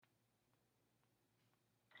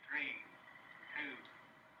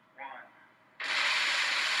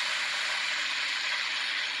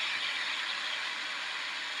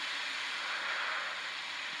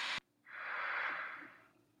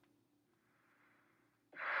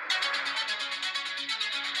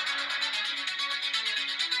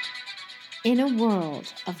In a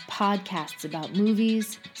world of podcasts about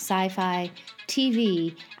movies, sci-fi,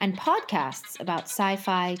 TV, and podcasts about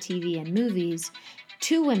sci-fi, TV, and movies,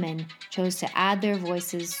 two women chose to add their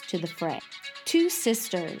voices to the fray. Two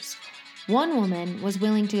sisters. One woman was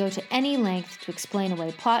willing to go to any length to explain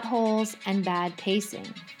away plot holes and bad pacing.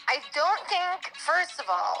 I don't think, first of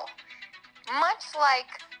all, much like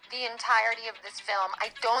the entirety of this film, I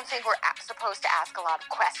don't think we're supposed to ask a lot of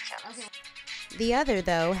questions. The other,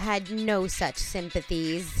 though, had no such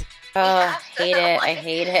sympathies. Oh, hate it. I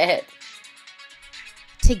hate it.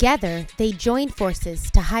 Together, they joined forces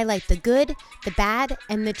to highlight the good, the bad,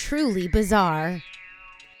 and the truly bizarre.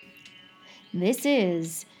 This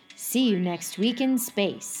is See You Next Week in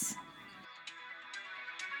Space.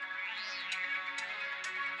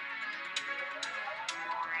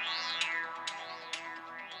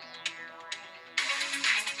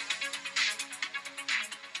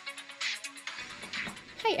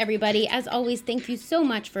 Hi, everybody. As always, thank you so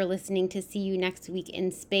much for listening to See You Next Week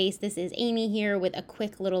in Space. This is Amy here with a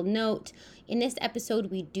quick little note. In this episode,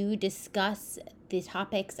 we do discuss the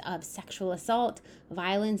topics of sexual assault,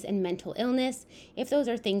 violence, and mental illness. If those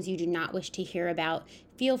are things you do not wish to hear about,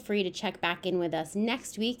 feel free to check back in with us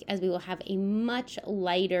next week as we will have a much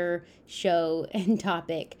lighter show and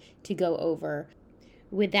topic to go over.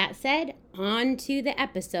 With that said, on to the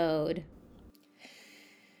episode.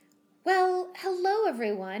 Well, hello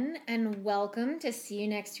everyone, and welcome to See You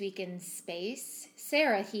Next Week in Space.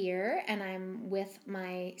 Sarah here, and I'm with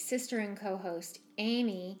my sister and co-host,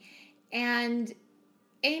 Amy. And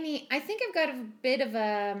Amy, I think I've got a bit of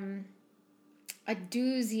a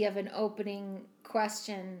doozy of an opening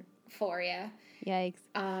question for you. Yikes.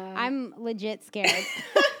 I'm legit scared.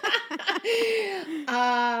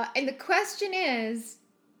 And the question is,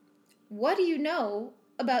 what do you know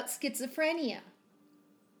about schizophrenia?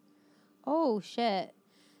 Oh, shit.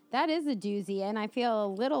 That is a doozy, and I feel a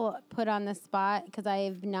little put on the spot because I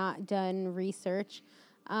have not done research.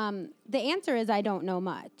 The answer is I don't know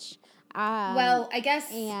much. Well, I guess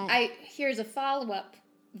here's a follow-up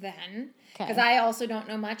then, because I also don't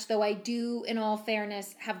know much, though I do, in all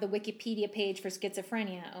fairness, have the Wikipedia page for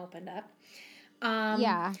schizophrenia opened up.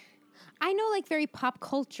 Yeah. I know, like, very pop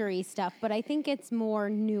culture-y stuff, but I think it's more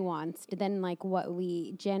nuanced than, like, what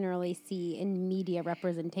we generally see in media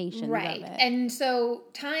representations of it. And so,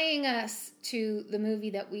 tying us to the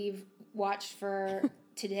movie that we've watched for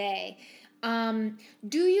today,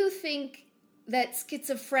 do you think that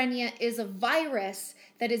schizophrenia is a virus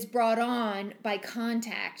that is brought on by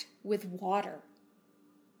contact with water?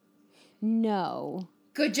 No.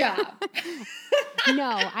 Good job.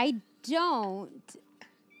 No, I don't.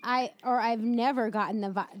 I've never gotten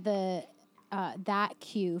that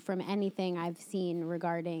cue from anything I've seen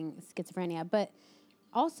regarding schizophrenia. But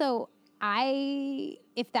also,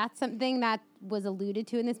 if that's something that was alluded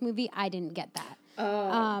to in this movie, I didn't get that.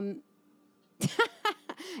 Oh.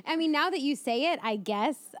 I mean, now that you say it, I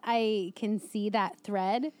guess I can see that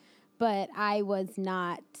thread, but I was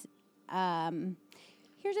not.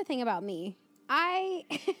 Here's the thing about me. I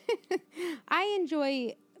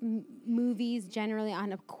enjoy movies generally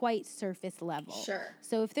on a quite surface level. Sure.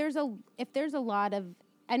 So if there's a lot of,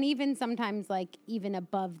 and even sometimes like even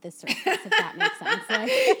above the surface, if that makes sense. Like,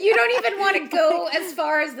 you don't even want to go as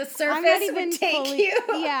far as the surface would take you.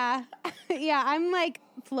 Yeah. Yeah, I'm like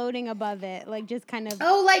floating above it, like just kind of.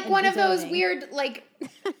 Oh, like one of those weird, like,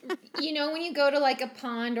 you know, when you go to like a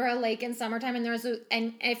pond or a lake in summertime and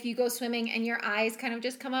and if you go swimming and your eyes kind of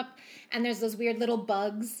just come up and there's those weird little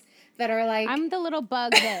bugs that are like... I'm the little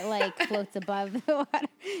bug that like floats above the water.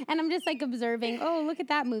 And I'm just like observing, oh, look at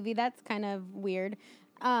that movie. That's kind of weird.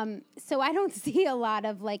 So I don't see a lot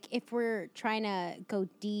of like, if we're trying to go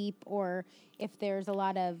deep or if there's a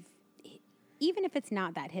lot of, even if it's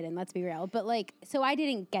not that hidden, let's be real. But like, so I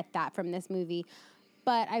didn't get that from this movie.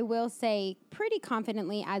 But I will say pretty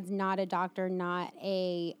confidently, as not a doctor, not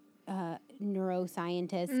a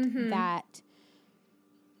neuroscientist, that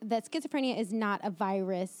schizophrenia is not a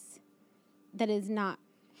virus that is not,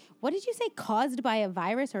 what did you say, caused by a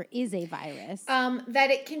virus or is a virus?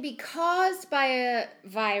 That it can be caused by a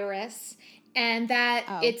virus and that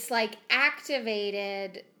it's like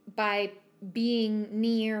activated by being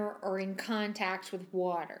near or in contact with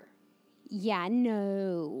water. Yeah,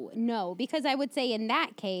 no, because I would say in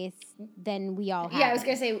that case, then we all have I was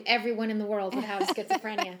going to say everyone in the world would have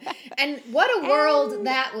schizophrenia. And what a world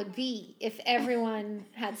that would be if everyone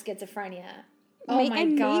had schizophrenia. Oh my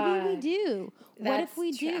God. Maybe we do. What if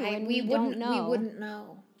we do and we don't know? We wouldn't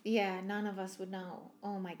know. Yeah, none of us would know.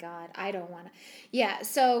 Oh my God, I don't want to. Yeah,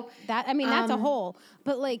 so... that's a whole.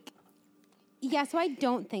 But like, yeah, so I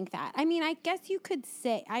don't think that. I mean, I guess you could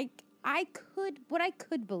say... what I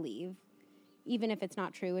could believe, even if it's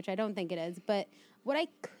not true, which I don't think it is, but what I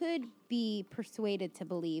could be persuaded to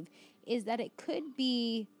believe is that it could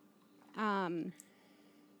be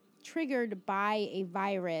triggered by a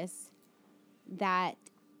virus that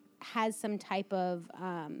has some type of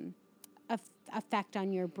effect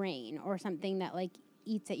on your brain, or something that like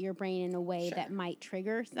eats at your brain in a way that might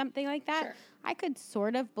trigger something like that. Sure. I could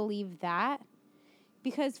sort of believe that,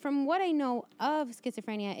 because from what I know of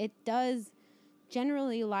schizophrenia, it does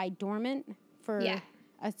generally lie dormant for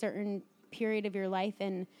a certain period of your life,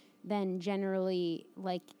 and then generally,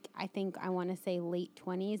 like, I want to say late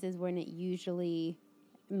 20s is when it usually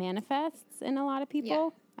manifests in a lot of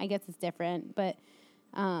people. Yeah. I guess it's different, but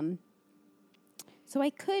so I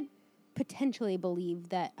could potentially believe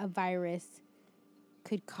that a virus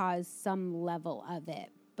could cause some level of it,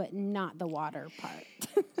 but not the water part.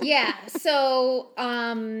 Yeah, so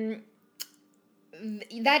that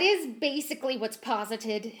is basically what's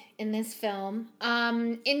posited in this film.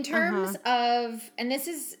 In terms of, and this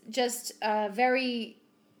is just a very,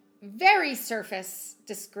 very surface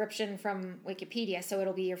description from Wikipedia, so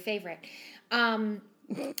it'll be your favorite.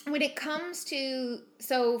 When it comes to,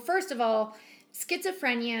 so first of all,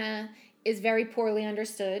 schizophrenia is very poorly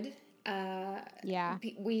understood.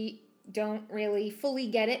 We don't really fully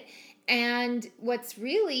get it. And what's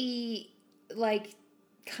really, like,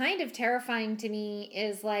 kind of terrifying to me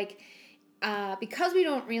is, like, because we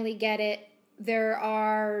don't really get it, there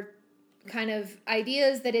are kind of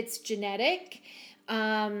ideas that it's genetic,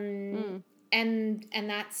 and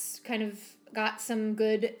that's kind of got some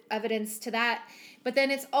good evidence to that. But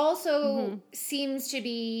then it's also seems to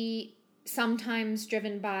be sometimes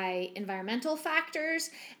driven by environmental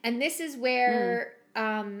factors, and this is where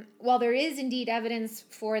while there is indeed evidence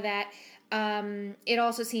for that, it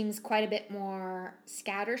also seems quite a bit more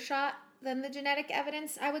scattershot than the genetic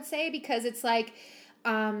evidence, I would say, because it's like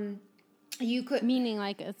you could... Meaning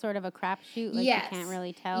like a sort of a crapshoot, like you can't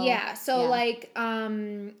really tell. Yeah, so like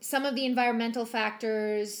some of the environmental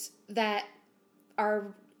factors that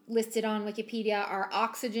are listed on Wikipedia are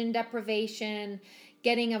oxygen deprivation,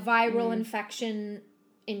 getting a viral infection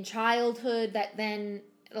in childhood that then,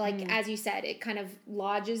 like, as you said, it kind of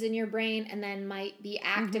lodges in your brain and then might be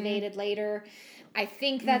activated later. I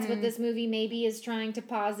think that's what this movie maybe is trying to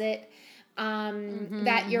posit.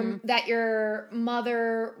 That your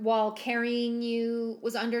mother, while carrying you,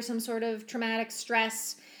 was under some sort of traumatic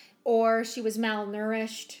stress, or she was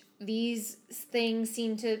malnourished. These things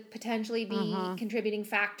seem to potentially be contributing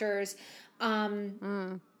factors.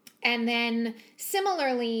 And then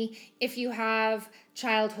similarly, if you have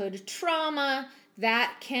childhood trauma,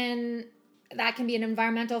 that can be an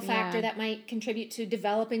environmental factor that might contribute to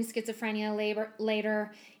developing schizophrenia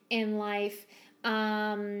later in life.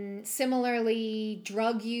 Similarly,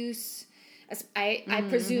 drug use, I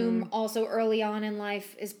presume also early on in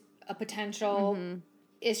life, is a potential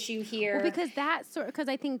issue here. Well, because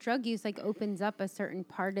I think drug use like opens up a certain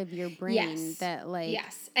part of your brain that like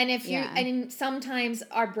and if you and sometimes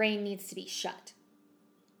our brain needs to be shut.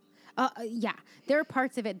 There are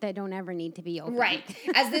parts of it that don't ever need to be open. Right.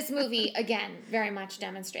 As this movie, again, very much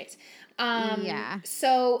demonstrates.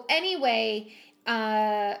 So anyway,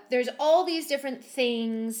 there's all these different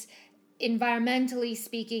things, environmentally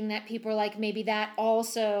speaking, that people are like, maybe that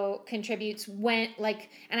also contributes when, like,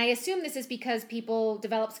 and I assume this is because people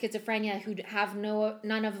develop schizophrenia who have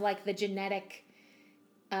none of, like, the genetic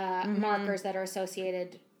markers that are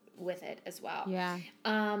associated with it as well. Yeah.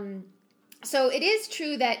 So it is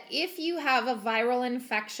true that if you have a viral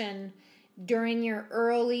infection during your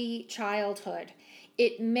early childhood,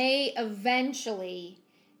 it may eventually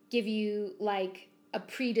give you, like, a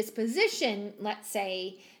predisposition, let's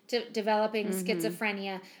say, to developing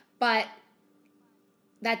schizophrenia, but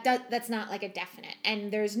that's not, like, a definite.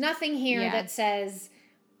 And there's nothing here that says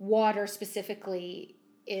water specifically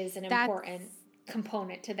is an important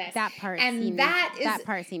component to this. That part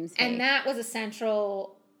seems fake. And that was a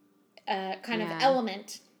central kind of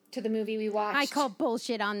element to the movie we watched. I call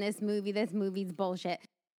bullshit on this movie. This movie's bullshit.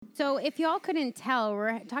 So if y'all couldn't tell,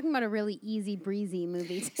 we're talking about a really easy breezy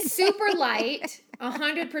movie today. Super light,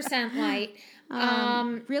 100% light.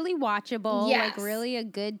 Really watchable, like really a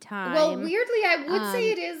good time. Well, weirdly, I would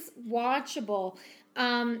say it is watchable.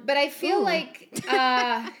 But I feel like,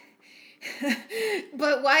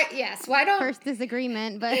 but why, why don't... First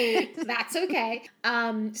disagreement, but... That's okay.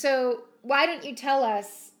 So why don't you tell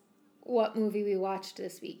us what movie we watched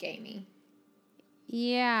this week, Amy?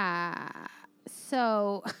 Yeah.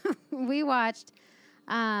 So we watched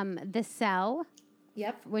The Cell.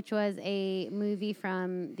 Yep. Which was a movie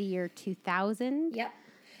from the year 2000. Yep.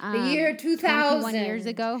 The year 2000. 21 years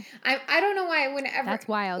ago. I don't know why That's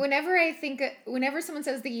wild. Whenever someone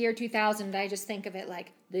says the year 2000, I just think of it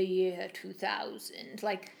like the year 2000.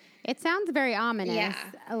 Like, it sounds very ominous.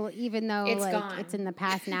 Yeah. Even though It's like gone. it's in the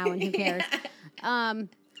past now and who cares.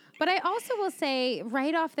 But I also will say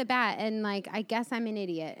right off the bat, and like I guess I'm an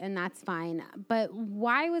idiot and that's fine, but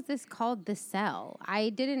why was this called The Cell? I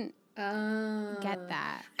didn't get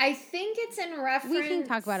that. I think it's in reference. We can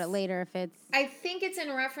talk about it later if it's. I think it's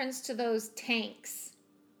in reference to those tanks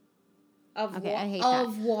of I hate that.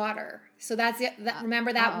 water. So that's it.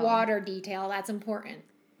 Remember that water detail. That's important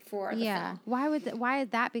for the film. Why is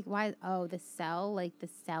that big? The cell, like the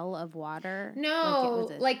cell of water? No,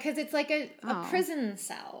 because it's like a prison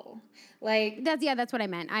cell. Like that's what I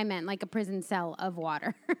meant. I meant like a prison cell of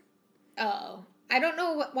water. Oh. I don't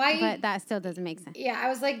know why. But that still doesn't make sense. Yeah, I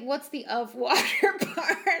was like, what's the of water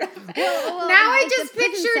part of it? Well, now I it's just a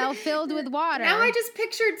prison pictured cell filled with water. Now I just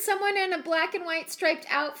pictured someone in a black and white striped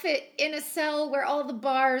outfit in a cell where all the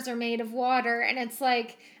bars are made of water, and it's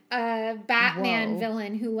like a Batman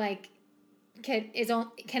villain who like can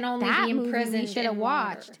only that be imprisoned. We should have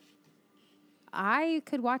watched. Water. I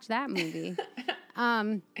could watch that movie.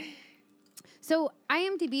 So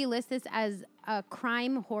IMDb lists this as a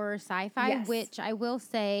crime horror sci-fi, Yes. which I will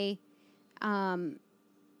say, at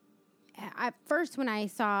first when I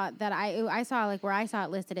saw that, I saw like where I saw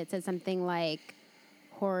it listed, it said something like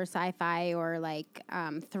horror sci-fi or like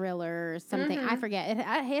thriller or something. I forget.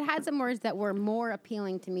 It had some words that were more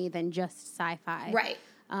appealing to me than just sci-fi. Right.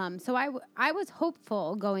 So I was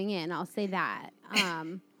hopeful going in. I'll say that.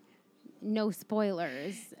 No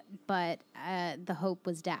spoilers, but the hope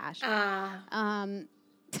was dashed.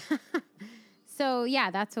 So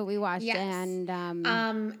yeah, that's what we watched. Yes. And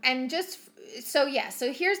so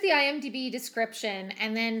here's the IMDb description,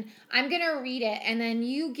 and then I'm gonna read it, and then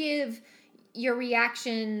you give your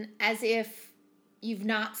reaction as if you've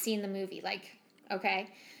not seen the movie. Like, okay,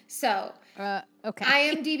 so okay.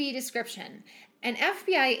 IMDb description. An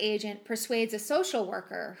FBI agent persuades a social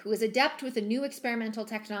worker who is adept with a new experimental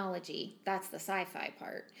technology, that's the sci-fi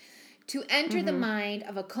part, to enter the mind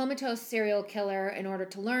of a comatose serial killer in order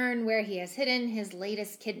to learn where he has hidden his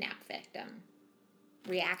latest kidnap victim.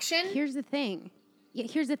 Reaction? Here's the thing.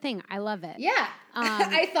 I love it. Yeah.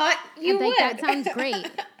 I thought you would. That sounds great.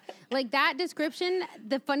 Like that description,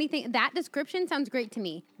 the funny thing, that description sounds great to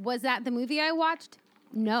me. Was that the movie I watched?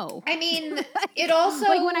 No. I mean, it also...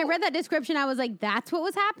 Like, when I read that description, I was like, that's what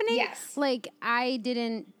was happening? Yes. Like, I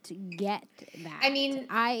didn't get that. I mean,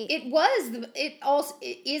 is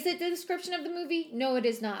it the description of the movie? No, it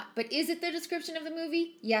is not. But is it the description of the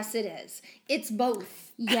movie? Yes, it is. It's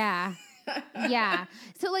both. Yeah. Yeah.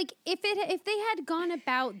 So, like, if they had gone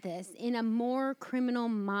about this in a more Criminal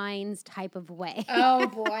Minds type of way. Oh,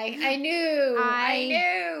 boy. I knew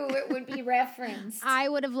it would be referenced. I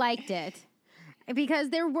would have liked it. Because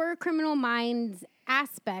there were Criminal Minds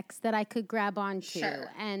aspects that I could grab onto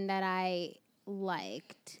and that I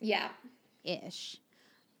liked. Yeah. Ish.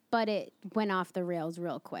 But it went off the rails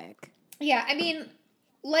real quick. Yeah, I mean,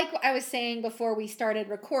 like I was saying before we started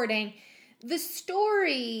recording, the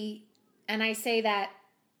story, and I say that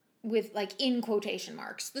with like in quotation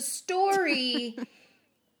marks, the story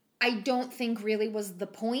I don't think really was the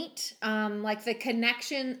point. Like the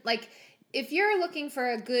connection, like if you're looking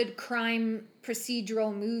for a good crime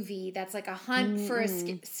procedural movie that's like a hunt for a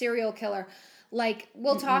serial killer, like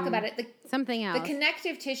we'll talk about it. Something else. The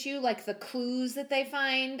connective tissue, like the clues that they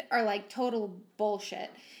find, are like total bullshit.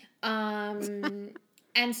 And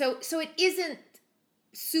so it isn't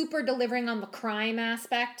super delivering on the crime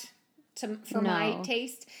aspect for my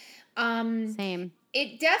taste. Same.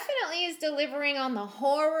 It definitely is delivering on the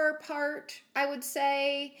horror part, I would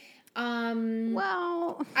say. I don't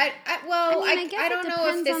know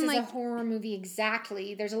if this is a horror movie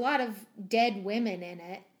exactly. There's a lot of dead women in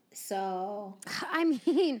it, so I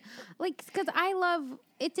mean, like, because I love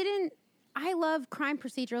crime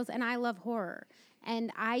procedurals and I love horror, and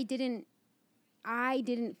I didn't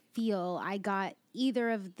feel I got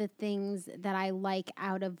either of the things that I like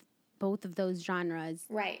out of both of those genres.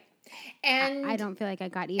 Right. And I don't feel like I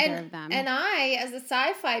got either of them. And I, as a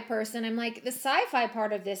sci-fi person, I'm like, the sci-fi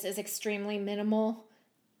part of this is extremely minimal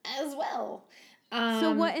as well.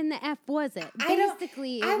 So what in the F was it?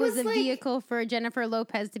 Basically, it was a vehicle for Jennifer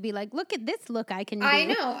Lopez to be like, look at this look I can do. I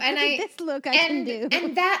know. And this look I can do.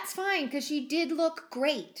 And that's fine, because she did look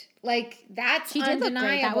great. Like, that's undeniable. Did look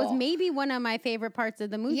great. That was maybe one of my favorite parts of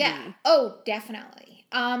the movie. Yeah. Oh, definitely.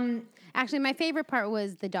 Actually, my favorite part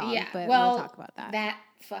was the dog, but we'll talk about that. That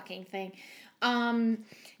fucking thing.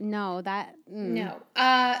 No, that... No.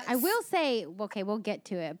 I will say, okay, we'll get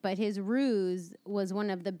to it, but his ruse was one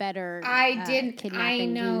of the better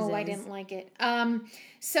kidnapping ruses. I didn't like it.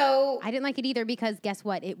 So... I didn't like it either because guess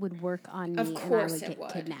what? It would work on me and I would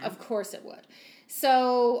get kidnapped. Of course it would.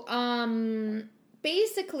 So,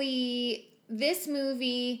 basically, this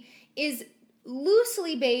movie is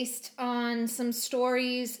loosely based on some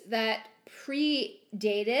stories that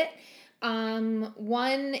predate it.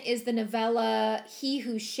 One is the novella He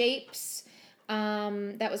Who Shapes,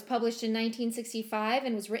 that was published in 1965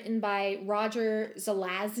 and was written by Roger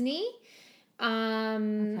Zelazny.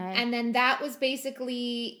 And then that was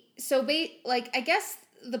basically, I guess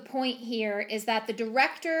the point here is that the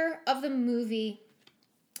director of the movie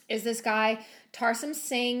is this guy, Tarsem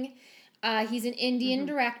Singh. He's an Indian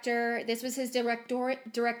director. This was his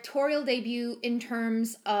directorial debut in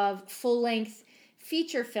terms of full-length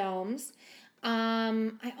feature films.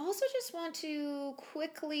 I also just want to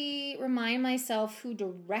quickly remind myself who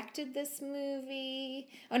directed this movie.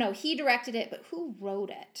 Oh no, he directed it, but who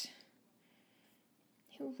wrote it?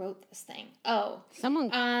 Who wrote this thing? Oh,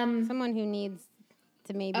 someone who needs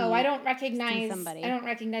to maybe. Oh, I don't recognize somebody. I don't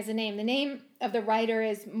recognize the name. The name of the writer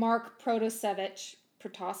is Mark Protasevich.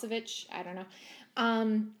 I don't know.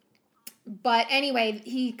 But anyway,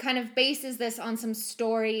 he kind of bases this on some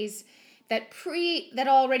stories that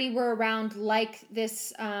already were around, like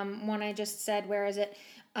this one I just said. Where is it?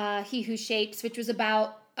 He Who Shapes, which was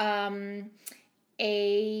about a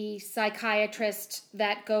psychiatrist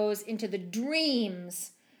that goes into the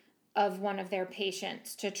dreams of one of their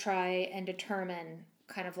patients to try and determine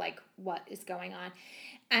kind of like what is going on.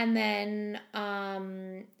 And then,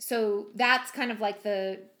 so that's kind of like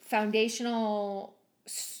the foundational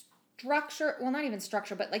structure, well, not even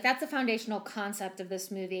structure, but like that's the foundational concept of this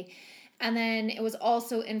movie. And then it was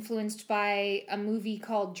also influenced by a movie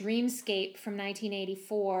called Dreamscape from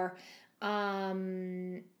 1984,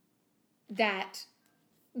 that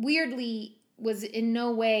weirdly was in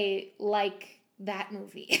no way like that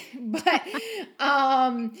movie. But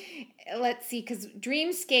let's see, because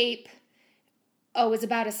Dreamscape was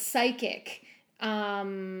about a psychic,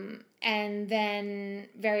 and then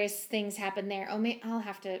various things happen there.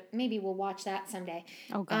 Maybe we'll watch that someday.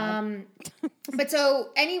 Oh God. But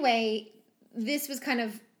so anyway, this was kind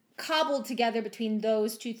of cobbled together between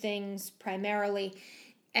those two things primarily,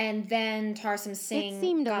 and then Tarsem Singh. It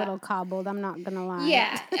seemed a little cobbled, I'm not gonna lie.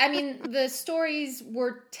 Yeah, I mean, the stories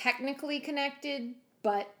were technically connected,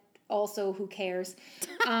 but also who cares?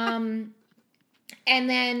 And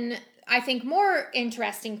then I think more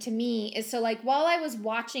interesting to me is, so like while I was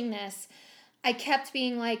watching this, I kept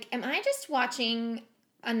being like, am I just watching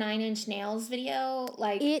a Nine Inch Nails video?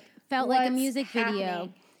 Like, it felt like a music happening?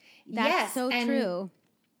 video. That's so true.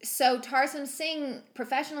 So Tarsem Singh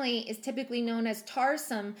professionally is typically known as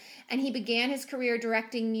Tarsem, and he began his career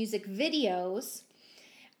directing music videos.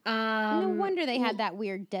 No wonder they had that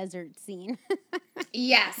weird desert scene.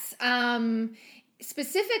 Yes.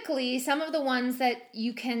 Specifically, some of the ones that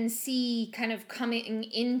you can see kind of coming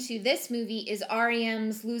into this movie is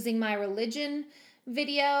R.E.M's Losing My Religion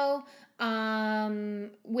video,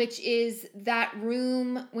 which is that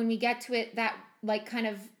room, when we get to it, that like kind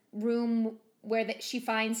of room where she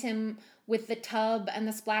finds him with the tub and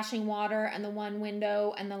the splashing water and the one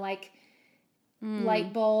window and the like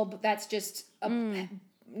light bulb that's just a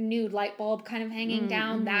nude light bulb kind of hanging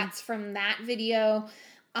down. That's from that video.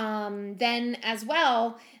 Then as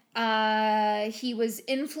well, he was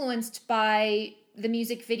influenced by the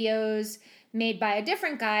music videos made by a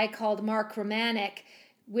different guy called Mark Romanek,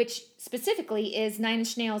 which specifically is Nine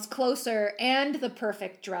Inch Nails' Closer and The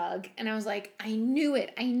Perfect Drug. And I was like, I knew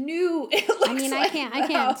it. I knew it looks I mean, like I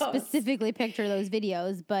can't specifically picture those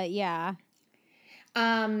videos, but yeah.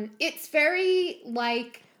 It's very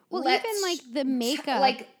like, well, even like the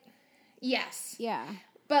makeup. Yes. Yeah.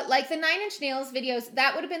 But like the Nine Inch Nails videos,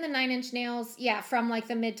 that would have been the Nine Inch Nails, from like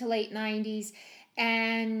the mid to late 90s.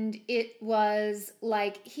 And it was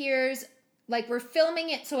like, we're filming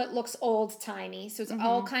it so it looks old-timey. So it's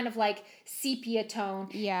all kind of like sepia tone.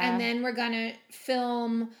 Yeah. And then we're going to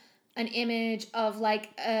film an image of like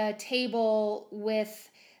a table with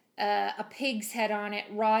a pig's head on it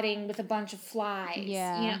rotting with a bunch of flies.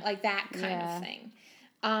 Yeah. Like that kind of thing.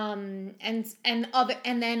 And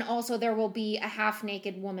then also there will be a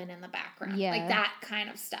half-naked woman in the background. Yeah. Like that kind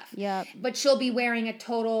of stuff. Yep. But she'll be wearing a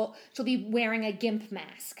gimp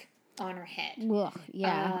mask on her head. Ugh,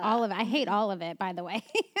 yeah, all of it. I hate all of it, by the way.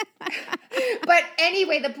 But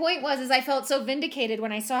anyway, the point was I felt so vindicated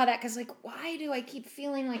when I saw that, because like, why do I keep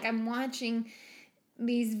feeling like I'm watching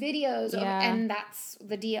these videos? And that's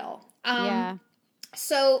the deal.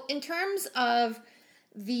 So in terms of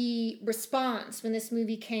the response when this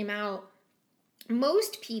movie came out,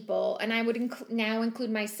 most people, and I would now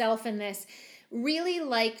include myself in this, really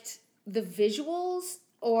liked the visuals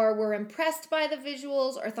or were impressed by the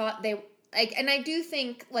visuals or thought they like, and I do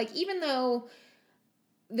think, like, even though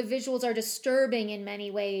the visuals are disturbing in many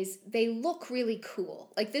ways, they look really cool.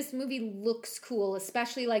 Like, this movie looks cool,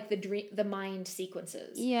 especially like the mind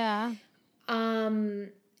sequences. Yeah.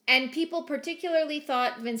 And people particularly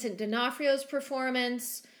thought Vincent D'Onofrio's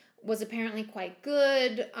performance was apparently quite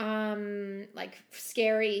good, like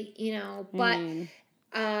scary, you know, but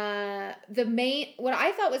what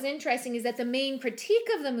I thought was interesting is that the main critique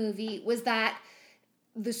of the movie was that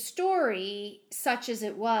the story, such as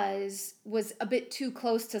it was a bit too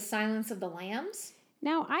close to Silence of the Lambs.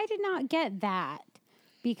 Now, I did not get that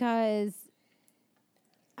because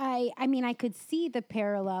I mean, I could see the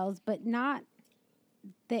parallels, but not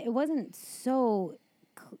that it wasn't so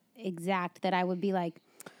exact that I would be like,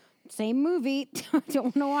 same movie, don't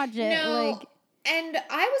want to watch it. No, like, and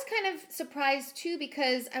I was kind of surprised too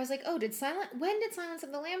because I was like, oh, when did Silence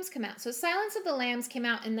of the Lambs come out? So Silence of the Lambs came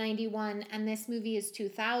out in 91 and this movie is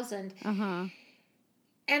 2000. Uh-huh.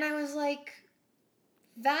 And I was like,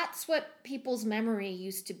 that's what people's memory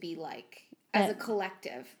used to be like as a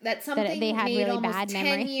collective. That something that they had made really almost bad 10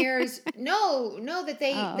 memory. years. No, that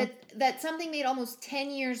they that something made almost 10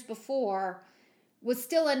 years before was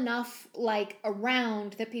still enough like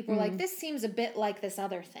around that people were like, this seems a bit like this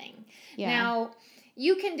other thing. Yeah. Now,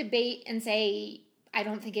 you can debate and say, I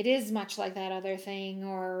don't think it is much like that other thing,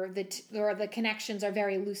 or the connections are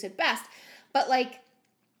very loose at best. But like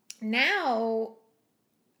now,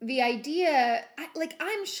 the idea,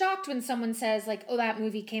 I'm shocked when someone says like, oh, that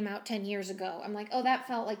movie came out 10 years ago. I'm like, oh, that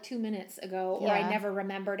felt like 2 minutes ago, or I never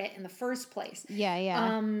remembered it in the first place.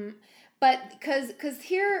 Yeah. But because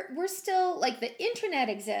here we're still like the internet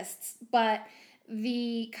exists, but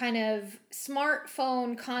the kind of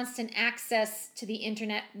smartphone constant access to the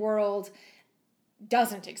internet world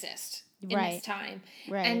doesn't exist in this time.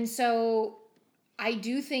 Right. And so I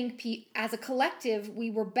do think as a collective,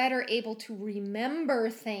 we were better able to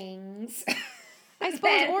remember things. I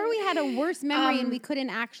suppose, or we had a worse memory and we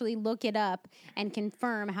couldn't actually look it up and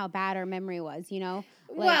confirm how bad our memory was, you know?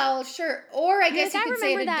 Like, well, sure. Or I guess you could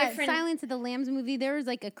say it that different... Silence of the Lambs movie, there was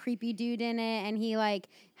like a creepy dude in it and he like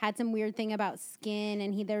had some weird thing about skin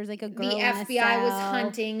and there was like a girl the in a FBI cell, was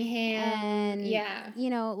hunting him. And,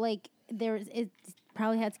 you know, like it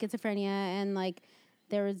probably had schizophrenia and like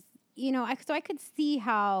there was, you know, so I could see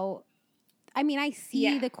how, I mean, I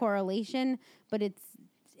see the correlation, but it's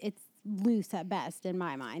loose at best in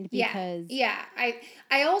my mind because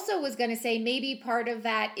I also was going to say maybe part of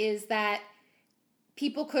that is that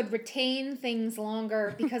people could retain things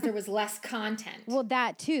longer because there was less content. Well,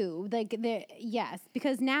 that too, like yes,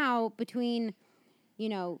 because now between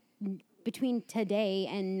today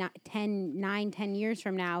and 10 years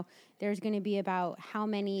from now, there's going to be about how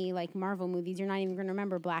many like Marvel movies you're not even going to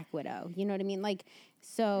remember Black Widow. You know what I mean? Like,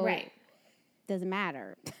 so doesn't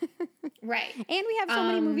matter. Right. And we have so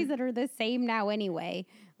many movies that are the same now anyway.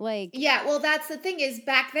 Like, yeah, well, that's the thing is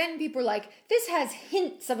back then people were like, this has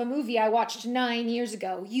hints of a movie I watched 9 years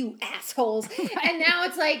ago, you assholes. Right. And now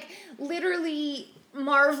it's like literally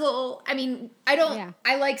Marvel. I mean,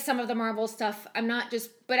 I like some of the Marvel stuff. I'm not just,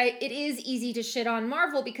 but it is easy to shit on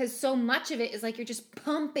Marvel because so much of it is like you're just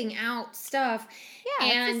pumping out stuff. Yeah,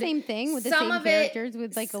 and it's the same thing with the same characters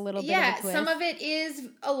with like a little bit of a twist. Yeah, some of it is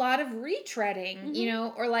a lot of retreading, you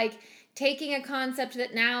know, or like taking a concept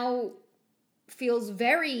that now feels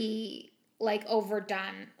very like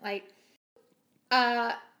overdone. Like,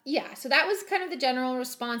 so that was kind of the general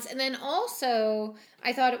response. And then also,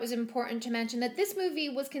 I thought it was important to mention that this movie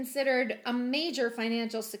was considered a major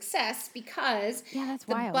financial success because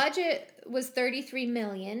the budget was $33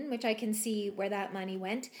 million, which I can see where that money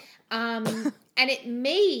went. And it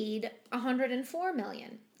made $104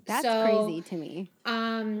 million. That's crazy to me.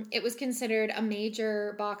 It was considered a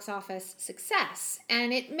major box office success.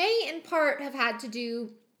 And it may in part have had to do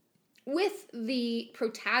with the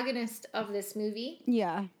protagonist of this movie.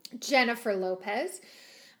 Yeah. Jennifer Lopez,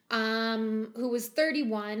 who was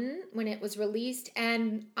 31 when it was released.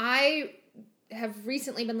 And I have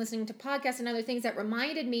recently been listening to podcasts and other things that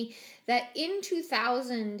reminded me that in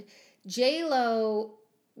 2000, J-Lo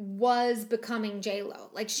was becoming J-Lo.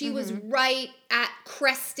 Like she was right at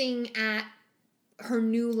cresting at her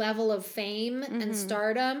new level of fame and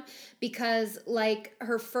stardom because like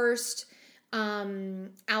her first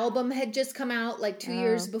album had just come out like 2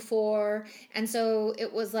 years before, and so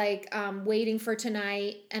it was like Waiting for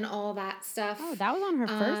Tonight and all that stuff. Oh, that was on her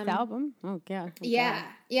first album. Oh, yeah.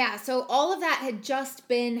 Yeah. So all of that had just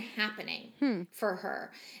been happening for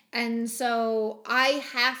her. And so I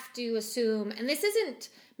have to assume, and this isn't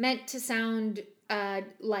meant to sound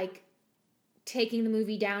like taking the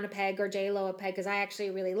movie down a peg or J-Lo a peg, because I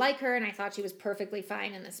actually really like her and I thought she was perfectly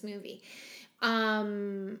fine in this movie.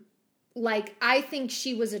 Like, I think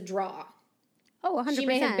she was a draw. Oh, 100%. She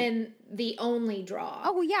may have been the only draw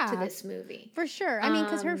to this movie. For sure. I mean,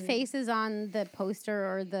 because her face is on the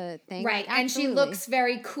poster or the thing. Right, like, and she looks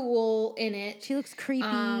very cool in it. She looks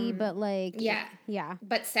creepy, but like... Yeah.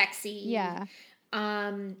 But sexy. Yeah.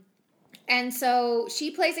 And so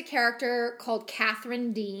she plays a character called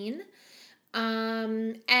Catherine Dean.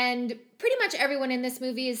 And pretty much everyone in this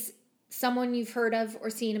movie is someone you've heard of or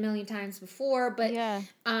seen a million times before, but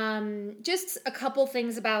just a couple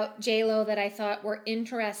things about J-Lo that I thought were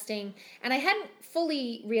interesting and I hadn't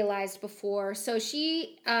fully realized before. So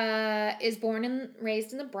she is born and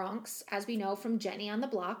raised in the Bronx, as we know from Jenny on the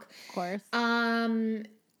Block. Of course.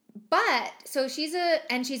 But so she's a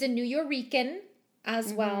New Yorican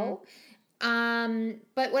as well.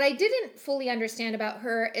 But what I didn't fully understand about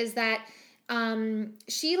her is that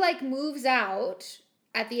she like moves out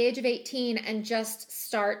at the age of 18 and just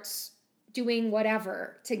starts doing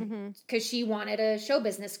whatever because she wanted a show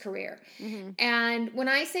business career. And when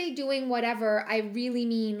I say doing whatever, I really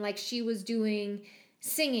mean like she was doing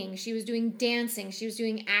singing, she was doing dancing, she was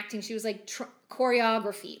doing acting, she was like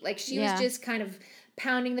choreography. Like she was just kind of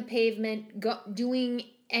pounding the pavement, doing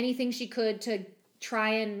anything she could to try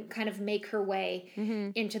and kind of make her way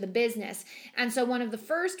into the business. And so one of the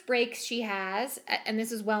first breaks she has, and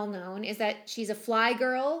this is well known, is that she's a fly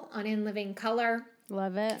girl on In Living Color.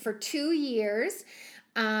 Love it. For 2 years.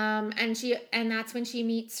 And that's when she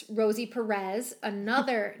meets Rosie Perez,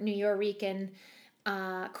 another New Yorican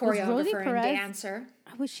choreographer and dancer.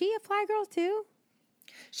 Was she a fly girl too?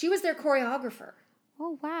 She was their choreographer.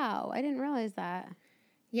 Oh, wow. I didn't realize that.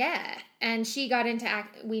 Yeah, and she got into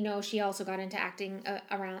we know she also got into acting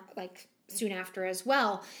around like soon after as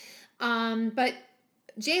well. But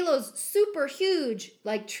J-Lo's super huge,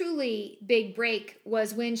 like truly big break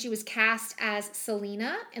was when she was cast as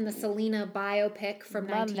Selena in the Selena biopic from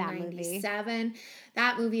 1997.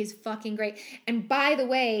 That movie is fucking great. And by the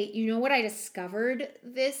way, you know what I discovered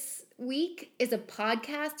this week is a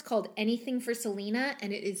podcast called Anything for Selena,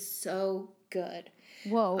 and it is so good.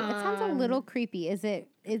 Whoa, it sounds a little creepy. Is it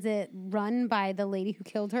run by the lady who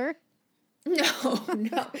killed her? No.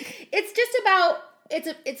 It's just about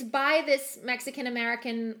it's by this Mexican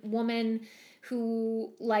American woman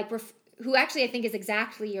who who actually I think is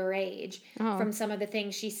exactly your age from some of the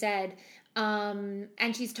things she said.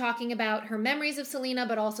 And she's talking about her memories of Selena,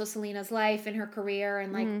 but also Selena's life and her career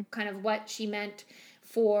and like kind of what she meant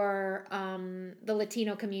for the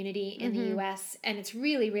Latino community in the U.S. And it's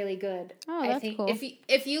really, really good. Oh, that's cool.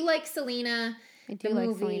 If you like Selena, the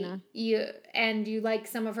movie, Selena. you like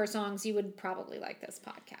some of her songs, you would probably like this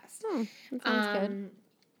podcast. Oh, that sounds good.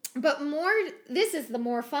 But this is the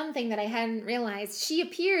more fun thing that I hadn't realized. She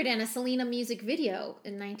appeared in a Selena music video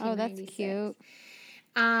in 1996. Oh,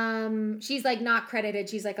 that's cute. She's like not credited.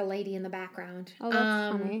 She's like a lady in the background. Oh,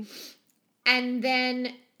 that's funny. And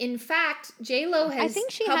then, in fact, J-Lo has... I think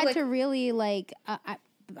she had to really, like...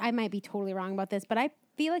 I might be totally wrong about this, but I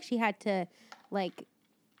feel like she had to, like...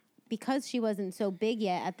 Because she wasn't so big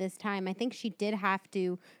yet at this time, I think she did have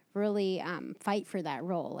to really fight for that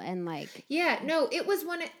role. And, like... Yeah, no, it was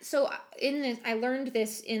one... So, in this... I learned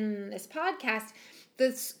this in this podcast.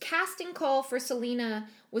 The casting call for Selena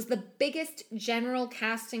was the biggest general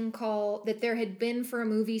casting call that there had been for a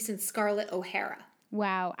movie since Scarlett O'Hara.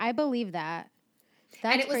 Wow, I believe that.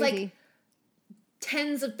 That's and it was crazy. Like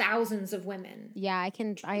tens of thousands of women. Yeah, I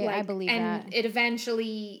believe that. And it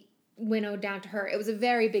eventually winnowed down to her. It was a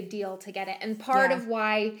very big deal to get it. And part of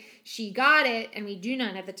why she got it, and we do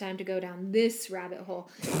not have the time to go down this rabbit hole,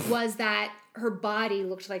 was that her body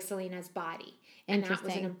looked like Selena's body. And that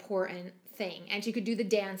was an important thing. And she could do the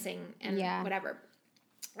dancing and whatever.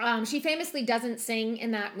 She famously doesn't sing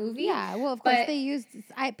in that movie. Yeah, well, of course they used.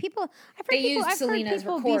 I've heard people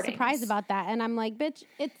be surprised about that, and I'm like, bitch,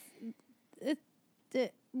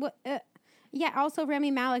 what? Yeah. Also,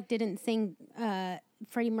 Rami Malek didn't sing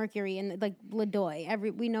Freddie Mercury and like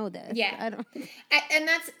LaDoy. We know this. Yeah, and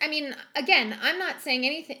that's. I mean, again, I'm not saying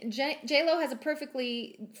anything. J-Lo has a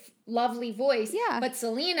perfectly lovely voice. Yeah, but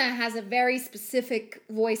Selena has a very specific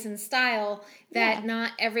voice and style that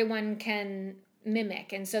not everyone can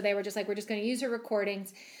mimic, and so they were just like, we're just going to use her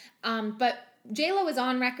recordings. But J-Lo is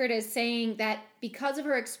on record as saying that because of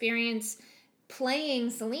her experience playing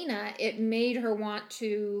Selena, it made her want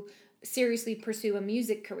to seriously pursue a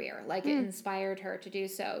music career. Like, it inspired her to do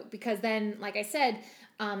so. Because then, like I said,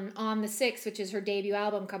 On the 6th, which is her debut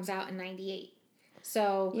album, comes out in 98.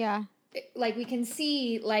 So, Yeah. like, we can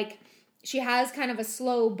see, like, she has kind of a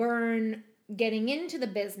slow burn getting into the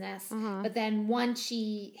business, but then once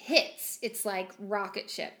she hits, it's like rocket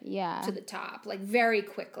ship to the top, like, very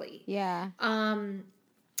quickly. Yeah.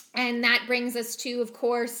 And that brings us to, of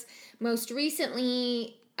course, most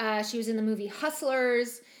recently, she was in the movie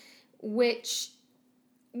Hustlers, which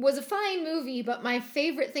was a fine movie, but my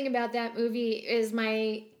favorite thing about that movie is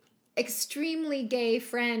my extremely gay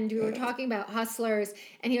friend. We were talking about Hustlers,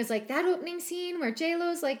 and he was like, that opening scene where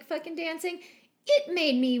J-Lo's like fucking dancing, it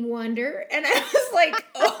made me wonder. And I was like,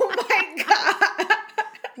 oh my God.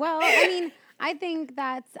 Well, I mean, I think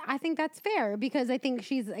that's fair, because I think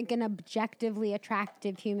she's like an objectively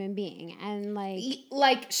attractive human being, and like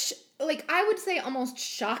I would say almost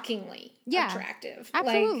shockingly attractive.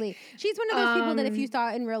 Absolutely. Like, she's one of those people that if you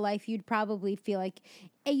saw in real life, you'd probably feel like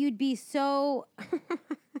you'd be so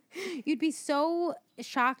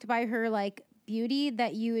shocked by her like beauty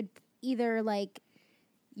that you would either like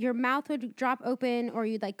your mouth would drop open, or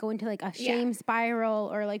you'd like go into like a shame spiral,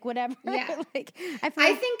 or like whatever. Yeah. Like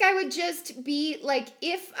I think I would just be like,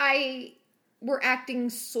 if I were acting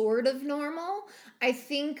sort of normal, I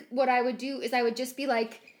think what I would do is I would just be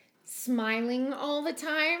like smiling all the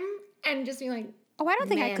time and just be like, oh, I don't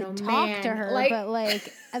think I could talk to her, like, but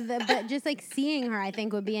like, but just like seeing her, I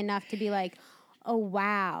think would be enough to be like, oh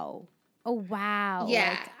wow,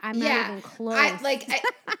 yeah, like, I'm not even close.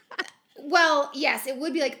 Well, yes, it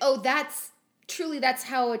would be like, oh, that's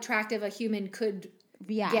how attractive a human could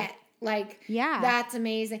get. Like, that's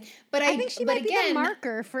amazing. But I think she might be the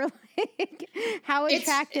marker for like how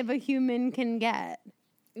attractive a human can get.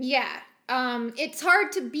 Yeah. It's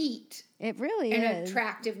hard to beat. It really is.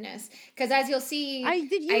 Attractiveness. Because as you'll see...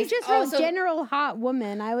 You just wrote general hot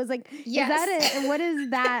woman. I was like, yes. Is that it? What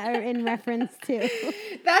is that in reference to?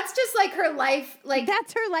 That's just like her life. Like,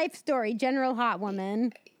 that's her life story, general hot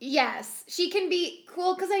woman. Yes. She can be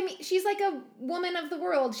cool because, I mean, she's like a woman of the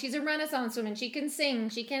world. She's a Renaissance woman. She can sing.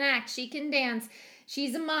 She can act. She can dance.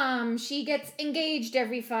 She's a mom. She gets engaged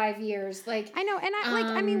every 5 years. Like, I know,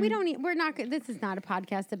 and we're not. This is not a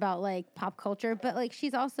podcast about like pop culture, but like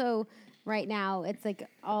she's also right now. It's like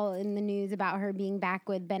all in the news about her being back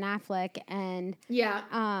with Ben Affleck, and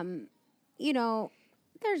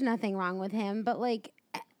there's nothing wrong with him, but like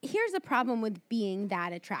here's the problem with being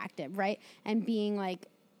that attractive, right? And being like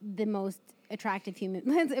the most attractive human.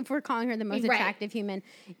 If we're calling her the most attractive human.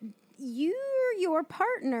 Your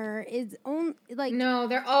partner is only like no,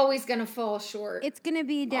 they're always gonna fall short. It's gonna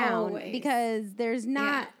be down because there's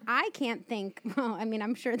not. I can't think. Well, I mean,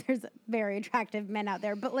 I'm sure there's very attractive men out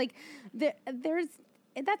there, but like there's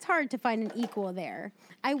that's hard to find an equal there.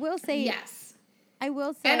 I will say yes. I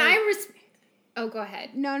will say, and oh, go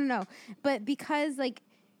ahead. No. But because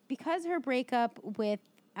her breakup with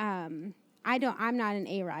I'm not an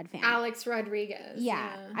A-Rod fan. Alex Rodriguez.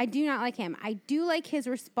 Yeah, I do not like him. I do like his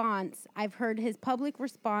response. I've heard his public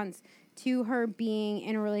response to her being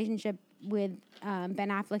in a relationship with Ben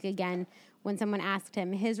Affleck again. When someone asked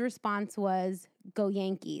him, his response was, "Go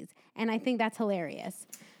Yankees," and I think that's hilarious.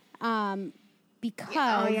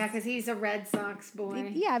 Because he's a Red Sox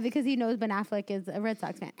boy. Yeah, because he knows Ben Affleck is a Red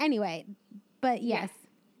Sox fan. Anyway, but yes. Yeah.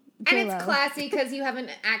 And it's classy because you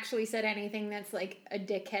haven't actually said anything that's like a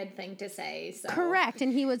dickhead thing to say. So. Correct.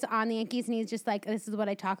 And he was on the Yankees and he's just like, this is what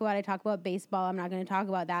I talk about. I talk about baseball. I'm not going to talk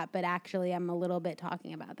about that. But actually, I'm a little bit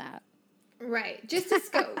talking about that. Right. Just a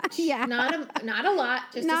scotch. Yeah. Not a lot.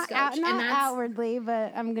 Just a scotch. Not outwardly,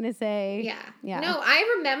 but I'm going to say. Yeah. No,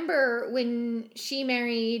 I remember when she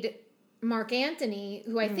married Mark Anthony,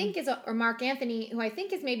 who I think is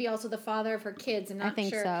maybe also the father of her kids. I'm not sure. I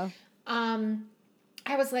think so.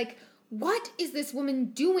 I was like, what is this woman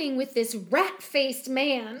doing with this rat-faced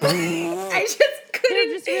man? I just couldn't. There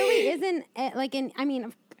just really isn't,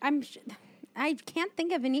 I can't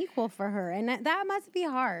think of an equal for her, and that must be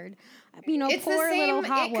hard. It's poor little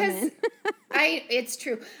hot woman. It's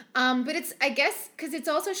true. But it's, I guess, because it's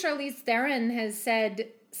also Charlize Theron has said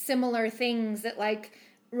similar things that, like,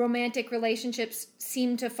 romantic relationships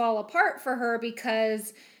seem to fall apart for her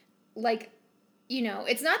because, like,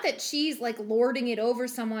 it's not that she's like lording it over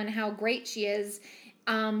someone how great she is,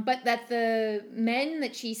 but that the men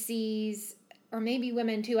that she sees, or maybe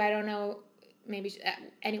women too, I don't know,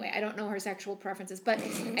 anyway, I don't know her sexual preferences, but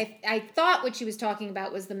I thought what she was talking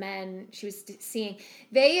about was the men she was seeing.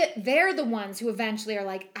 They're the ones who eventually are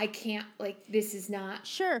like, I can't, like, this is not,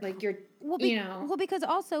 sure, like, you're Well, because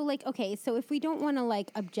also, like, okay, so if we don't want to,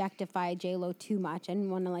 like, objectify J-Lo too much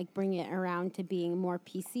and want to, like, bring it around to being more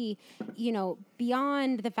PC, you know,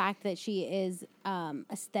 beyond the fact that she is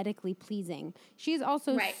aesthetically pleasing, she's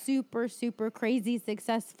also super, super crazy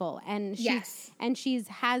successful. And she's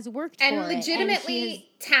has worked and for legitimately it. And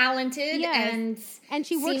talented and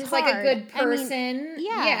she works seems hard. Like a good person.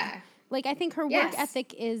 Like, I think her work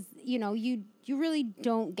ethic is, you know, you really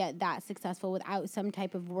don't get that successful without some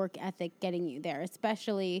type of work ethic getting you there,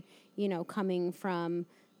 especially, you know, coming from,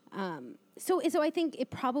 so I think it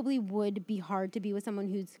probably would be hard to be with someone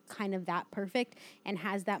who's kind of that perfect and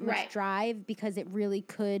has that much drive, because it really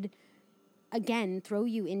could, again, throw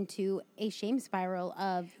you into a shame spiral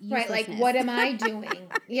of uselessness. Right, like, what am I doing?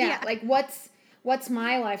 Like, what's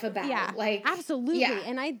my life about? Yeah, like, absolutely.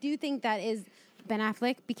 And I do think that is... Ben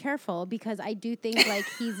Affleck, be careful, because I do think, like,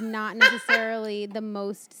 he's not necessarily the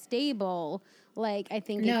most stable. Like, I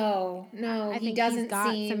think I think he doesn't he's got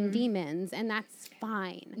some demons, and that's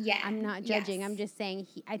fine. Yeah, I'm not judging. I'm just saying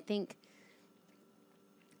I think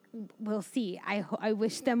we'll see. I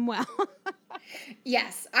wish them well.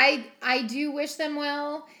 Yes, I do wish them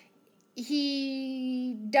well.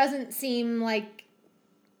 He doesn't seem like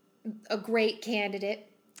a great candidate,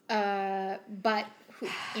 but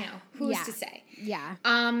who's to say? Yeah.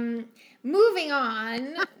 Moving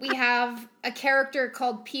on, we have a character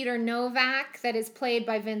called Peter Novak that is played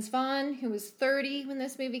by Vince Vaughn, who was 30 when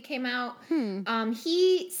this movie came out.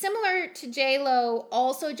 He, similar to J-Lo,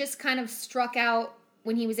 also just kind of struck out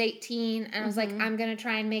when he was 18, and I was like, I'm going to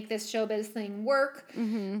try and make this showbiz thing work.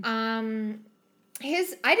 I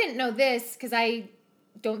didn't know this, because I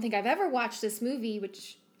don't think I've ever watched this movie,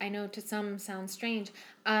 which... I know to some sounds strange.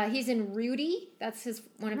 He's in Rudy. That's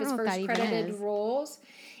one of his first credited roles.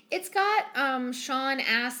 It's got Sean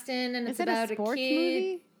Astin, and it's about a sports kid.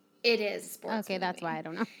 Movie? It is a sports movie. Okay, that's why I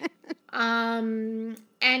don't know.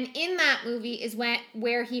 And in that movie is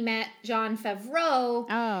where he met Jon Favreau.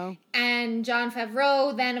 Oh. And Jon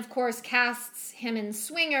Favreau then, of course, casts him in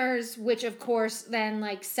Swingers, which, of course, then,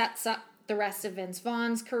 like, sets up the rest of Vince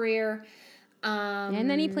Vaughn's career. And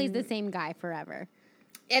then he plays the same guy forever.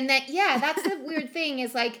 And that's the weird thing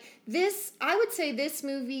is, like, this, I would say this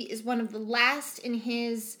movie is one of the last in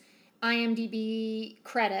his IMDb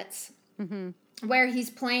credits where he's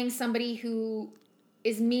playing somebody who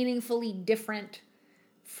is meaningfully different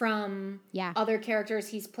from other characters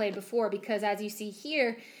he's played before. Because as you see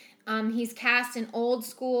here, he's cast in Old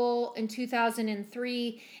School in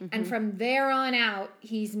 2003. And from there on out,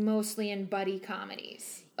 he's mostly in buddy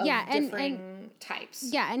comedies. Different types.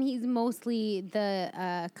 Yeah, and he's mostly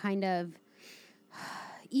the kind of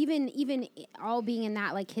even all being in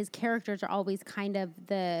that, like, his characters are always kind of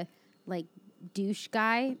the, like, douche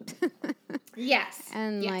guy. Yes.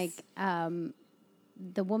 And like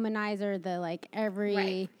the womanizer, the, like,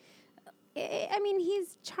 every I mean,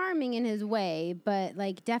 he's charming in his way, but,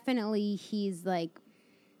 like, definitely he's, like,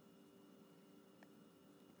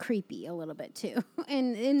 creepy a little bit too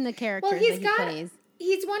in the characters that he plays.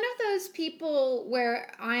 He's one of those people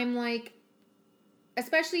where I'm like,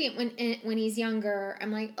 especially when he's younger,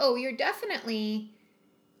 I'm like, oh, you're definitely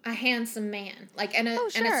a handsome man, like, and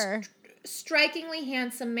a strikingly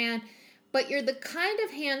handsome man, but you're the kind of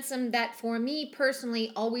handsome that, for me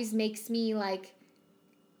personally, always makes me like,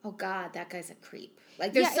 oh God, that guy's a creep.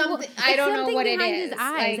 Like, there's something, I don't know what it is. Behind his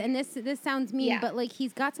eyes, like, and this sounds mean, but, like,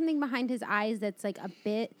 he's got something behind his eyes that's, like, a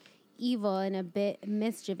bit evil and a bit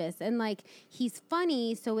mischievous, and, like, he's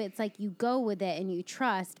funny, so it's like you go with it and you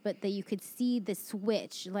trust, but that you could see the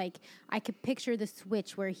switch. Like, I could picture the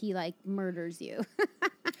switch where he, like, murders you.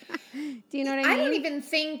 Do you know what I mean?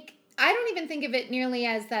 I don't even think of it nearly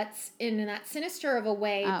as that's in that sinister of a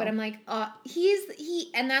way, but I'm like,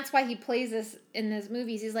 and that's why he plays this in his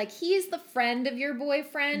movies. He's like, he's the friend of your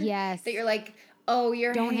boyfriend. Yes. That you're like, oh,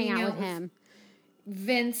 don't hang out with him.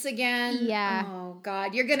 Vince again. Yeah. Oh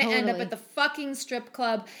God, you're gonna end up at the fucking strip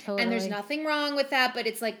club, and there's nothing wrong with that. But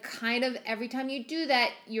it's like, kind of every time you do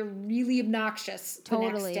that, you're really obnoxious the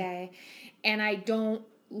next day, and I don't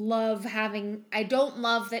love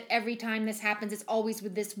that every time this happens, it's always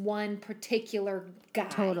with this one particular guy.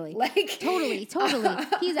 Totally. Like, totally. He's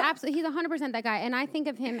 100% that guy, and I think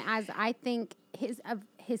of him as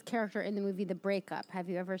his character in the movie The Breakup. Have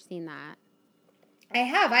you ever seen that? I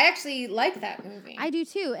have. I actually like that movie. I do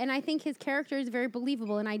too, and I think his character is very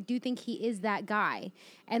believable, and I do think he is that guy.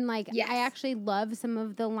 And, like, I actually love some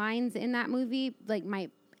of the lines in that movie. Like, my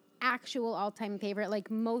actual all-time favorite, like,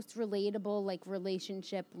 most relatable, like,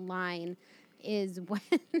 relationship line is when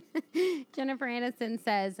Jennifer Aniston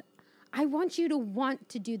says, I want you to want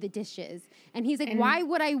to do the dishes. And he's like, why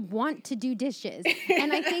would I want to do dishes?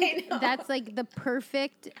 And I think that's like the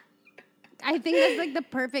perfect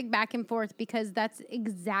back and forth, because that's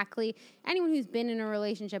exactly, anyone who's been in a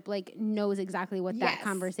relationship like knows exactly what that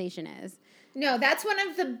conversation is. No, that's one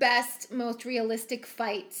of the best, most realistic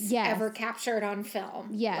fights ever captured on film.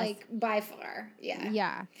 Yes. Like, by far. Yeah.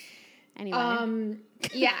 Yeah. Anyway.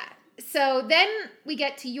 Yeah. So then we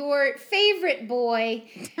get to your favorite boy,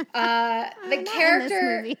 the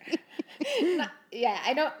character.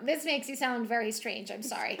 I don't. This makes you sound very strange. I'm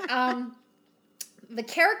sorry. The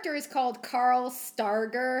character is called Carl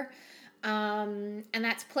Starger, and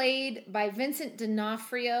that's played by Vincent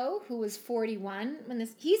D'Onofrio, who was 41 when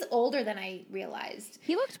this. He's older than I realized.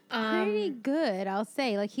 He looked pretty good, I'll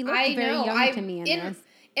say. Like, he looked very young to me in this.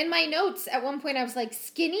 In my notes, at one point, I was like,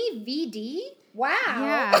 "Skinny VD." Wow.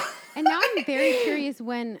 Yeah. And now I'm very curious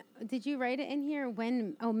when, did you write it in here?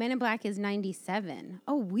 Men in Black is 97.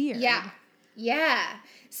 Oh, weird. Yeah. Yeah.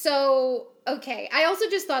 So, okay. I also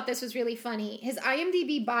just thought this was really funny. His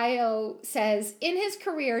IMDb bio says, in his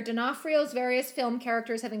career, D'Onofrio's various film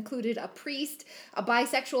characters have included a priest, a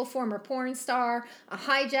bisexual former porn star, a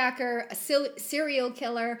hijacker, a serial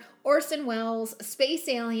killer, Orson Welles, a space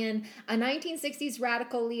alien, a 1960s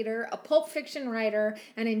radical leader, a Pulp Fiction writer,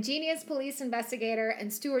 an ingenious police investigator,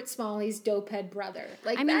 and Stuart Smalley's dopehead brother.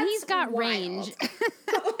 Like, I mean, he's got range.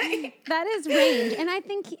 That is range. And I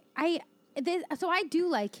think so I do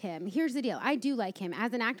like him. Here's the deal. I do like him.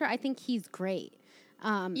 As an actor, I think he's great.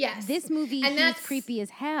 Yes. This movie, and he's creepy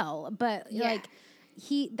as hell. But, like,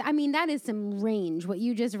 that is some range. What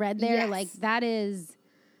you just read there, like, that is,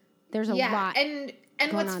 there's a lot.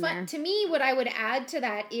 And what's fun to me, what I would add to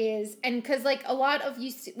that is, and because, like, a lot of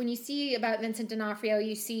when you see about Vincent D'Onofrio,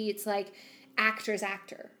 you see it's like actor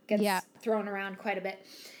gets thrown around quite a bit.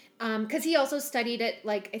 Because he also studied at,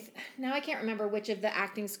 like, now I can't remember which of the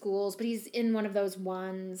acting schools, but he's in one of those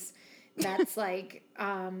ones that's like,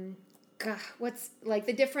 what's, like,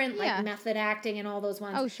 the different, like, method acting and all those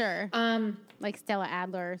ones. Oh, sure. Like Stella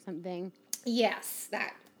Adler or something. Yes,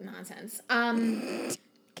 that nonsense.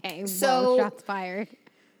 Okay, so shots fired.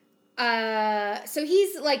 So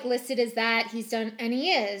he's, like, listed as that. He's done, and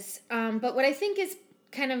he is. But what I think is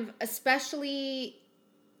kind of especially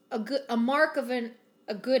a mark of a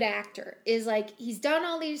good actor is, like, he's done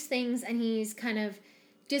all these things and he's kind of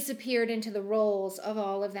disappeared into the roles of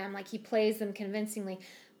all of them. Like, he plays them convincingly.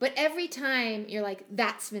 But every time you're like,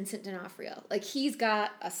 that's Vincent D'Onofrio. Like, he's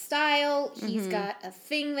got a style. He's got a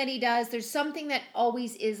thing that he does. There's something that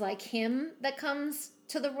always is like him that comes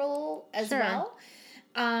to the role as well.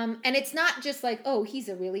 And it's not just like, oh, he's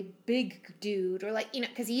a really big dude, or, like, you know,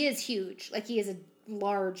 because he is huge. Like, he is a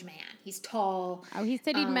large man. He's tall. Oh, he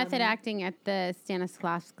studied method acting at the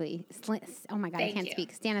Stanislavski. Oh my God, I can't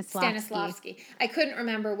speak. Stanislavski. I couldn't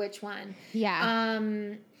remember which one. Yeah.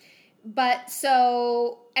 But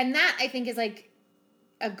so, and that I think is, like,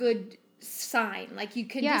 a good sign. Like, you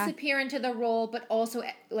can disappear into the role, but also,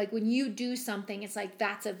 like, when you do something, it's like,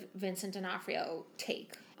 that's a Vincent D'Onofrio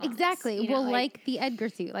take. Exactly. This, you know, like the Edgar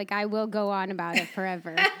suit. Like, I will go on about it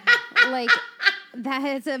forever. Like, that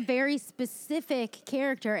is a very specific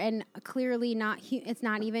character, and clearly it's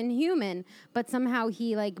not even human, but somehow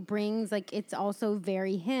he, like, brings, like, it's also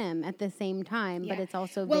very him at the same time, but it's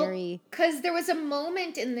also very... Because there was a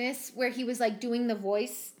moment in this where he was, like, doing the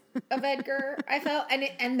voice of Edgar, I felt,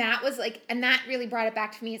 and that was, like, and that really brought it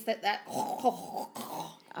back to me. It's that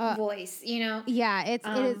voice, you know? Yeah, it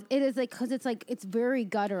is like, because it's like, it's very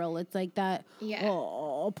guttural. It's like that,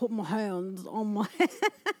 I'll put my hands on my...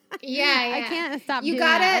 I can't stop doing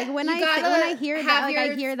that. Like, when I hear that, like,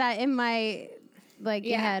 I hear that in my, like,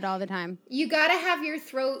 head all the time. You gotta have your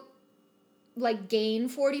throat, like, gain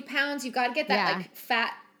 40 pounds. You gotta get that, like,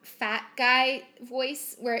 fat guy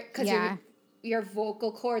voice, where, because your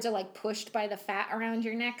vocal cords are, like, pushed by the fat around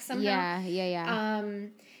your neck somehow. Yeah.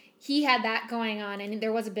 He had that going on, and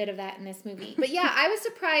there was a bit of that in this movie. But yeah, I was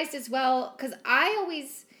surprised as well, because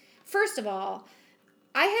first of all,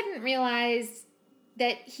 I hadn't realized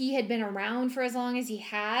that he had been around for as long as he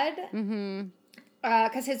had.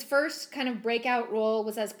 Because his first kind of breakout role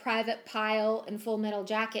was as Private Pyle in Full Metal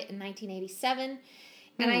Jacket in 1987.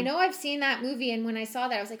 And I know I've seen that movie, and when I saw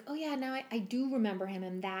that, I was like, oh yeah, now I do remember him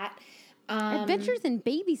in that. Adventures in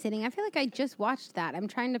Babysitting. I feel like I just watched that. I'm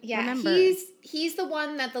trying to remember. He's the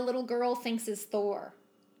one that the little girl thinks is Thor.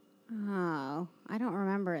 Oh, I don't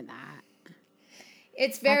remember that.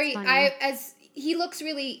 It's very he looks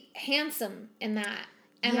really handsome in that.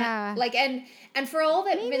 And and for all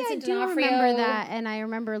that maybe Vincent I do D'Onofrio, remember that, and I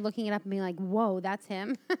remember looking it up and being like, whoa, that's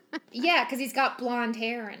him. yeah, because he's got blonde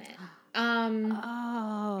hair in it.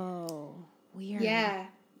 Oh, weird. Yeah,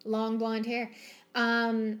 long blonde hair,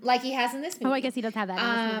 like he has in this movie. Oh, I guess he does have that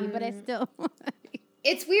in this movie, but it's still.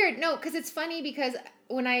 It's weird, no, because it's funny because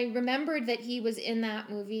when I remembered that he was in that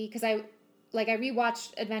movie, because I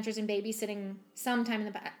rewatched Adventures in Babysitting sometime in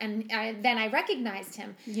the back, and then I recognized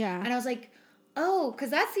him. Yeah. And I was like, oh, because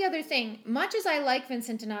that's the other thing. Much as I like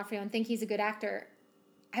Vincent D'Onofrio and think he's a good actor,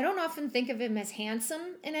 I don't often think of him as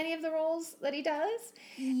handsome in any of the roles that he does.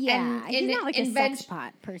 Yeah, he's not like a sex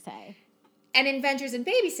pot per se. And in Adventures in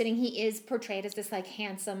Babysitting, he is portrayed as this like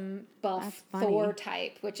handsome, buff Thor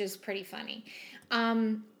type, which is pretty funny.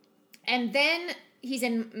 And then he's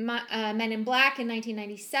in Men in Black in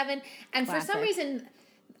 1997. And Classic. for some reason,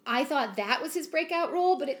 I thought that was his breakout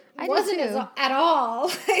role, but it I wasn't did too. at all.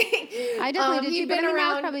 I definitely did too. But I mean, that was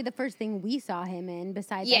around. probably the first thing we saw him in.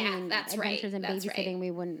 Besides, Yeah, I mean, that's right, Adventures in that's Babysitting, right.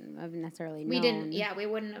 we wouldn't have necessarily known. We didn't, yeah, we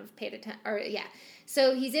wouldn't have paid attention. Or yeah,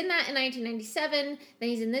 so he's in that in 1997. Then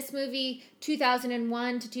he's in this movie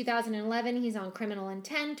 2001 to 2011. He's on Criminal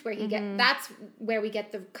Intent, where that's where we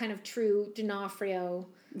get the kind of true D'Onofrio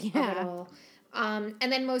of it all. And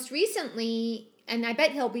then most recently, and I bet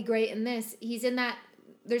he'll be great in this. He's in that.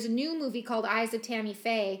 There's a new movie called Eyes of Tammy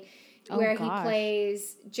Faye, where he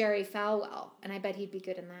plays Jerry Falwell, and I bet he'd be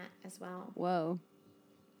good in that as well. Whoa.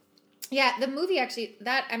 Yeah, the movie actually,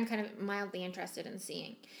 that I'm kind of mildly interested in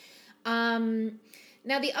seeing.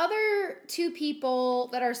 Now, the other two people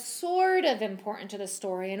that are sort of important to the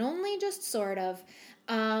story, and only just sort of,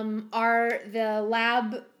 are the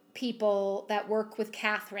lab people that work with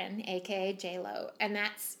Catherine, aka J-Lo, and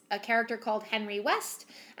that's a character called Henry West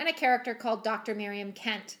and a character called Dr. Miriam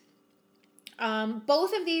Kent.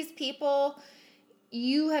 Both of these people,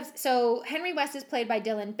 so Henry West is played by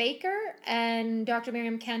Dylan Baker, and Dr.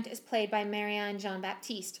 Miriam Kent is played by Marianne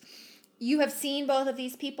Jean-Baptiste. You have seen both of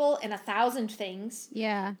these people in 1,000 things.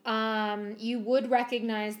 Yeah. You would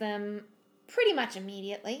recognize them pretty much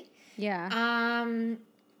immediately. Yeah. And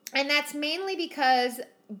that's mainly because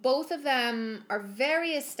both of them are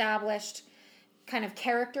very established kind of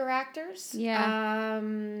character actors. Yeah.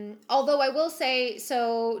 Although I will say,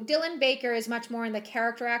 so Dylan Baker is much more in the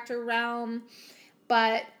character actor realm,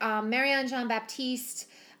 but Marianne Jean-Baptiste,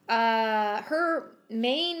 her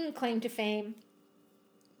main claim to fame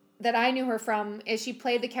that I knew her from is she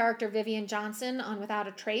played the character Vivian Johnson on Without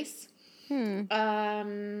a Trace.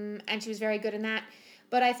 And she was very good in that.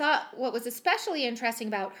 But I thought what was especially interesting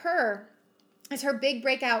about her is her big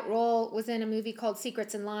breakout role was in a movie called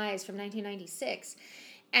Secrets and Lies from 1996.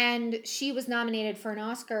 And she was nominated for an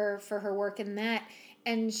Oscar for her work in that.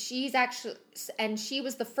 And she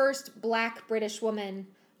was the first Black British woman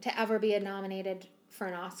to ever be nominated for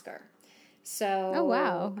an Oscar. So, oh,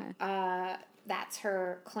 wow. That's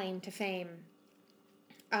her claim to fame.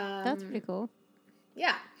 That's pretty cool.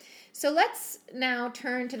 Yeah. So let's now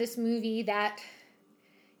turn to this movie that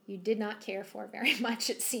you did not care for very much,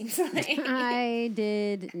 it seems like. I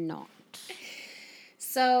did not.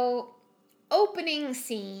 So, opening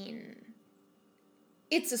scene.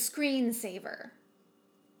 It's a screensaver.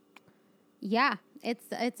 Yeah, it's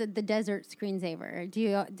the desert screensaver.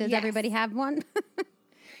 Does everybody have one?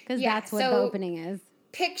 Because that's what the opening is.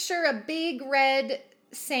 Picture a big red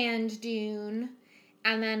sand dune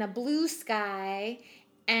and then a blue sky,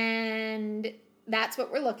 and that's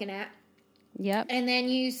what we're looking at. Yep. And then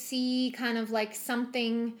you see kind of like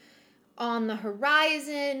something on the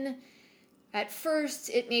horizon. At first,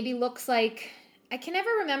 it maybe looks like, I can never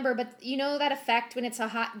remember, but you know that effect when it's a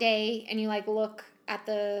hot day and you like look at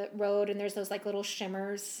the road and there's those like little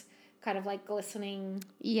shimmers kind of like glistening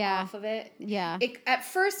off of it? Yeah. At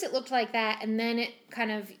first, it looked like that, and then it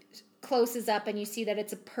kind of closes up and you see that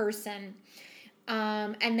it's a person.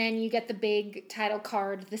 And then you get the big title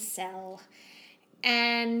card, The Cell.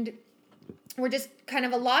 And we're just kind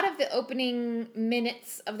of, a lot of the opening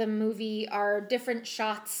minutes of the movie are different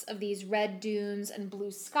shots of these red dunes and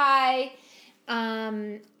blue sky.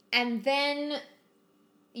 And then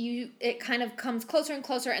it kind of comes closer and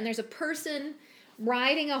closer, and there's a person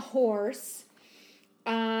riding a horse.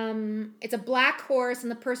 It's a black horse,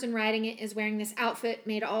 and the person riding it is wearing this outfit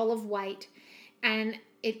made all of white. And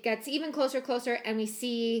it gets even closer, and we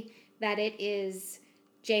see that it is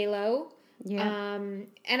J-Lo. Yeah.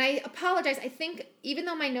 And I apologize. I think even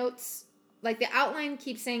though my notes, like the outline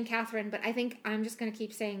keeps saying Catherine, but I think I'm just going to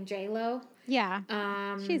keep saying J-Lo. Yeah.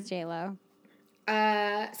 She's J-Lo.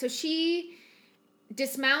 So she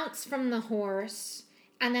dismounts from the horse,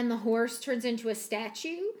 and then the horse turns into a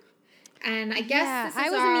statue. And I guess this is I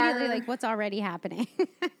was immediately like, what's already happening?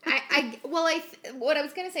 what I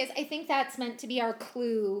was going to say is I think that's meant to be our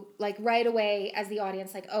clue, like right away as the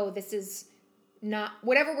audience, like, oh, this is not,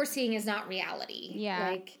 whatever we're seeing is not reality. Yeah.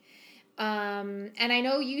 Like, and I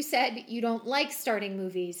know you said you don't like starting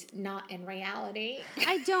movies not in reality.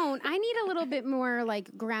 I don't. I need a little bit more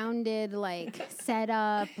like grounded, like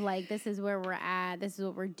setup. Like this is where we're at. This is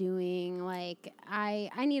what we're doing. Like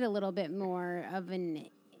I need a little bit more of an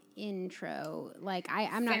intro. Like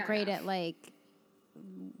I'm not Fair great enough. at like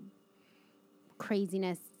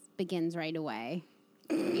craziness begins right away.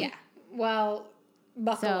 Yeah. Well,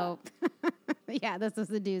 buckle up. So yeah, this is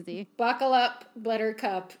a doozy. Buckle up,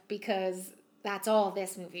 Buttercup, because that's all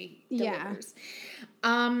this movie Yeah. delivers.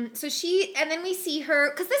 So she, and then we see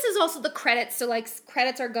her, because this is also the credits. So like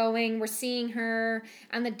credits are going, we're seeing her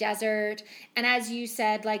on the desert. And as you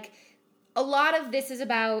said, like a lot of this is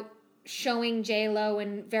about showing J-Lo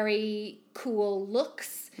in very cool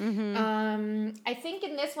looks. I think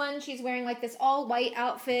in this one she's wearing like this all white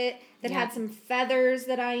outfit that had some feathers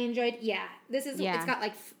that I enjoyed. Yeah, this is it's got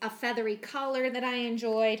like a feathery collar that I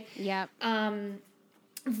enjoyed. Yep.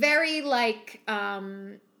 Very like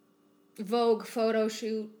Vogue photo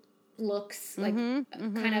shoot looks, like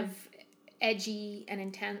kind of edgy and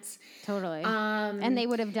intense. Totally. And they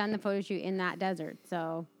would have done the photo shoot in that desert.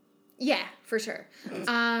 So yeah, for sure.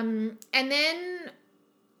 And then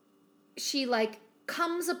she like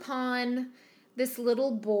comes upon this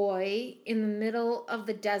little boy in the middle of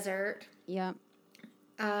the desert. yep.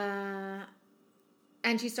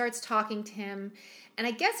 And she starts talking to him. And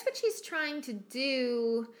I guess what she's trying to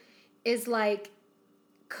do is like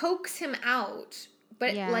coax him out.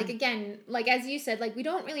 But like, again, like as you said, like we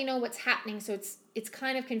don't really know what's happening. So it's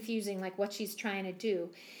kind of confusing, like what she's trying to do.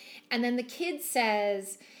 And then the kid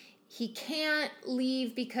says he can't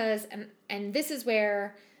leave because, and this is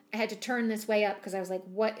where I had to turn this way up because I was like,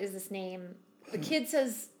 what is this name? The kid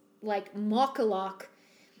says like Mokalok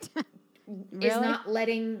is not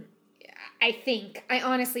letting, I think. I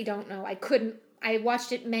honestly don't know. I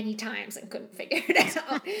watched it many times and couldn't figure it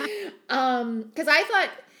out. Because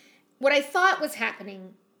what I thought was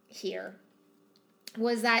happening here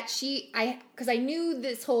was that because I knew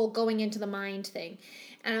this whole going into the mind thing.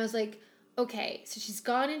 And I was like, okay, so she's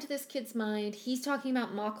gone into this kid's mind. He's talking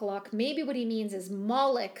about Mokalok. Maybe what he means is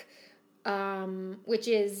Moloch, which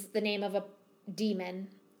is the name of a demon,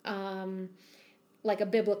 like a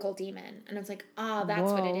biblical demon. And it's like,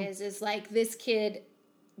 that's what it is like this kid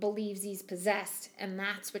believes he's possessed, and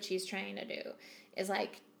that's what she's trying to do, is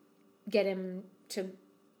like get him to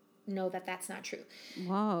know that that's not true.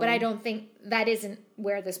 Whoa. But I don't think that isn't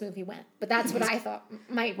where this movie went. But that's what I thought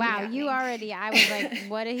might be happening. I was like,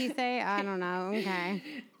 what did he say? I don't know. Okay.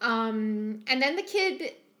 And then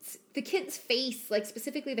the kid's face, like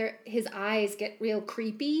specifically his eyes get real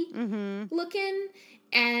creepy looking,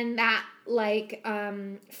 and that like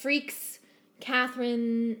freaks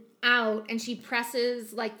Catherine out, and she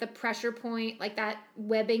presses like the pressure point, like that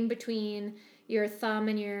webbing between your thumb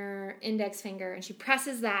and your index finger, and she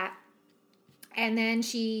presses that, and then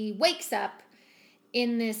she wakes up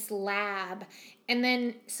in this lab. And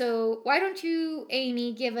then, so why don't you,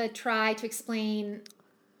 Amy, give a try to explain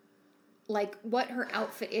like what her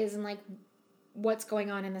outfit is and like what's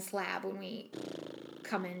going on in this lab when we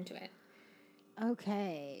come into it.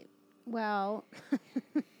 Okay. Well,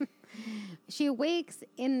 she awakes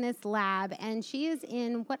in this lab, and she is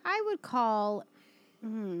in what I would call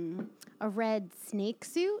a red snake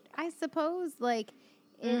suit, I suppose. Like,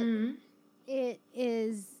 it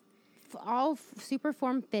is all super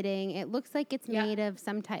form-fitting. It looks like it's made of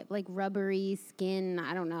some type, like, rubbery skin.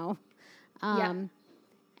 I don't know.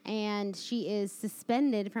 And she is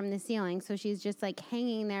suspended from the ceiling, so she's just, like,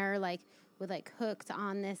 hanging there, like, with, like, hooks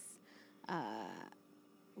on this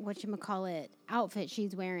whatchamacallit outfit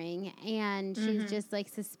she's wearing, and she's just like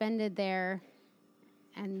suspended there,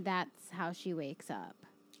 and that's how she wakes up.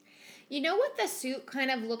 You know what the suit kind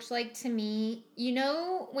of looks like to me? You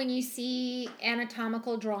know when you see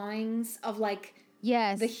anatomical drawings of like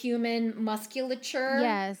the human musculature?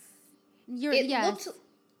 Yes.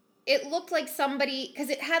 It looked like somebody, because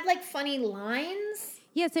it had like funny lines.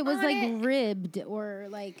 Yes, it was like ribbed, or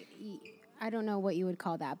like, I don't know what you would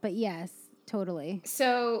call that, but yes. Totally.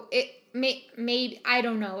 So it maybe I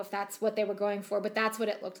don't know if that's what they were going for, but that's what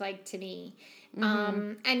it looked like to me.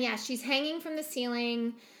 And yeah, she's hanging from the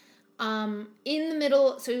ceiling in the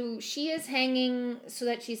middle. So she is hanging so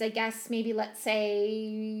that she's, I guess, maybe let's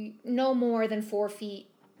say no more than 4 feet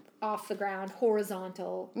off the ground,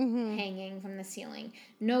 horizontal, hanging from the ceiling.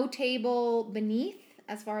 No table beneath,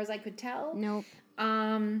 as far as I could tell. Nope.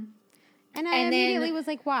 And I immediately was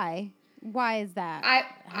like, why? Why is that?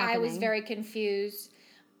 I was very confused.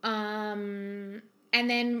 And And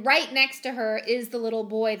then right next to her is the little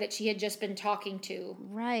boy that she had just been talking to.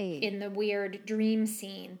 Right. In the weird dream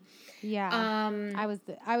scene. Yeah. I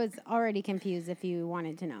was already confused if you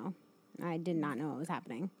wanted to know. I did not know what was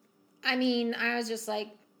happening. I mean, I was just like,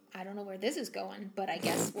 I don't know where this is going, but I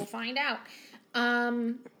guess we'll find out.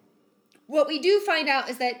 What we do find out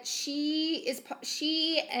is that she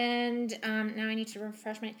and now I need to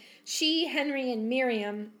refresh she, Henry, and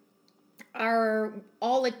Miriam are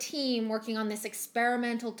all a team working on this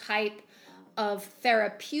experimental type of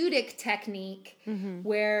therapeutic technique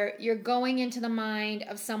where you're going into the mind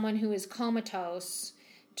of someone who is comatose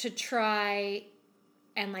to try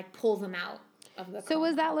and like pull them out of the coma. So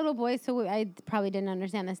was that little boy, so I probably didn't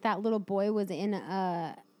understand this, that little boy was in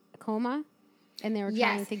a coma and they were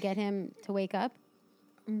trying to get him to wake up?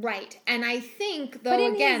 Right. And I think, though, but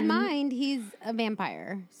in again, his mind, he's a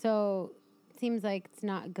vampire. So it seems like it's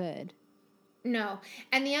not good. No.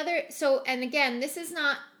 And and again, this is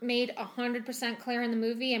not made 100% clear in the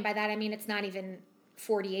movie. And by that, I mean, it's not even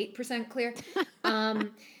 48% clear.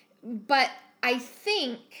 But I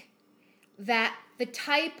think that the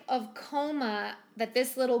type of coma that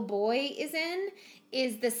this little boy is in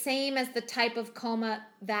is the same as the type of coma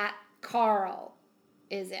that Carl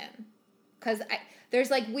is in. Because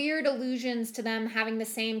there's like weird allusions to them having the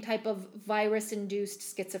same type of virus-induced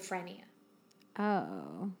schizophrenia.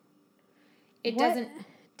 Oh. It what doesn't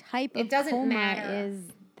type it of doesn't coma matter.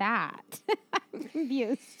 is that? I'm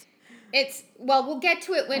confused. We'll get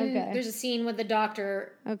to it when there's a scene with the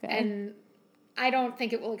doctor. Okay. And I don't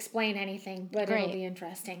think it will explain anything, but it'll be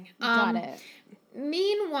interesting. Got it.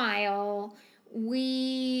 Meanwhile,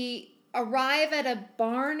 we arrive at a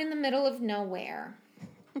barn in the middle of nowhere.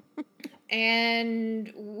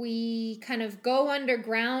 And we kind of go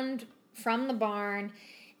underground from the barn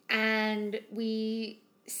and we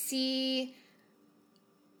see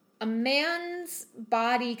a man's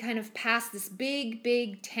body kind of pass this big,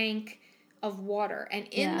 big tank of water. And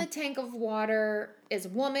in the tank of water is a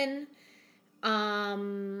woman.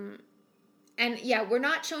 And we're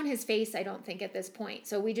not shown his face, I don't think, at this point.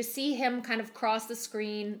 So we just see him kind of cross the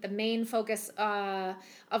screen. The main focus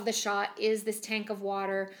of the shot is this tank of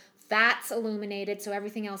water. That's illuminated, so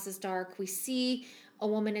everything else is dark. We see a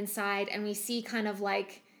woman inside, and we see kind of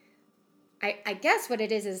like, I guess what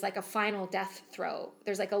it is like a final death throw.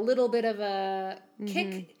 There's like a little bit of a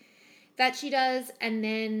kick that she does, and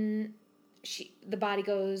then the body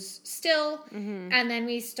goes still, and then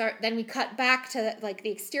we cut back to like the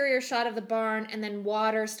exterior shot of the barn, and then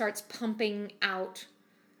water starts pumping out,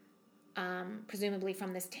 presumably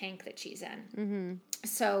from this tank that she's in.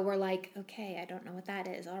 So we're like, okay, I don't know what that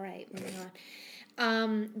is. All right, moving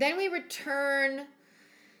on. Then we return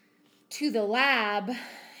to the lab.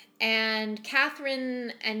 And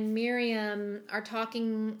Catherine and Miriam are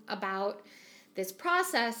talking about this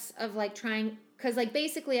process of like trying, because like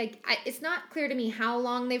basically it's not clear to me how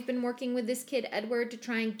long they've been working with this kid Edward to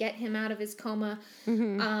try and get him out of his coma.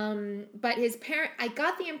 But I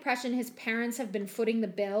got the impression his parents have been footing the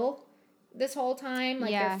bill this whole time,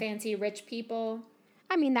 like they're fancy rich people.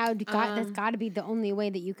 I mean, that's got to be the only way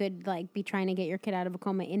that you could like be trying to get your kid out of a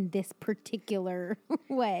coma in this particular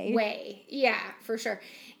way. Yeah, for sure.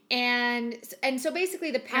 And so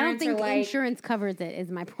basically the parents I don't think are like, insurance covers it,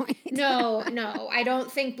 is my point. No, I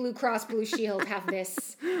don't think Blue Cross Blue Shield have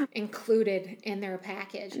this included in their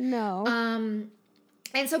package. No.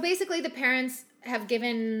 And so basically the parents have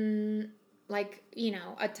given like,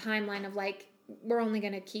 a timeline of like, we're only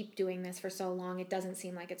going to keep doing this for so long. It doesn't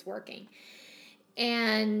seem like it's working.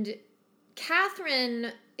 And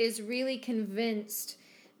Catherine is really convinced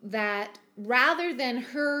that rather than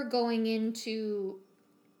her going into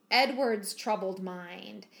Edward's troubled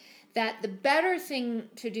mind, that the better thing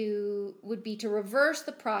to do would be to reverse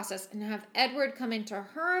the process and have Edward come into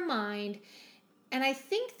her mind. And I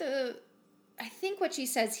think what she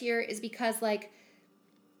says here is because like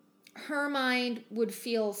her mind would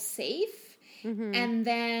feel safe, and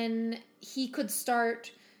then he could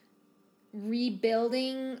start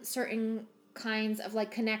rebuilding certain kinds of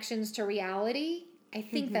like connections to reality. I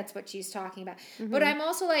think that's what she's talking about. But I'm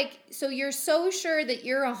also like, so you're so sure that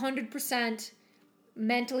you're 100%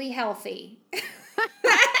 mentally healthy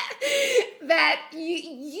that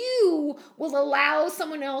you will allow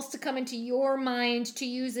someone else to come into your mind to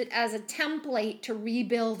use it as a template to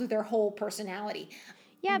rebuild their whole personality.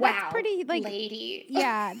 Yeah, wow, that's pretty like lady.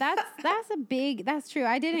 Yeah, that's true.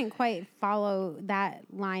 I didn't quite follow that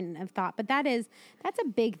line of thought, but that's a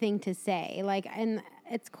big thing to say. Like, and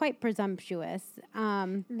it's quite presumptuous.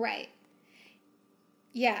 Right.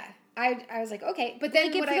 Yeah. I was like, okay, but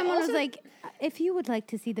then like if someone was like, if you would like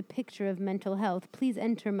to see the picture of mental health, please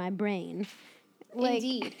enter my brain.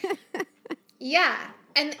 Indeed. Yeah.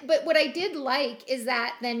 But what I did like is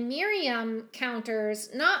that then Miriam counters,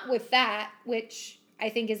 not with that, which I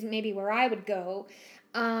think is maybe where I would go.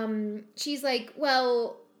 She's like,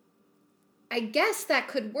 well, I guess that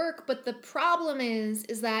could work, but the problem is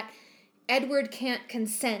that Edward can't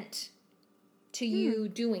consent to you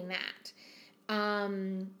doing that.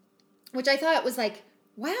 Which I thought was like,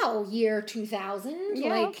 wow, year 2000. Yeah,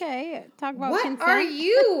 like, okay. Talk about what consent. are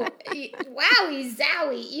you? Wowie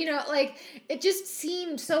zowie. You know, like, it just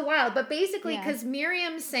seemed so wild. But basically, because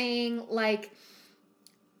Miriam's saying, like,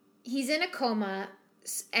 he's in a coma,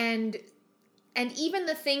 and even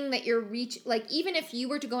the thing that you're like, even if you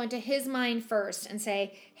were to go into his mind first and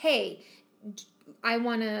say, hey, I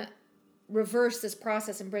want to reverse this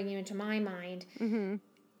process and bring you into my mind,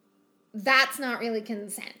 that's not really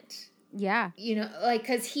consent. Yeah. You know, like,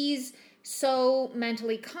 because he's so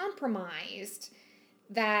mentally compromised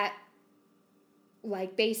that,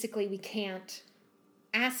 like, basically we can't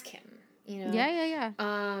ask him, you know? Yeah.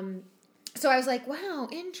 So I was like, wow,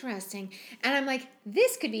 interesting. And I'm like,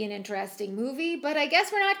 this could be an interesting movie, but I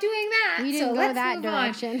guess we're not doing that. We didn't so go let's that move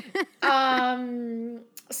direction.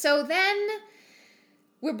 So then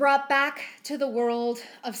we're brought back to the world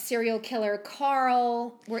of serial killer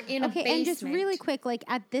Carl. We're in a basement. And just really quick, like,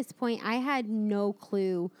 at this point, I had no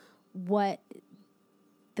clue what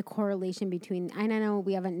the correlation between, and I know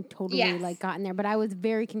we haven't totally, like, gotten there, but I was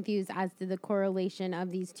very confused as to the correlation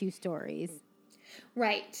of these two stories.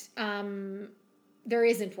 Right. There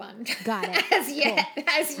isn't one. Got it. As yet.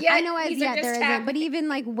 I know as these yet are there just isn't, but even,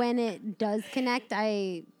 like, when it does connect,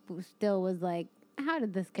 I still was like, how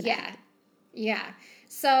did this connect? Yeah.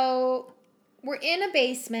 So we're in a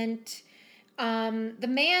basement. The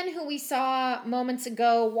man who we saw moments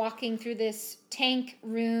ago walking through this tank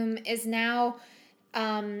room is now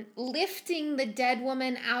lifting the dead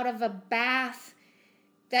woman out of a bath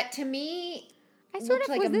that, to me, looked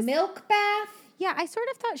like a milk bath. Yeah, I sort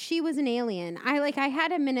of thought she was an alien. I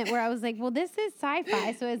had a minute where I was like, well, this is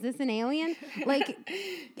sci-fi, so is this an alien? Like,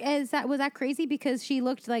 was that crazy? Because she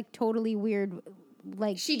looked, like, totally weird.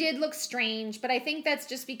 Like, she did look strange, but I think that's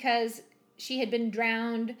just because she had been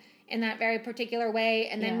drowned in that very particular way,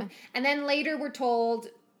 and then later we're told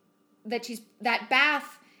that that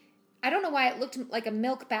bath, I don't know why it looked like a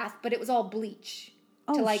milk bath, but it was all bleach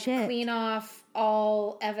to, like, clean off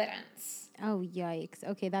all evidence. Oh, yikes.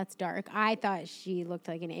 Okay, that's dark. I thought she looked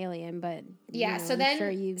like an alien, but so then I'm sure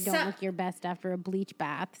you don't look your best after a bleach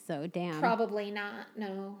bath, so damn. Probably not,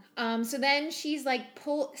 no. So then she's like,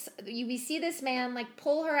 we see this man, like,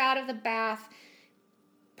 pull her out of the bath,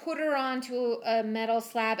 put her onto a metal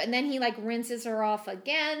slab, and then he, like, rinses her off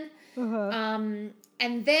again.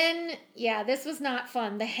 And then, this was not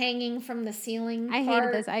fun. The hanging from the ceiling I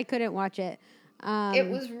hated this. I couldn't watch it. It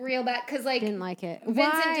was real bad because, like, didn't like it.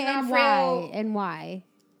 Vincent D'Onofrio and why?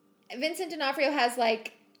 Vincent D'Onofrio has,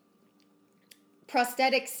 like,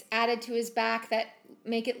 prosthetics added to his back that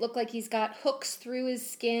make it look like he's got hooks through his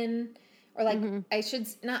skin, or, like, I should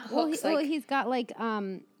not hooks. He's got, like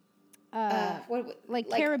like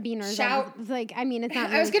carabiners. Like, I mean, it's not.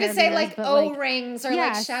 Really I was gonna say like O-rings or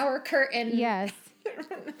like shower curtain. Yes.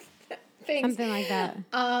 Things. Something like that.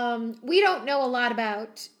 We don't know a lot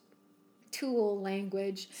about tool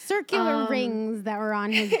language. Circular rings that were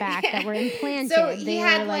on his back that were implanted. So he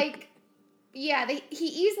had he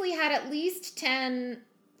easily had at least 10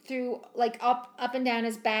 through, like, up and down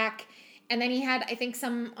his back, and then he had, I think,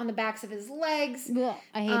 some on the backs of his legs. Ugh,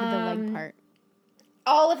 I hated the leg part.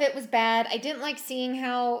 All of it was bad. I didn't like seeing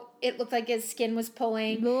how it looked like his skin was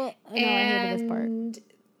pulling. Ugh, I hated this part.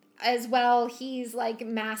 As well, he's, like,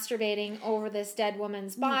 masturbating over this dead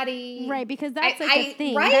woman's body. Right, because that's a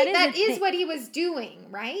thing. Right? That is what he was doing,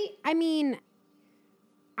 right? I mean,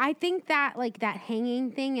 I think that, like, that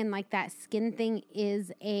hanging thing and, like, that skin thing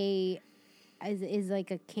is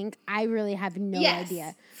like a kink. I really have no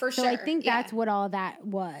idea. For sure. So I think that's what all that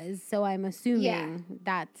was. So I'm assuming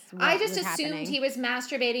that's what I just was assumed happening. he was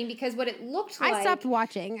masturbating because what it looked like... I stopped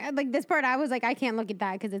watching. Like, this part, I was like, I can't look at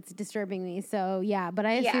that because it's disturbing me. So, yeah, but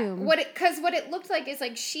I assume. Because what it looked like is,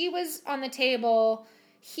 like, she was on the table,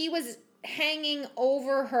 he was hanging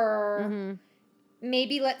over her,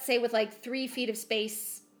 maybe, let's say, with, like, 3 feet of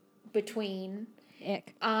space between.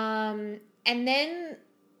 Ick. And then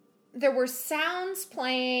there were sounds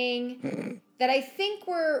playing that I think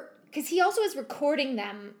were... Because he also was recording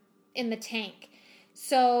them in the tank.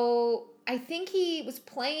 So I think he was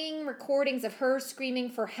playing recordings of her screaming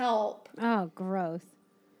for help. Oh, gross.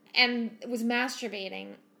 And was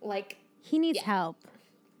masturbating. Like... He needs help.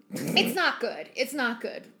 It's not good. It's not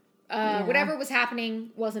good. Whatever was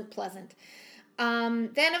happening wasn't pleasant.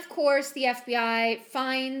 Then, of course, the FBI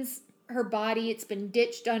finds her body. It's been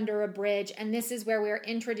ditched under a bridge. And this is where we're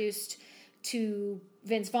introduced to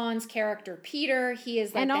Vince Vaughn's character, Peter. He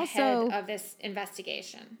is like the head of this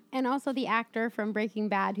investigation. And also the actor from Breaking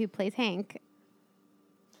Bad who plays Hank.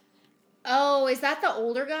 Oh, is that the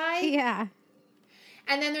older guy? Yeah.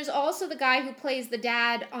 And then there's also the guy who plays the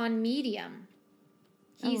dad on Medium.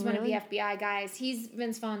 He's one of the FBI guys. He's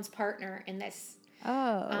Vince Vaughn's partner in this.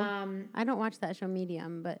 Oh. I don't watch that show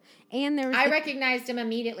Medium, but I recognized him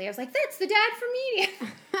immediately. I was like, that's the dad from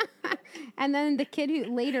Medium. And then the kid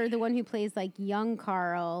the one who plays like young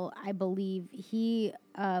Carl, I believe he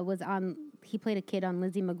played a kid on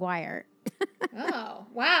Lizzie McGuire. Oh,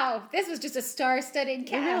 wow. This was just a star-studded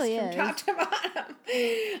cast from top to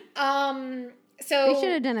bottom. So they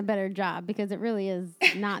should have done a better job because it really is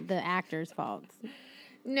not the actor's fault.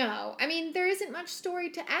 No. I mean, there isn't much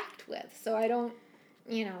story to act with, so I don't,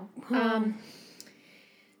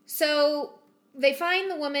 So they find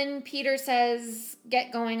the woman. Peter says,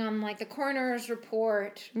 get going on, like, the coroner's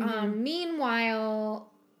report. Mm-hmm. Meanwhile,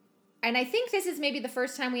 and I think this is maybe the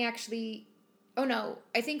first time we actually... Oh, no.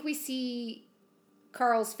 I think we see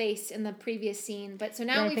Carl's face in the previous scene. But so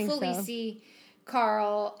now we fully see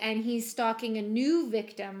Carl, and he's stalking a new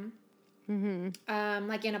victim,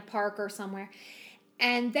 like in a park or somewhere.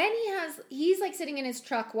 And then he's like sitting in his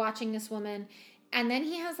truck watching this woman. And then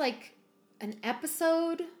he has like an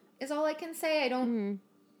episode is all I can say. I don't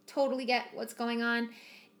totally get what's going on.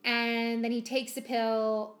 And then he takes a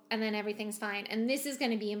pill and then everything's fine. And this is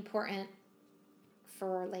going to be important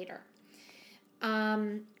for later.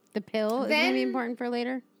 The pill is going to be important for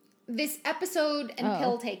later? This episode and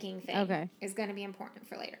pill taking thing is going to be important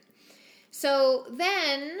for later. So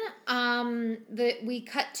then we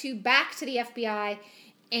cut back to the FBI,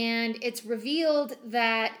 and it's revealed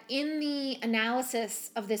that in the analysis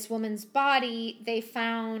of this woman's body, they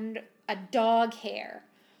found a dog hair.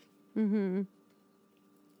 Mm-hmm.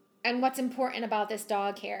 And what's important about this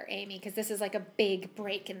dog hair, Amy? Because this is like a big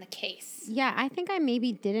break in the case. Yeah, I think I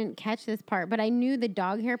maybe didn't catch this part, but I knew the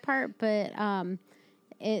dog hair part, but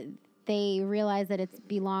they realized that it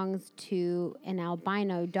belongs to an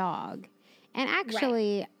albino dog. And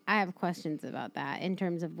actually, I have questions about that in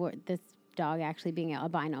terms of what this dog actually being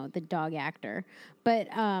albino, the dog actor. But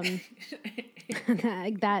that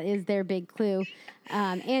is their big clue.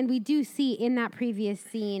 And we do see in that previous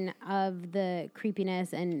scene of the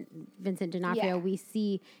creepiness and Vincent D'Onofrio, we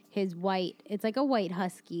see his it's like a white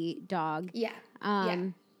husky dog. Yeah.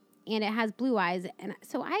 And it has blue eyes. And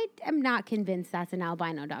so I am not convinced that's an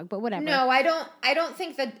albino dog, but whatever. No, I don't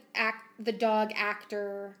think the dog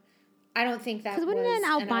actor... I don't think that was an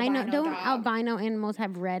albino. Don't dog. Albino animals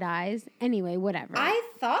have red eyes? Anyway, whatever. I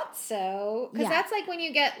thought so. Because that's like when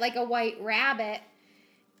you get like a white rabbit.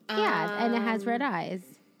 Yeah, and it has red eyes.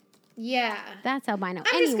 Yeah. That's albino.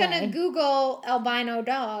 I'm just going to Google albino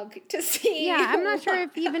dog to see. Yeah, I'm not sure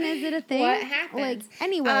if even is it a thing. What happens. Like,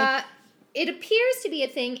 anyway. It appears to be a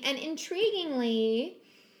thing. And intriguingly,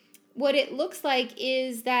 what it looks like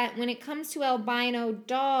is that when it comes to albino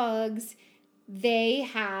dogs, they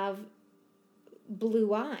have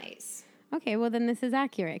blue eyes. Okay, well then this is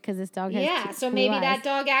accurate because this dog has so maybe that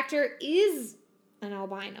dog actor is an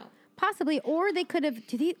albino. Possibly, or they could have.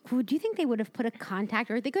 Do you think they would have put a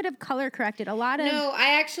contact, or they could have color corrected a lot of? No,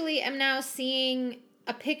 I actually am now seeing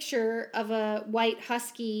a picture of a white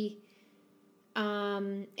husky.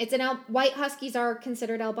 White huskies are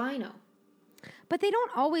considered albino, but they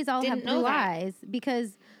don't always all have blue eyes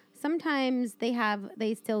because sometimes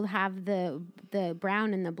they still have the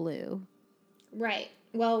brown and the blue. Right.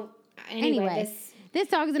 Well, anyway this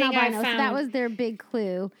dog is an albino, so that was their big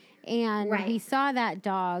clue. And we saw that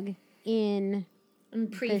dog in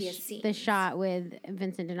previous scenes. The shot with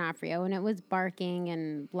Vincent D'Onofrio, and it was barking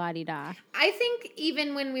and blah-de-da. I think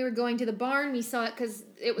even when we were going to the barn, we saw it because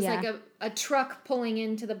it was like a truck pulling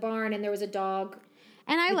into the barn, and there was a dog.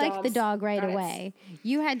 And I liked the dog right away.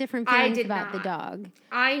 You had different feelings about the dog.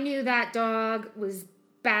 I knew that dog was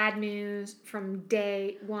bad news from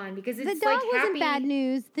day one because it's the dog wasn't bad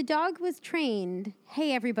news. The dog was trained.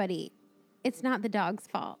 Hey, everybody, it's not the dog's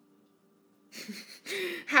fault.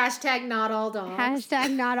 Hashtag not all dogs.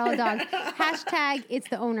 Hashtag not all dogs. Hashtag it's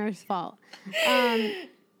the owner's fault. But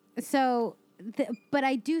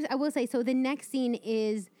I will say, so the next scene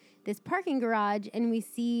is this parking garage, and we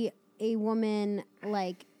see a woman,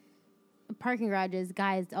 like, parking garages,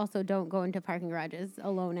 guys also don't go into parking garages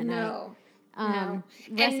alone at night. No.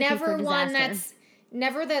 And never one that's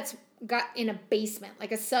got in a basement,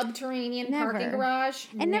 like a subterranean parking garage.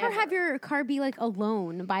 And never have your car be like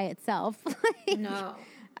alone by itself. No.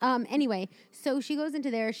 Anyway, so she goes into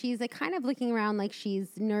there. She's like kind of looking around like she's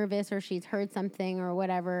nervous or she's heard something or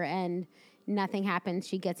whatever, and nothing happens.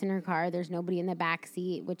 She gets in her car. There's nobody in the back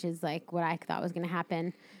seat, which is like what I thought was going to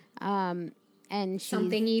happen. And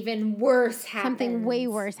something even worse happens. Something way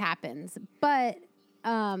worse happens. But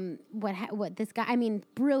what this guy? I mean,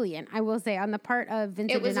 brilliant. I will say on the part of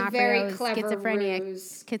Vincent D'Onofrio's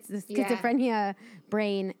schizophrenia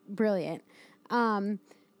brain, brilliant.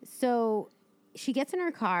 So she gets in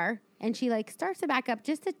her car and she like starts to back up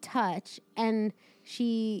just a touch, and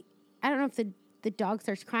I don't know if the dog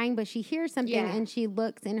starts crying, but she hears something and she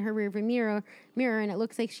looks in her rearview mirror and it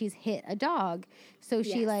looks like she's hit a dog. So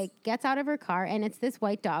she like gets out of her car, and it's this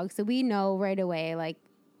white dog. So we know right away, like,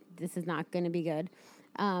 this is not going to be good.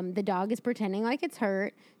 The dog is pretending like it's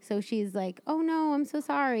hurt. So she's like, oh no, I'm so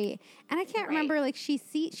sorry. And I can't remember, like she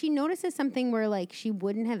notices something where like she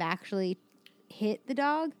wouldn't have actually hit the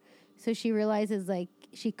dog. So she realizes like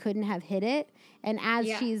she couldn't have hit it. And as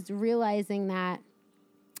she's realizing that,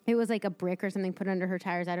 it was like a brick or something put under her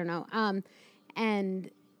tires. I don't know. And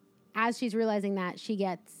as she's realizing that, she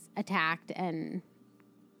gets attacked, and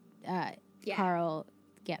Carl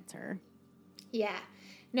gets her. Yeah.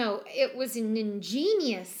 No, it was an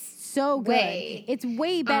ingenious so good. way. It's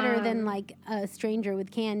way better than like A Stranger with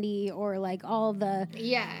Candy or like all the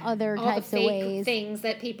other all types the fake of ways. Things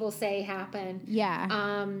that people say happen.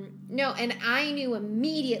 Yeah. No, and I knew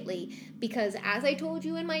immediately because as I told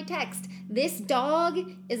you in my text, this dog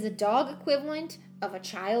is a dog equivalent of a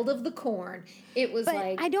Child of the Corn. It was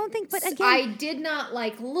I don't think, but again, I did not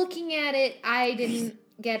like looking at it. I didn't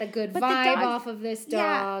get a good vibe off of this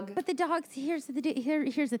dog. Yeah, but the dogs, here's the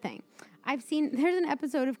thing. There's an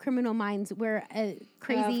episode of Criminal Minds where a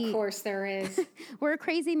crazy... Of course there is. where a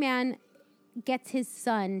crazy man gets his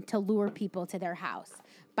son to lure people to their house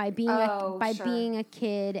by being a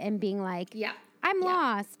kid and being like, I'm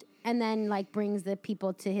lost, and then like brings the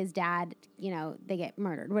people to his dad, they get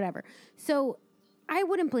murdered, whatever. So I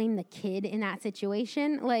wouldn't blame the kid in that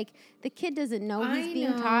situation. Like, the kid doesn't know he's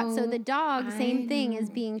being taught. So the dog, same thing, is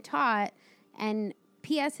being taught. And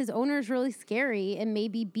P.S., his owner's really scary and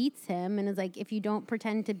maybe beats him and is like, if you don't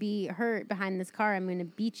pretend to be hurt behind this car, I'm going to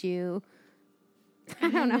beat you. I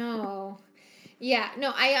don't know. Yeah,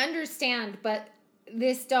 no, I understand, but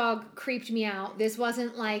this dog creeped me out. This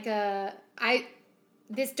wasn't like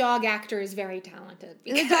this dog actor is very talented.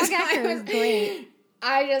 The dog actor is great.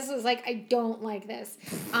 I just was like, I don't like this.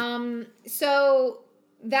 So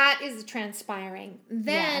that is transpiring.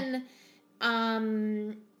 Then,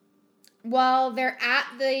 while they're at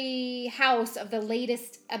the house of the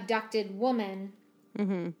latest abducted woman,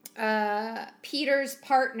 Peter's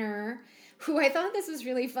partner, who I thought this was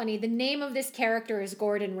really funny, the name of this character is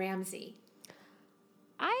Gordon Ramsay.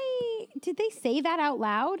 Did they say that out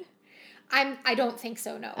loud? I don't think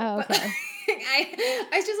so, no. Oh, okay. I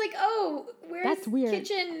was just like, oh, where's That's weird.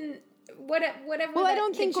 Kitchen, whatever. Well, I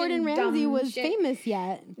don't think Gordon Ramsay was shit. famous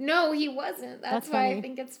yet. No, he wasn't. That's why funny. I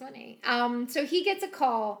think it's funny. So he gets a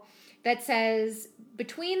call that says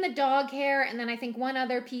between the dog hair and then I think one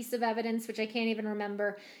other piece of evidence, which I can't even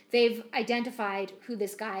remember, they've identified who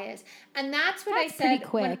this guy is. And that's what I said. Pretty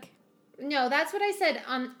quick. That's what I said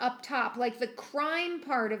up top. Like, the crime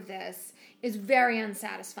part of this is very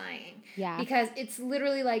unsatisfying. Yeah. Because it's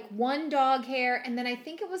literally like one dog hair, and then I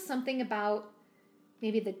think it was something about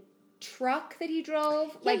maybe the truck that he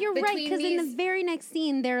drove. Yeah, you're right, because in the very next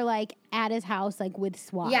scene, they're like at his house, like with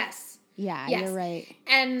SWAT. Yes. Yeah, you're right.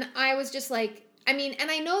 And I was just like, I mean,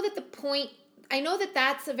 and I know that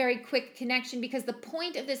that's a very quick connection because the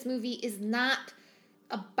point of this movie is not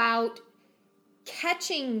about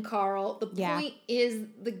catching Carl. The point is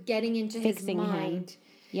the getting into Fixing his mind. Him.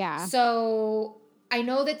 Yeah. So I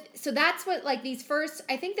know so that's what, like,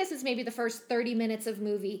 I think this is maybe the first 30 minutes of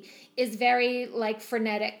movie is very, like,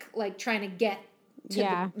 frenetic, like, trying to get to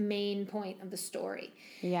the main point of the story.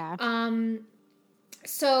 Yeah.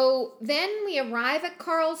 So then we arrive at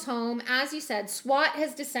Carl's home. As you said, SWAT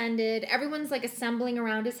has descended. Everyone's, like, assembling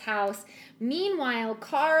around his house. Meanwhile,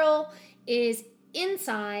 Carl is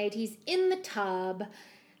inside. He's in the tub.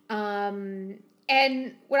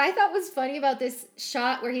 And what I thought was funny about this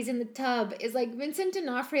shot where he's in the tub is, like, Vincent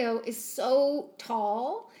D'Onofrio is so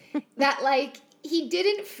tall that, like, he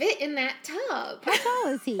didn't fit in that tub. How tall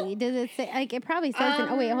is he? Does it say, like, it probably says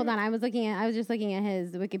oh wait, hold on. I was just looking at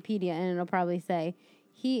his Wikipedia and it'll probably say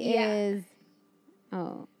he is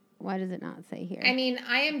why does it not say here? I mean,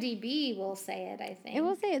 IMDb will say it, I think. It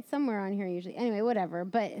will say it somewhere on here usually. Anyway, whatever.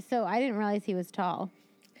 But so I didn't realize he was tall.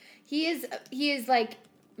 He is like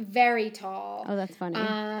very tall. Oh, that's funny.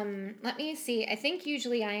 Let me see. I think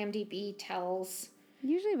usually IMDb tells.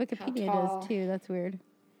 Usually Wikipedia does too. That's weird.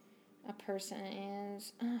 a person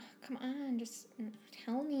is. Oh, come on, just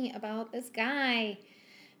tell me about this guy.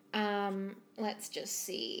 Let's just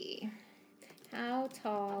see. How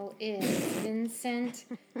tall is Vincent?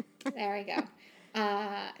 There we go.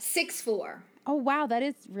 6'4". Oh, wow, that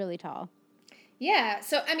is really tall. Yeah,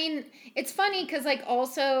 so, I mean, it's funny because, like,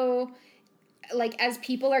 also, like, as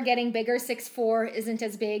people are getting bigger, 6'4" isn't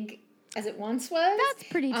as big as it once was. That's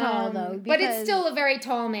pretty tall, though. But it's still a very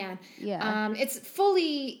tall man. Yeah. It's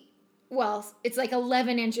fully, well, it's like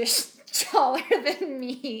 11 inches taller than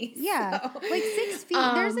me. Yeah. So. Like 6 feet.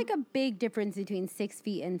 There's like a big difference between 6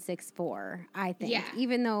 feet and 6'4", I think. Yeah.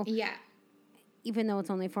 Even though it's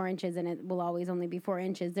only 4 inches and it will always only be 4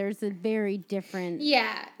 inches, there's a very different.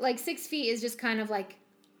 Yeah. Like 6 feet is just kind of like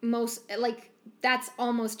that's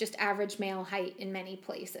almost just average male height in many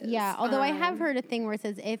places. Yeah, although I have heard a thing where it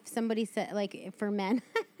says if somebody said, like, for men,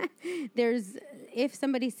 if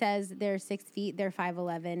somebody says they're 6 feet, they're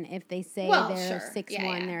 5'11". If they say they're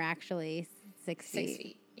 6'1", they're actually 6 feet. 6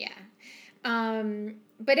 feet, yeah.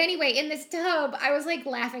 But anyway, in this tub, I was, like,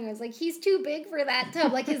 laughing. I was like, he's too big for that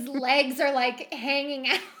tub. Like, his legs are, like, hanging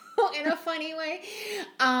out in a funny way.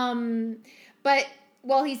 But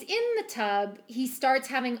while he's in the tub, he starts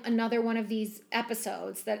having another one of these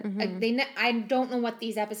episodes that I don't know what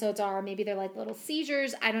these episodes are. Maybe they're like little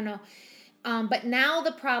seizures. I don't know. But now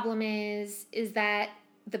the problem is that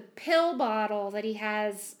the pill bottle that he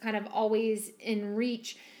has kind of always in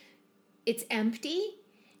reach, it's empty.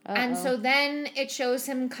 Uh-oh. And so then it shows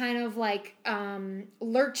him kind of like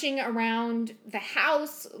lurching around the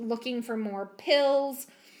house looking for more pills.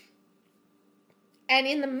 And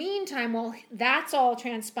in the meantime, while that's all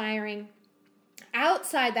transpiring,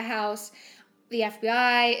 outside the house, the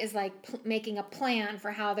FBI is like making a plan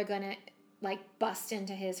for how they're going to like bust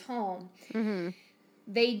into his home. Mm-hmm.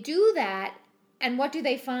 They do that, and what do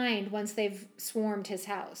they find once they've swarmed his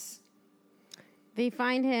house? They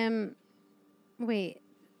find him. He's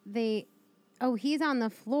on the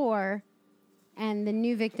floor, and the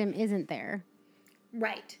new victim isn't there.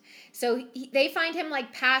 Right. So they find him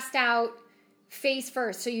like passed out, face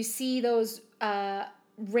first. So you see those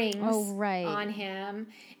rings on him,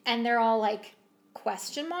 and they're all like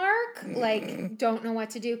question mark, like don't know what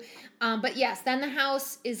to do. But yes, then the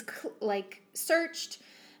house is like searched.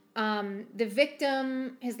 The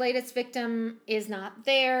victim, his latest victim, is not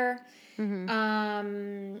there.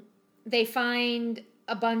 Mm-hmm. They find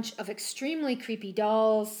a bunch of extremely creepy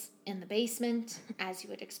dolls in the basement, as you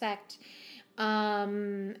would expect.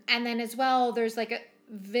 And then as well, there's like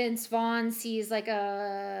Vince Vaughn sees like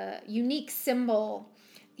a unique symbol.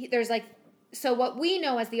 There's like, so what we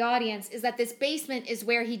know as the audience is that this basement is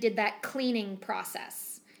where he did that cleaning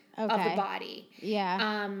process of the body.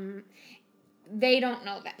 Yeah. They don't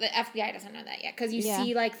know that. The FBI doesn't know that yet because you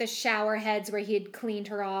see like the shower heads where he had cleaned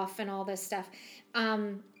her off and all this stuff.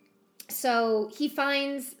 So he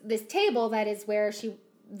finds this table that is where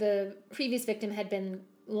the previous victim had been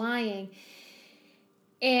lying.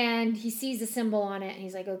 And he sees a symbol on it, and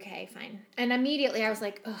he's like, okay, fine. And immediately I was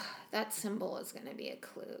like, ugh, that symbol is going to be a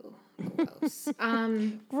clue. Gross.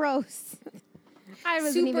 Gross. I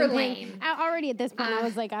wasn't super even lame. Already at this point, I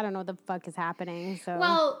was like, I don't know what the fuck is happening. So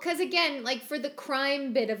well, because again, like for the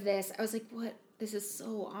crime bit of this, I was like, what? This is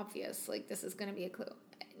so obvious. Like, this is going to be a clue.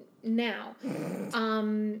 Now,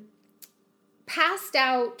 passed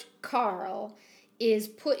out Carl is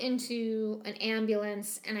put into an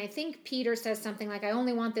ambulance, and I think Peter says something like, I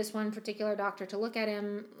only want this one particular doctor to look at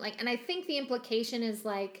him. Like, and I think the implication is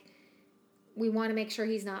like, we want to make sure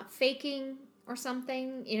he's not faking or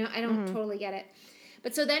something. You know, I don't totally get it.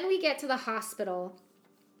 But so then we get to the hospital,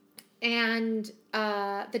 and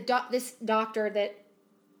this doctor that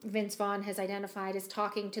Vince Vaughn has identified is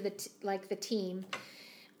talking to the team.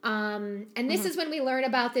 And this is when we learn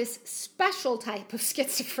about this special type of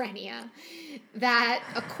schizophrenia that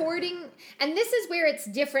and this is where it's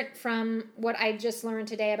different from what I just learned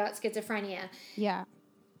today about schizophrenia. Yeah.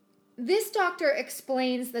 This doctor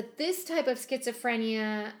explains that this type of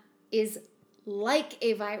schizophrenia is like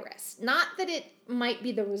a virus. Not that it might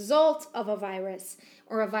be the result of a virus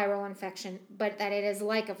or a viral infection, but that it is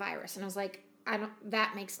like a virus. And I was like,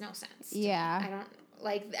 that makes no sense. Yeah. I don't,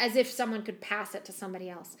 like, as if someone could pass it to somebody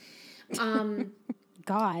else.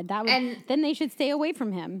 God, then they should stay away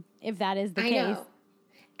from him if that is the case.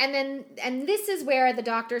 I know. And this is where the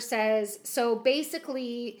doctor says, so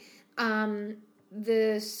basically, the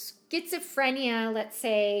schizophrenia, let's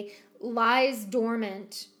say, lies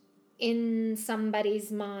dormant in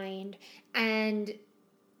somebody's mind and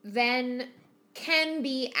then can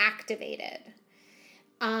be activated.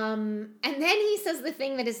 And then he says the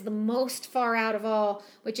thing that is the most far out of all,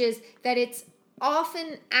 which is that it's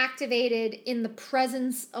often activated in the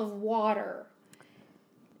presence of water.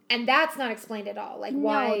 And that's not explained at all. Like,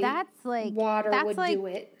 why that's like water that's would like, do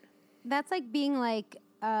it. That's like being like,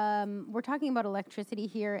 we're talking about electricity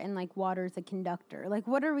here, and like water's a conductor. Like,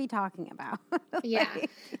 what are we talking about? Yeah.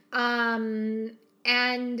 And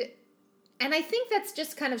I think that's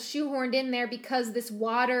just kind of shoehorned in there because this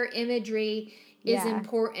water imagery is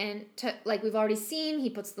important to, like, we've already seen, he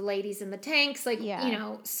puts the ladies in the tanks, like, you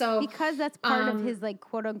know, so. Because that's part of his, like,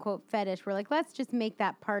 quote unquote fetish. We're like, let's just make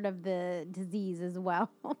that part of the disease as well.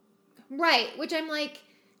 Right. Which I'm like,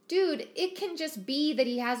 dude, it can just be that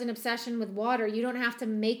he has an obsession with water. You don't have to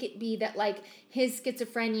make it be that, like, his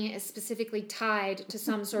schizophrenia is specifically tied to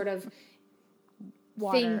some sort of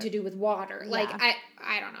thing to do with water. Like, I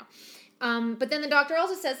don't know. But then the doctor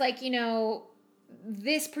also says, like, you know,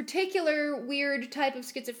 this particular weird type of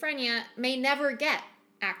schizophrenia may never get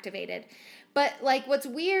activated. But, like, what's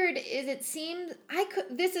weird is it seemed,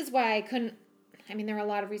 this is why I couldn't, I mean, there are a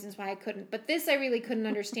lot of reasons why I couldn't, but this I really couldn't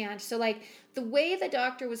understand. So, like, the way the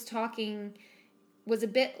doctor was talking was a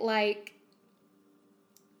bit like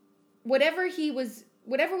whatever was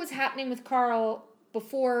happening with Carl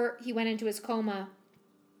before he went into his coma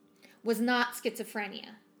was not schizophrenia.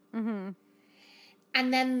 Mm-hmm.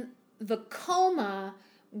 And then the coma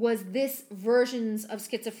was this versions of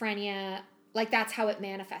schizophrenia, like that's how it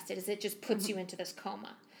manifested, is it just puts you into this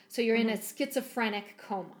coma. So you're in a schizophrenic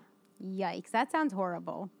coma. Yikes, that sounds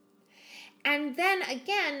horrible. And then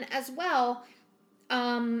again, as well,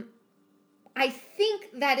 I think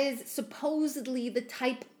that is supposedly the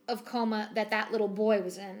type of coma that little boy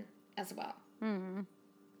was in as well. Mm.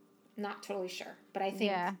 Not totally sure, but I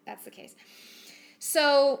think that's the case.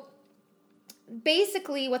 So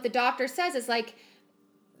basically what the doctor says is, like,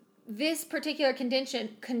 this particular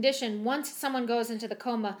condition, once someone goes into the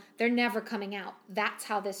coma, they're never coming out. That's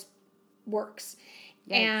how this works.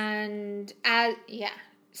 Yikes. And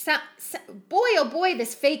boy, oh boy,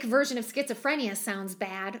 this fake version of schizophrenia sounds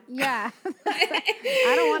bad. Yeah.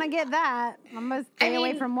 I don't want to get that. I'm going to stay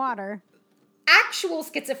away from water. Actual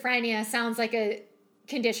schizophrenia sounds like a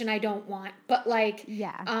condition I don't want, but, like,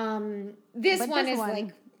 this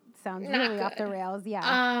one sounds really off the rails.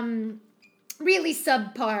 Yeah. Really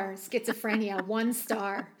subpar schizophrenia, 1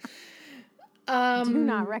 star. Do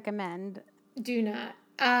not recommend. Do not.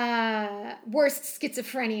 Worst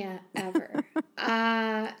schizophrenia ever.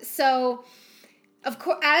 So, of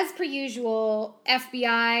course, as per usual,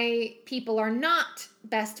 FBI people are not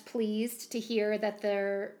best pleased to hear that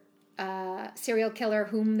their serial killer,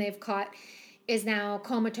 whom they've caught, is now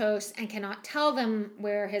comatose and cannot tell them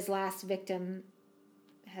where his last victim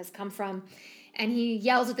has come from. And he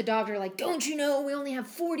yells at the doctor, like, don't you know we only have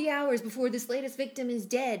 40 hours before this latest victim is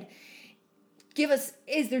dead?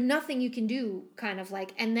 Is there nothing you can do, kind of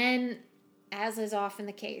like. And then, as is often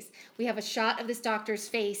the case, we have a shot of this doctor's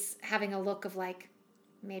face having a look of, like,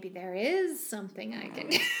 maybe there is something I can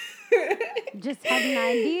do. Just had an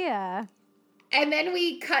idea. And then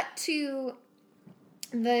we cut to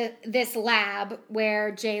this lab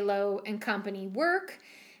where J-Lo and company work.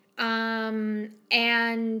 And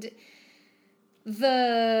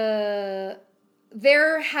they're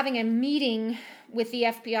having a meeting with the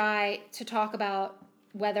FBI to talk about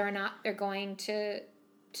whether or not they're going to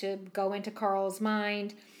go into Carl's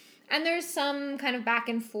mind. And there's some kind of back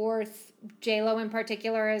and forth. J-Lo in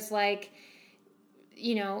particular is like,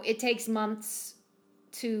 you know, it takes months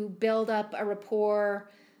to build up a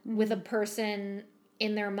rapport with a person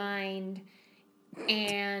in their mind.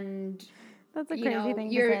 And that's a crazy thing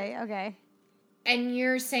to say. Okay. And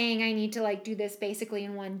you're saying I need to, like, do this basically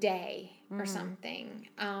in 1 day or something.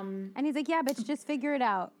 And he's like, yeah, bitch, just figure it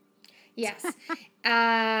out. Yes.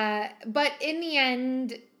 But in the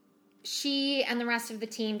end, she and the rest of the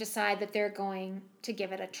team decide that they're going to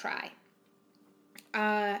give it a try.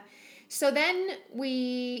 So then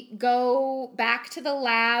we go back to the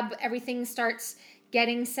lab. Everything starts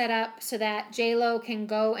getting set up so that J-Lo can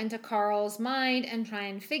go into Carl's mind and try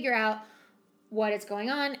and figure out what is going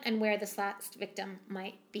on and where this last victim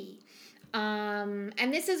might be.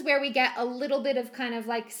 And this is where we get a little bit of kind of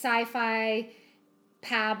like sci-fi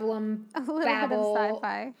pablum babble. A little bit of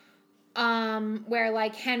sci-fi. Where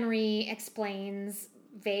like Henry explains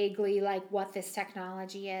vaguely like what this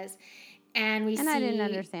technology is. And we see... I didn't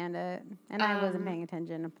understand it. And I wasn't paying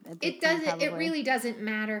attention. It really doesn't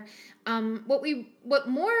matter. What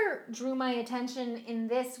more drew my attention in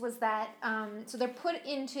this was that, so they're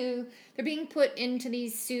being put into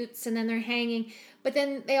these suits and then they're hanging, but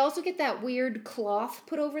then they also get that weird cloth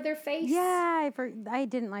put over their face. Yeah, I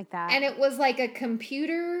didn't like that. And it was like a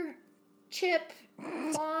computer chip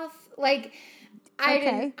cloth. Like,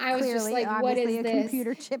 I was clearly, just like, what obviously is a this?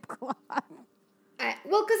 computer chip clock.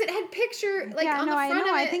 Well, because it had picture, like, Yeah, on no, the I front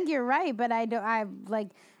know. of I it. think you're right, but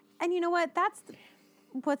and you know what? That's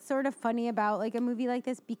what's sort of funny about like a movie like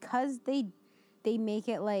this, because they make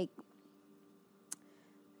it like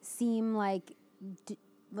seem like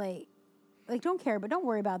don't care, but don't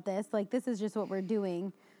worry about this. Like, this is just what we're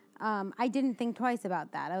doing. I didn't think twice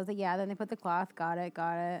about that. I was like, yeah. Then they put the cloth. Got it.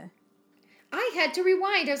 I had to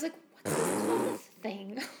rewind. I was like, what's this cloth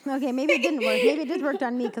thing? Okay, maybe it didn't work. Maybe it just worked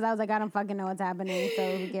on me because I was like, I don't fucking know what's happening,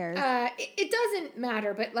 so who cares? It doesn't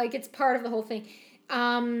matter, but like, it's part of the whole thing.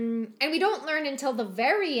 And we don't learn until the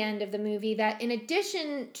very end of the movie that in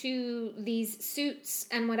addition to these suits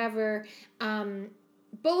and whatever,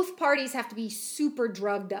 both parties have to be super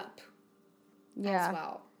drugged up as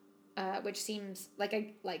well, which seems like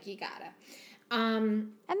you gotta.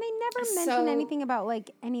 And they never mention anything about like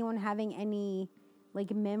anyone having any like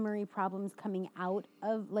memory problems coming out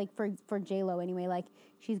of like for J-Lo anyway. Like,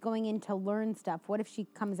 she's going in to learn stuff. What if she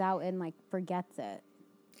comes out and like forgets it?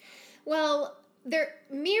 Well,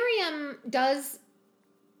 Miriam does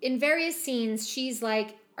in various scenes. She's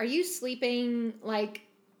like, "Are you sleeping?" Like,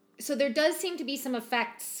 so there does seem to be some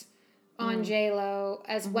effects on J-Lo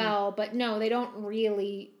as well, but no, they don't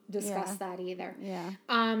really discuss that either. Yeah.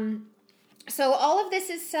 So all of this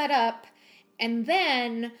is set up, and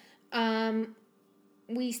then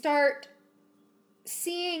we start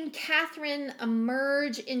seeing Catherine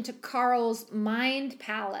emerge into Carl's mind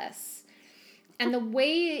palace. And the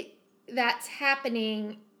way that's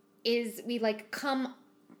happening is we like come,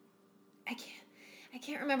 I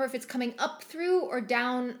can't remember if it's coming up through or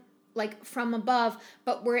down like from above,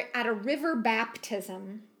 but we're at a river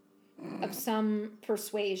baptism of some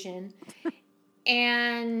persuasion.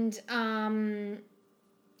 And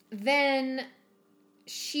then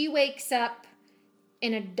she wakes up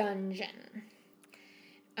in a dungeon,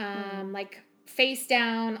 like face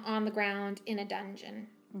down on the ground in a dungeon.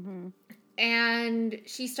 Mm-hmm. And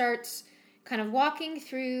she starts kind of walking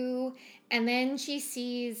through, and then she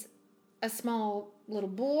sees a small little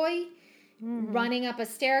boy running up a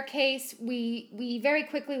staircase. We very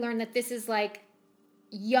quickly learn that this is like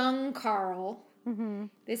young Carl. Mm-hmm.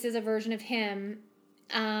 This is a version of him.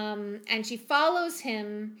 And she follows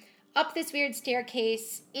him up this weird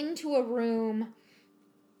staircase into a room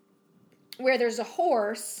where there's a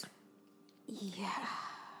horse. Yeah.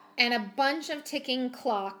 And a bunch of ticking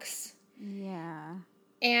clocks. Yeah.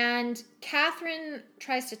 And Catherine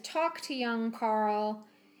tries to talk to young Carl.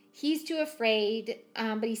 He's too afraid,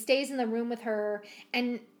 but he stays in the room with her.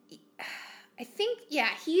 And I think,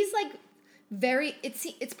 he's like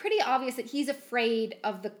it's pretty obvious that he's afraid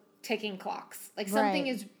of the ticking clocks. Like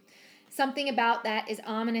something about that is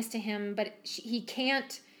ominous to him, but he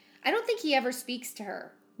can't, I don't think he ever speaks to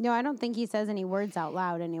her. No, I don't think he says any words out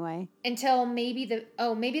loud anyway. Until maybe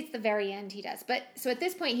it's the very end he does. But so at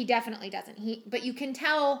this point he definitely doesn't. But you can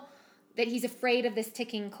tell that he's afraid of this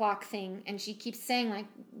ticking clock thing, and she keeps saying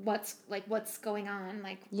what's going on,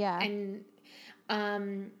 like, yeah. And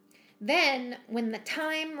then when the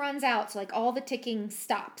time runs out, so like all the ticking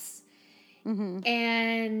stops,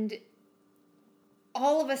 and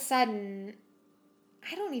all of a sudden,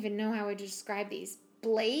 I don't even know how I would describe these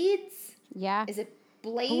blades. Yeah, is it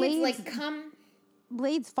blades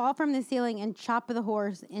Blades fall from the ceiling and chop the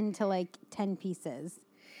horse into like 10 pieces.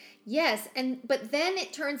 Yes, but then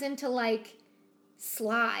it turns into like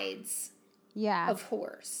slides. Yeah. Of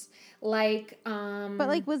horse. Like But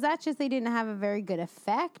like, was that just they didn't have a very good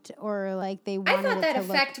effect, or like they wanted I thought that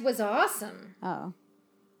effect was awesome. Oh.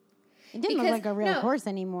 It didn't look like a real horse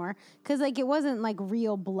anymore, cuz like it wasn't like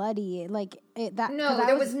real bloody, like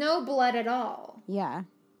there was no blood at all. Yeah.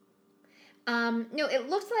 No, it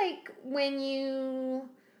looked like when you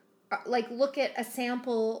like look at a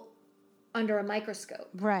sample under a microscope.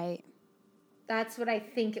 Right. That's what I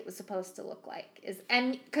think it was supposed to look like.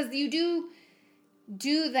 And because you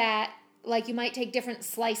do that, like you might take different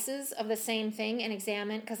slices of the same thing and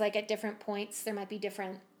examine, because like at different points there might be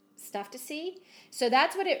different stuff to see. So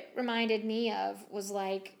that's what it reminded me of, was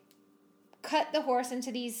like cut the horse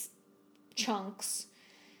into these chunks,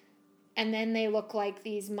 and then they look like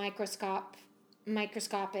these microscopic,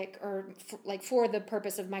 or for the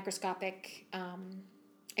purpose of microscopic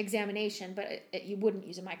examination, but you wouldn't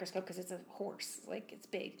use a microscope because it's a horse, like it's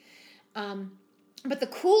big. But the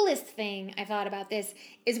coolest thing I thought about this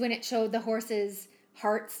is when it showed the horse's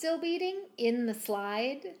heart still beating in the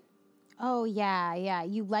slide. Oh, yeah.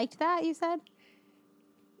 You liked that, you said?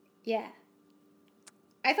 Yeah.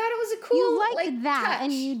 I thought it was a cool, you liked that, touch.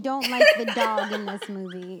 And you don't like the dog in this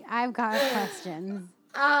movie. I've got questions.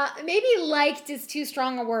 Maybe liked is too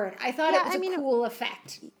strong a word. I thought it was a cool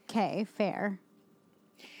effect. Okay, fair.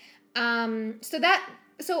 So I don't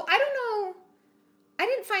know. I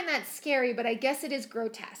didn't find that scary, but I guess it is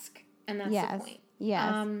grotesque, and that's the point.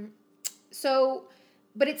 Yes.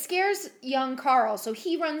 But it scares young Carl, so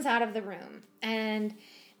he runs out of the room, and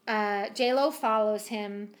J-Lo follows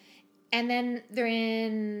him, and then they're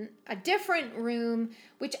in a different room,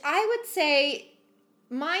 which I would say,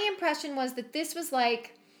 my impression was that this was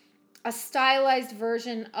like a stylized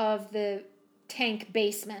version of the tank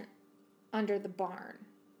basement under the barn,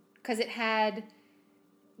 because it had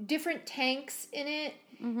different tanks in it,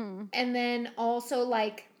 and then also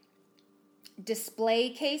like display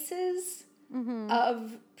cases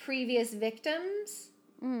of previous victims.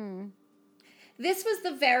 This was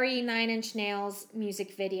the very Nine Inch Nails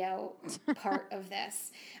music video part of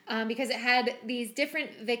this, because it had these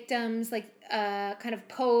different victims, like kind of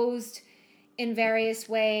posed in various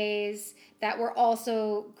ways that were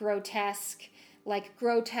also grotesque, like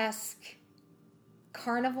grotesque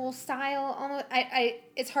carnival style. Almost,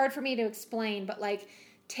 it's hard for me to explain, but like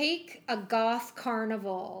take a goth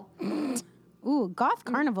carnival. Ooh, goth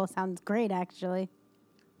carnival sounds great, actually.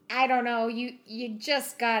 I don't know. You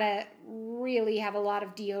just gotta really have a lot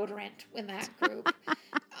of deodorant with that group.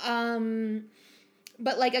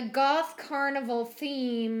 But like a goth carnival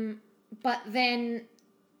theme, but then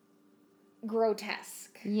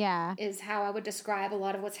grotesque. Yeah. Is how I would describe a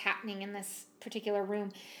lot of what's happening in this particular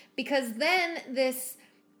room. Because then this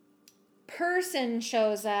person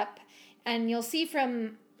shows up, and you'll see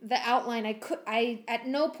from the outline, I at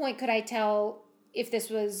no point could I tell if this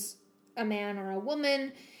was a man or a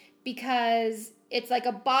woman, because it's like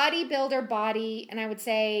a bodybuilder body, and I would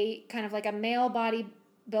say kind of like a male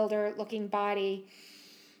bodybuilder looking body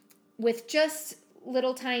with just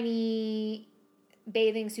little tiny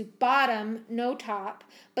bathing suit bottom, no top,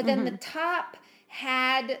 but then the top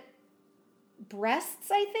had breasts,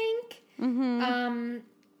 I think,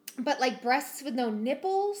 but like breasts with no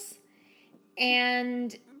nipples,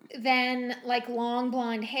 and then like long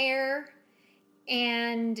blonde hair.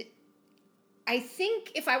 And I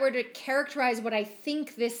think if I were to characterize what I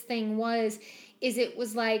think this thing was, is it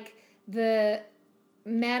was like the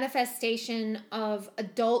manifestation of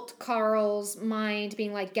adult Carl's mind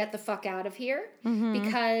being like, get the fuck out of here,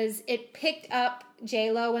 because it picked up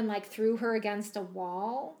J-Lo and like threw her against a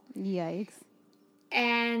wall. Yikes.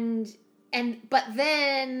 But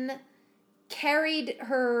then carried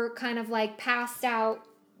her kind of like passed out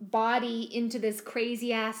body into this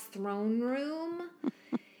crazy ass throne room.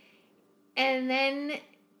 And then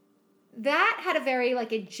that had a very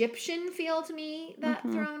like Egyptian feel to me, that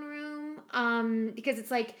throne room. Because it's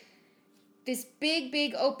like this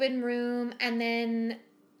big open room, and then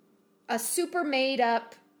a super made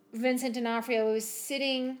up Vincent D'Onofrio was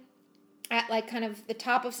sitting at like kind of the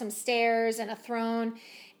top of some stairs and a throne.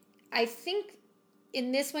 I think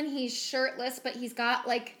in this one he's shirtless, but he's got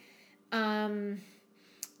like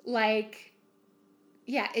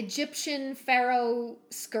Egyptian pharaoh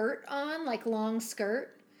skirt on, like long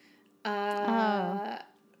skirt,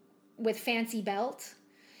 with fancy belt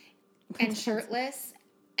and shirtless,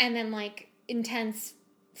 and then like intense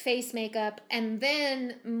face makeup. And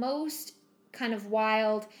then most kind of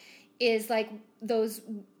wild is like those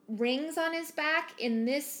rings on his back in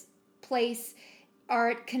this place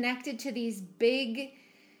are connected to these big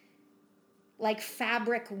like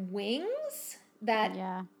fabric wings that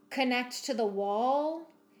connect to the wall.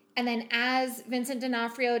 And then as Vincent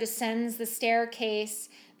D'Onofrio descends the staircase,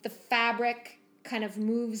 the fabric kind of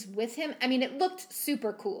moves with him. I mean, it looked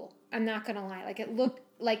super cool. I'm not going to lie. Like, it looked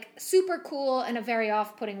like super cool in a very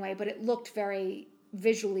off-putting way, but it looked very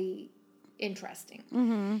visually interesting.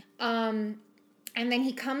 And then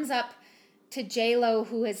he comes up to J-Lo,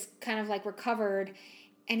 who has kind of like recovered,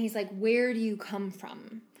 and he's like, where do you come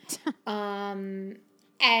from? And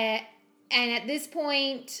at this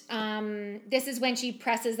point, this is when she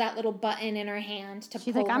presses that little button in her hand to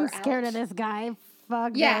She's pull like, her I'm scared out. of this guy.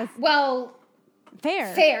 Fuck Yeah, this. well,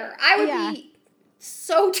 fair. I would be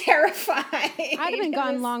so terrified. I'd have been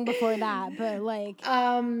gone long before that, but like.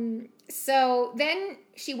 So then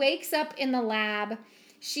she wakes up in the lab.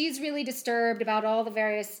 She's really disturbed about all the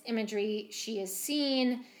various imagery she has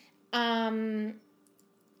seen. And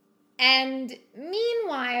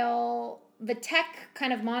meanwhile, the tech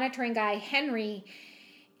kind of monitoring guy, Henry,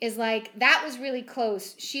 is like, that was really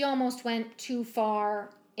close. She almost went too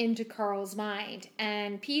far into Carl's mind.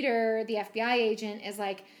 And Peter, the FBI agent, is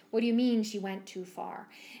like, what do you mean she went too far?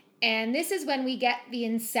 And this is when we get the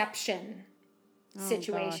Inception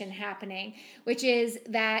situation happening, which is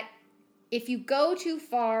that if you go too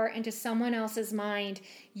far into someone else's mind,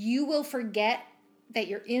 you will forget that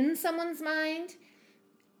you're in someone's mind.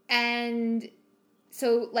 And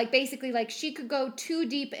so, like, basically, like, she could go too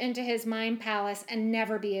deep into his mind palace and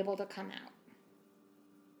never be able to come out.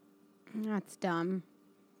 That's dumb.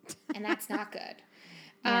 And that's not good.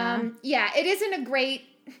 Yeah. It isn't a great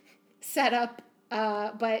setup,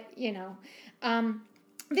 but, you know. I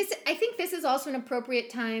think this is also an appropriate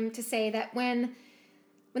time to say that when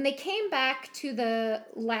they came back to the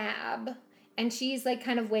lab and she's, like,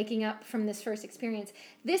 kind of waking up from this first experience,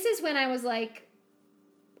 this is when I was like,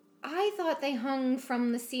 I thought they hung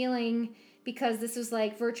from the ceiling because this was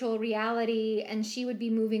like virtual reality and she would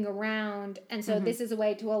be moving around. And so this is a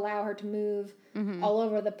way to allow her to move all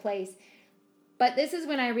over the place. But this is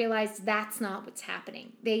when I realized that's not what's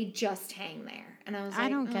happening. They just hang there. And I was like, I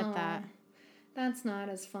don't get that. That's not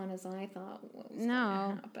as fun as I thought was going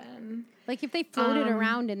to happen. Like, if they floated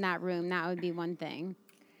around in that room, that would be one thing.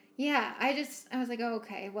 Yeah, I was like, oh,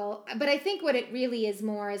 okay, well, but I think what it really is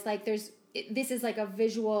more is like this is like a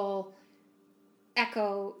visual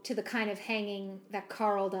echo to the kind of hanging that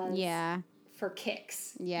Carl does for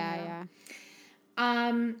kicks. Yeah.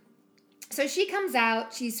 So she comes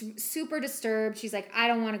out, she's super disturbed. She's like, I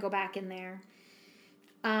don't want to go back in there.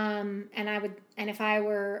 And if I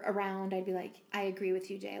were around, I'd be like, I agree with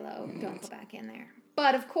you, J-Lo. Don't go back in there.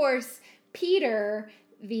 But of course, Peter,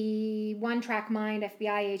 the one-track mind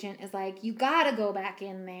FBI agent, is like, you gotta go back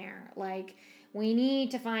in there. Like, we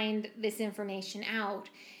need to find this information out.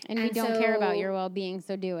 And we don't care about your well-being,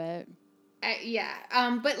 so do it.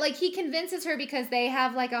 But, like, he convinces her because they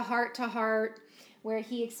have, like, a heart-to-heart where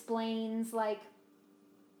he explains, like,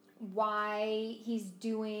 why he's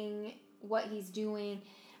doing what he's doing.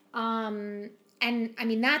 And, I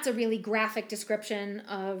mean, that's a really graphic description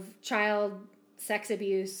of child sex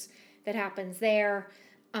abuse that happens there.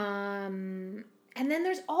 And then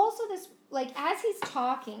there's also this, like, as he's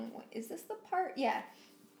talking, is this the part? Yeah.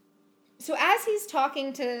 So as he's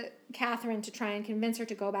talking to Catherine to try and convince her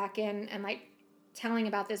to go back in and, like, telling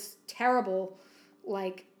about this terrible,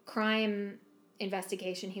 like, crime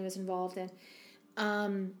investigation he was involved in,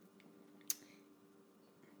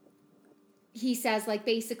 he says, like,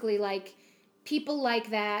 basically, like, people like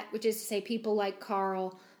that, which is to say people like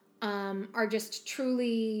Carl, are just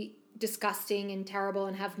truly disgusting and terrible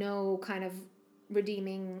and have no kind of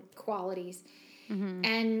redeeming qualities.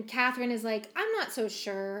 And Catherine is like, I'm not so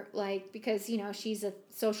sure, like, because, you know, she's a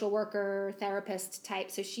social worker, therapist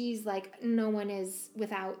type, so she's like, no one is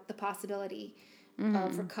without the possibility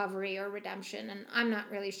of recovery or redemption, and I'm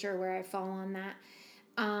not really sure where I fall on that.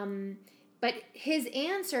 But his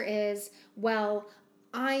answer is, well,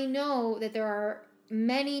 I know that there are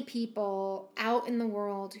many people out in the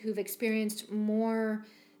world who've experienced more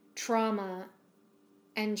trauma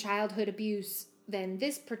and childhood abuse than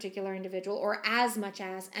this particular individual, or as much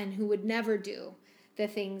as, and who would never do the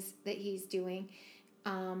things that he's doing.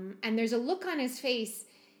 And there's a look on his face,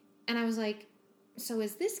 and I was like, so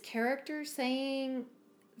is this character saying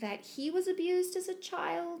that he was abused as a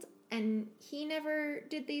child and he never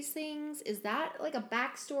did these things? Is that like a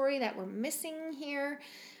backstory that we're missing here?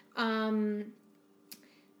 And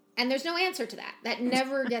there's no answer to that. That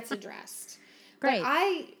never gets addressed. Great. But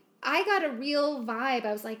I got a real vibe.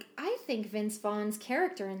 I was like, I think Vince Vaughn's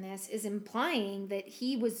character in this is implying that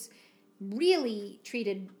he was really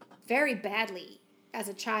treated very badly as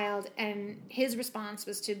a child, and his response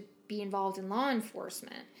was to be involved in law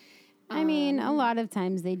enforcement. I mean, a lot of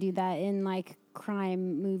times they do that in, like,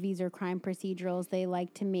 crime movies or crime procedurals. They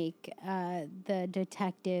like to make the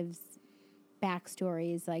detectives'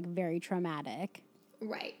 backstories, like, very traumatic.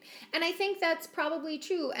 Right. And I think that's probably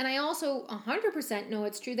true. And I also 100% know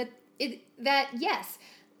it's true that yes,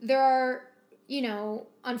 there are, you know,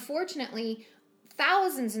 unfortunately,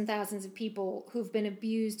 thousands and thousands of people who've been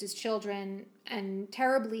abused as children, and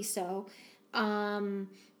terribly so,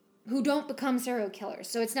 who don't become serial killers.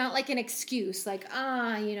 So it's not like an excuse, like,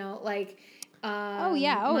 you know, like...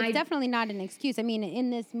 it's definitely not an excuse. I mean, in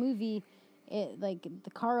this movie, like,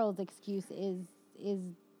 the Carl's excuse is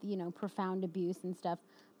you know, profound abuse and stuff.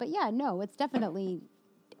 But yeah, no, it's definitely,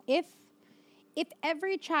 if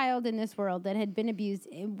every child in this world that had been abused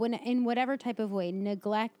in whatever type of way,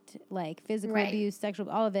 neglect, like physical abuse, sexual,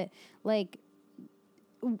 all of it, like,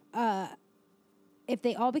 if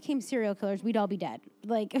they all became serial killers, we'd all be dead.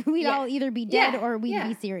 Like, we'd all either be dead or we'd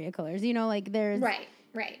be serial killers. You know, like, there's... Right.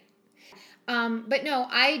 But no,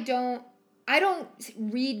 I don't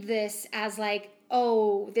read this as like,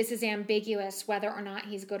 oh, this is ambiguous whether or not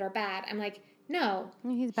he's good or bad. I'm like, no,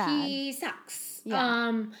 he's bad. He sucks.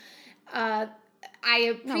 Yeah.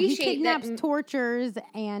 I No, he appreciate kidnaps, that. tortures,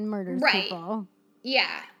 and murders Right. people.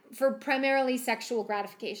 Yeah, for primarily sexual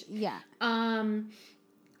gratification. Yeah.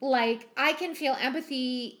 Like, I can feel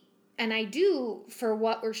empathy, and I do, for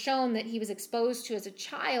what we're shown that he was exposed to as a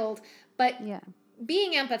child, but Yeah.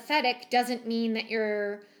 being empathetic doesn't mean that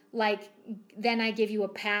you're like, then I give you a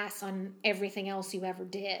pass on everything else you ever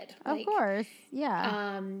did. Of Like, course.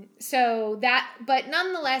 Yeah. So that, but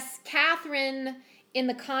nonetheless, Catherine, in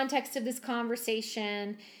the context of this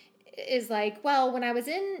conversation, is like, well, when I was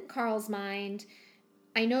in Carl's mind,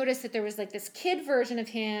 I noticed that there was like this kid version of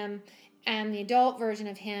him and the adult version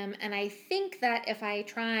of him. And I think that if I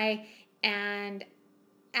try and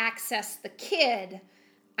access the kid,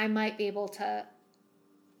 I might be able to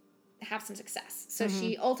have some success. So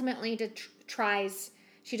she ultimately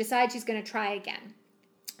she decides she's going to try again.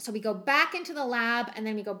 So we go back into the lab, and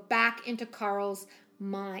then we go back into Carl's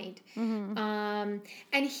mind. And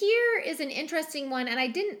here is an interesting one. And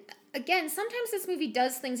again, sometimes this movie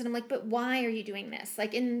does things and I'm like, but why are you doing this?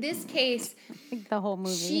 Like in this case, Like the whole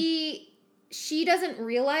movie. she doesn't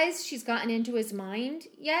realize she's gotten into his mind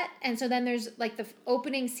yet. And so then there's like the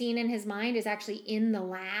opening scene in his mind is actually in the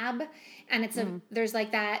lab. And it's there's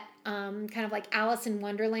like that kind of like Alice in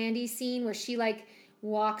Wonderland-y scene where she like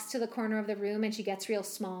walks to the corner of the room and she gets real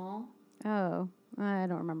small. Oh, I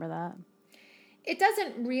don't remember that. It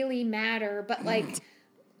doesn't really matter, but like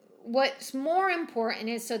what's more important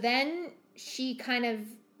is, so then she kind of,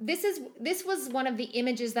 this was one of the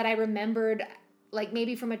images that I remembered, like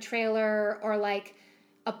maybe from a trailer or like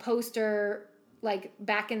a poster, like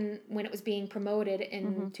back in when it was being promoted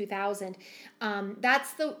in 2000.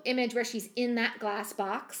 That's the image where she's in that glass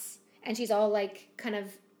box and she's all like kind of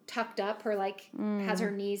tucked up, her like has her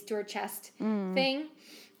knees to her chest thing.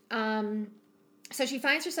 So she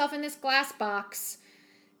finds herself in this glass box,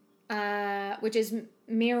 which is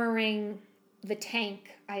mirroring the tank,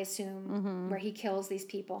 I assume, where he kills these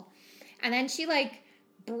people. And then she like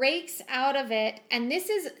breaks out of it. And this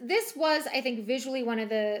was, I think, visually one of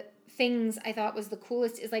the things I thought was the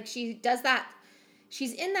coolest is like she does that.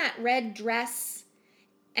 She's in that red dress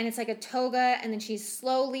and it's like a toga, and then she's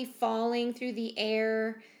slowly falling through the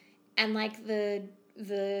air, and like the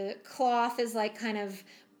cloth is like kind of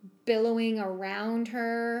billowing around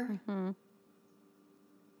her.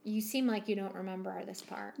 You seem like you don't remember this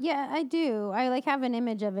part. Yeah, I do. I like have an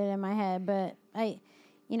image of it in my head, but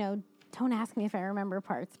don't ask me if I remember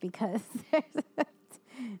parts because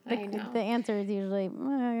I know. the answer is usually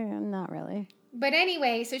not really. But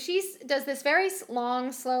anyway, so she does this very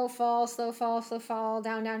long, slow fall,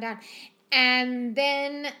 down, down, down. And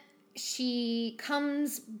then she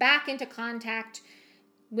comes back into contact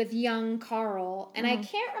with young Carl. And I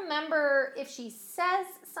can't remember if she says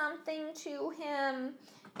something to him.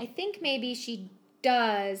 I think maybe she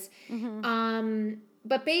does.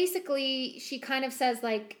 But basically, she kind of says,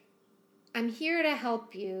 like, I'm here to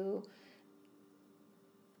help you.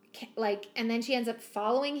 Like, and then she ends up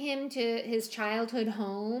following him to his childhood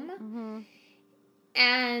home.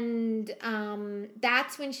 And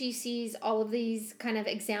that's when she sees all of these kind of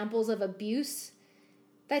examples of abuse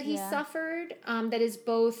that he suffered. That is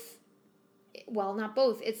both, well, not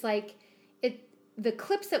both. It's like, the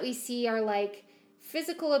clips that we see are like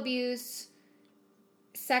physical abuse,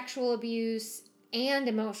 sexual abuse, and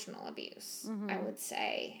emotional abuse, I would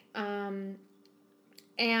say.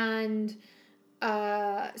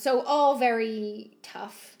 So all very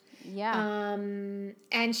tough. Yeah. And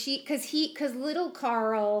because little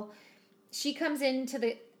Carl, she comes into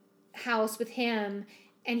the house with him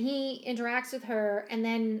and he interacts with her, and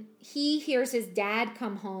then he hears his dad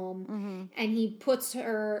come home and he puts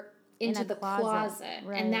her into the closet.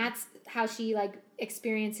 Right. And that's how she like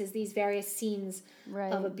experiences these various scenes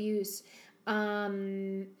of abuse.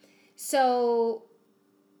 So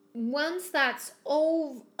once that's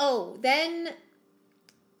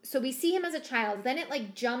so we see him as a child. Then it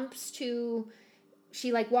like jumps to,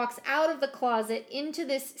 she like walks out of the closet into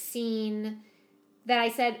this scene that I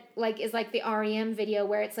said like is like the REM video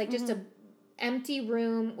where it's like just a empty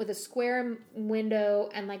room with a square window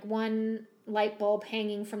and like one light bulb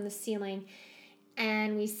hanging from the ceiling.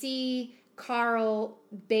 And we see Carl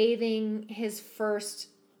bathing his first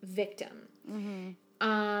victim.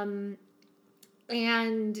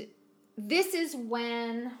 And this is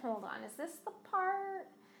when, hold on, is this the part?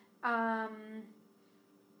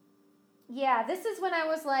 Yeah, this is when I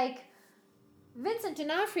was like, Vincent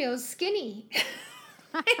D'Onofrio's skinny.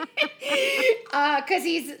 Because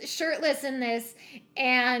he's shirtless in this.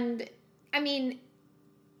 And, I mean,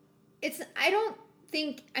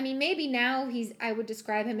 maybe now I would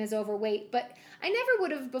describe him as overweight, but I never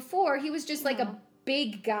would have before. He was just like a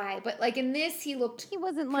big guy, but like in this, he looked He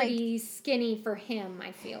wasn't pretty skinny for him,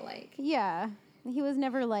 I feel like. Yeah. He was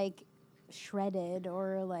never like shredded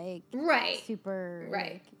or like Right. super.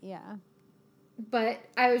 Right. Like, yeah. But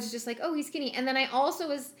I was just like, oh, he's skinny. And then I also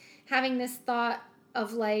was having this thought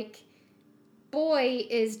of like, boy,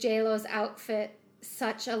 is J-Lo's outfit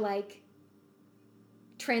such a like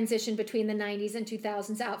transition between the 90s and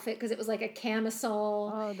 2000s outfit, because it was like a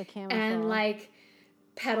camisole. Oh, the camisole. And like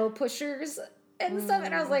pedal pushers and stuff.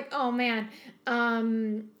 And I was like, oh man.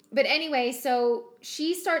 But anyway, so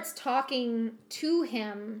she starts talking to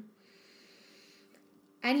him,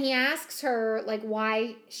 and he asks her like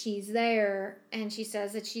why she's there, and she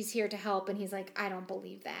says that she's here to help, and he's like, I don't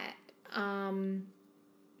believe that.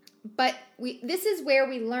 But this is where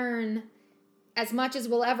we learn as much as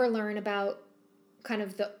we'll ever learn about kind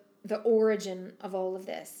of the origin of all of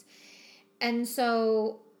this. And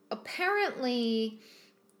so apparently,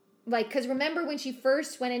 like, because remember when she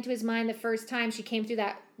first went into his mind the first time, she came through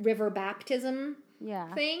that river baptism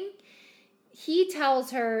thing? He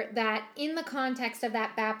tells her that in the context of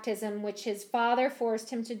that baptism, which his father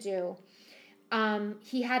forced him to do,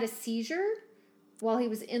 he had a seizure while he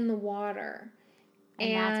was in the water.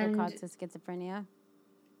 And that's what caused his schizophrenia?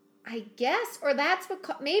 I guess, or that's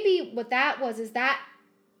what, maybe what that was is that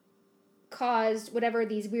caused whatever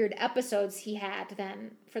these weird episodes he had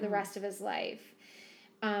then for the rest of his life.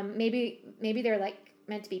 Maybe they're like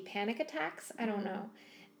meant to be panic attacks. I don't know.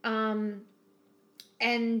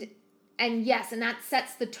 And yes, and that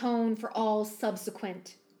sets the tone for all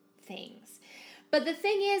subsequent things. But the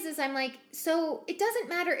thing is I'm like, so it doesn't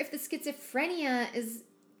matter if the schizophrenia is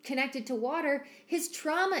connected to water. His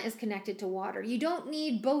trauma is connected to water. You don't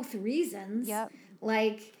need both reasons. Yep.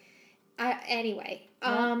 Like, anyway.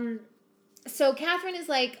 So Catherine is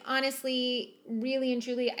like, honestly, really and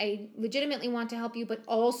truly, I legitimately want to help you, but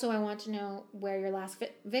also I want to know where your last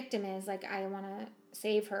victim is. Like, I want to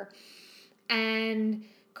save her. And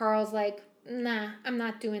Carl's like, nah, I'm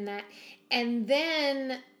not doing that. And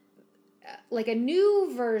then, like, a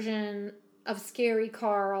new version of scary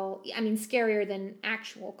Carl, I mean, scarier than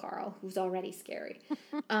actual Carl, who's already scary,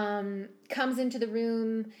 comes into the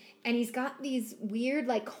room, and he's got these weird,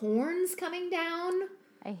 like, horns coming down.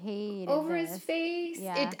 I hate over his face.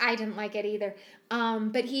 Yeah. I didn't like it either.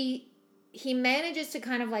 But he manages to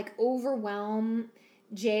kind of like overwhelm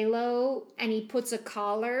J-Lo, and he puts a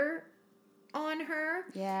collar on her.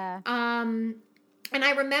 Yeah. And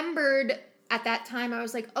I remembered at that time, I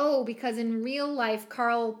was like, oh, because in real life,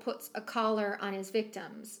 Carl puts a collar on his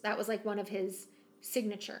victims. That was like one of his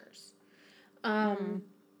signatures. So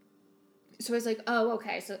I was like, oh,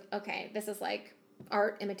 okay, this is like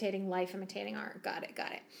art imitating life, imitating art. Got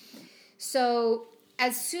it. So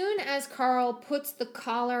as soon as Carl puts the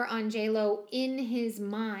collar on J-Lo in his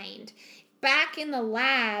mind, back in the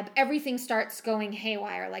lab, everything starts going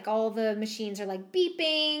haywire. Like all the machines are like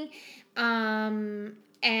beeping.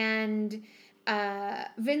 And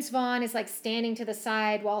Vince Vaughn is like standing to the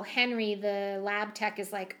side while Henry, the lab tech,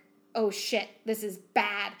 is like, oh shit, this is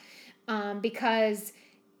bad. Because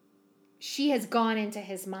she has gone into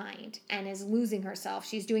his mind and is losing herself.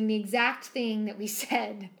 She's doing the exact thing that we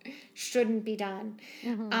said shouldn't be done.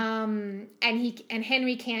 And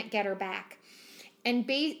Henry can't get her back. And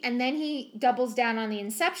then he doubles down on the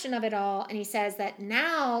inception of it all, and he says that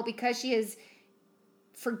now, because she has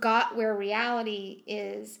forgot where reality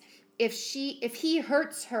is, if he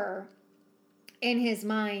hurts her in his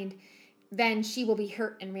mind, then she will be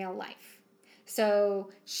hurt in real life.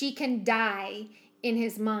 So she can die in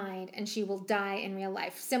his mind, and she will die in real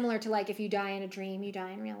life. Similar to like if you die in a dream, you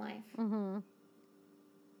die in real life.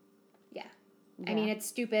 Yeah. I mean, it's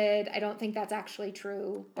stupid. I don't think that's actually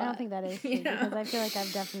true. But, I don't think that is true, because I feel like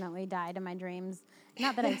I've definitely died in my dreams.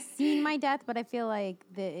 Not that I've seen my death, but I feel like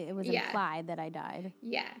it was implied that I died.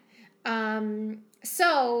 Yeah.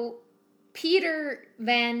 So Peter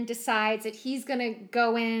then decides that he's going to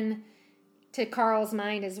go in to Carl's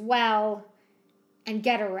mind as well and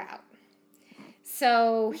get her out.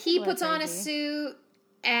 So he puts on a suit,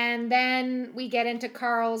 and then we get into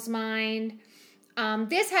Carl's mind.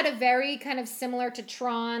 This had a very kind of similar to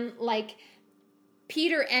Tron, like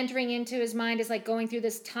Peter entering into his mind is like going through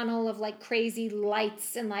this tunnel of like crazy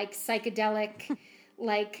lights and like psychedelic,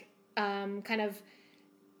 like kind of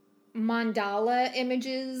mandala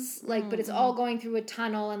images, like, but it's all going through a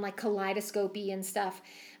tunnel and like kaleidoscopy and stuff.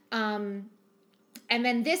 And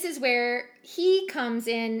then this is where he comes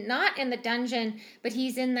in, not in the dungeon, but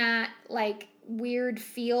he's in that like weird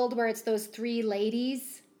field where it's those three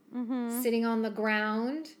ladies sitting on the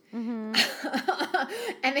ground. And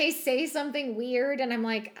they say something weird, and I'm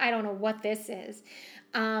like, I don't know what this is.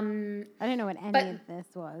 I didn't know what any of this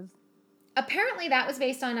was. Apparently that was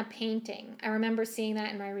based on a painting. I remember seeing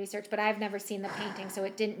that in my research, but I've never seen the painting, so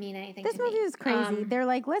it didn't mean anything to me. This movie is crazy. They're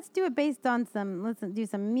like, let's do it based on let's do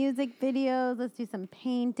some music videos, let's do some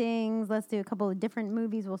paintings, let's do a couple of different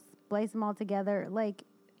movies, we'll splice them all together. Like,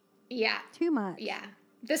 yeah. Too much. Yeah.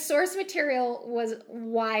 The source material was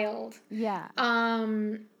wild. Yeah.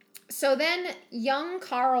 So then young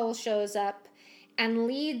Carl shows up and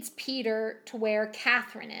leads Peter to where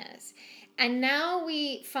Catherine is. And now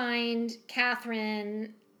we find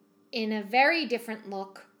Catherine in a very different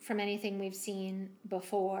look from anything we've seen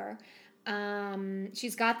before.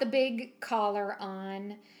 She's got the big collar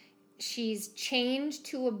on. She's chained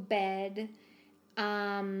to a bed.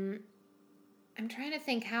 I'm trying to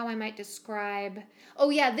think how I might describe. Oh,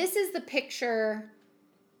 yeah, this is the picture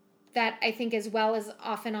that I think as well as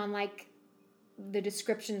often on like the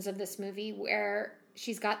descriptions of this movie where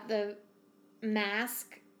she's got the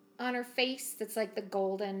mask on her face that's like the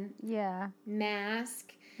golden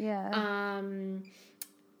mask. Yeah.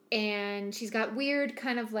 And she's got weird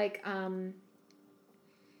kind of like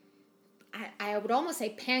I would almost say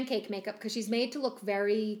pancake makeup because she's made to look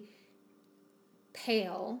very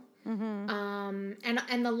pale. And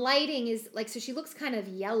the lighting is like, so she looks kind of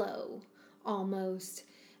yellow almost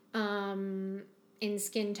in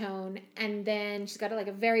skin tone, and then she's got like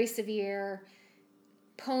a very severe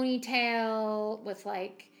ponytail with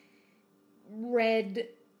like red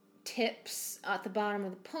tips at the bottom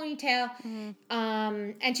of the ponytail.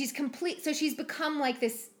 And she's so she's become like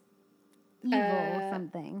this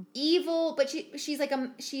evil, but she's like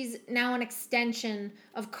she's now an extension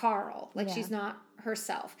of Carl, like she's not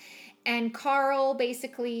herself. And Carl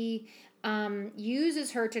basically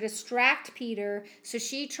uses her to distract Peter, so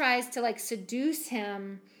she tries to like seduce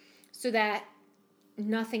him so that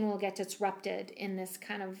nothing will get disrupted in this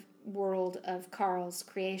kind of world of Carl's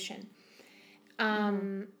creation.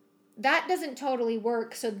 That doesn't totally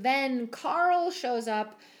work, so then Carl shows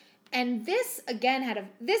up, and this again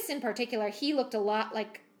this in particular, he looked a lot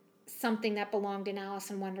like something that belonged in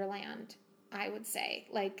Alice in Wonderland, I would say.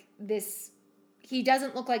 Like this, he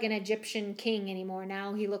doesn't look like an Egyptian king anymore.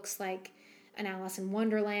 Now he looks like an Alice in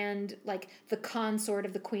Wonderland, like the consort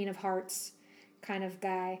of the Queen of Hearts kind of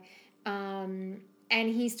guy. And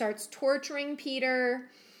he starts torturing Peter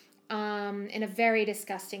in a very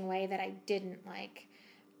disgusting way that I didn't like.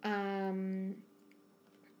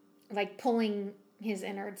 Like pulling his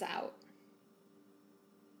innards out.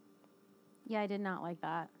 Yeah, I did not like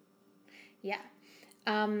that. Yeah.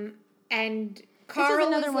 And Carl was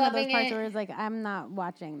loving it. This is another one of those parts where it's like, I'm not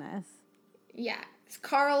watching this. Yeah.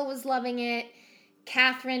 Carl was loving it.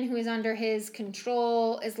 Catherine, who is under his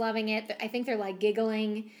control, is loving it. I think they're like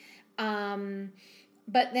giggling.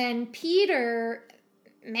 But then Peter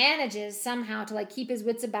manages somehow to like keep his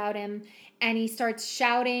wits about him, and he starts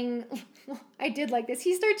shouting. I did like this.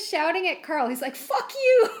 He starts shouting at Carl. He's like, "Fuck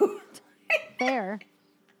you!" Fair.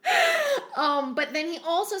 But then he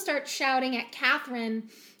also starts shouting at Catherine.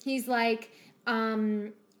 He's like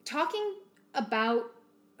talking about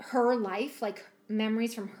her life, like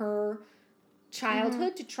memories from her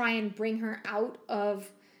childhood, to try and bring her out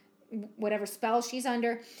of whatever spell she's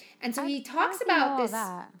under. And so he talks about this.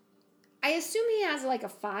 I assume he has like a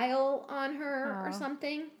file on her or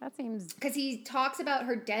something. That seems... Because he talks about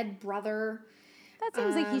her dead brother. That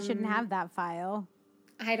seems like he shouldn't have that file.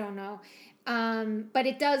 I don't know. But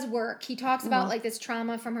it does work. He talks about like this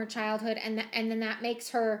trauma from her childhood, and then that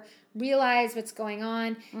makes her realize what's going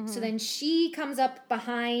on. So then she comes up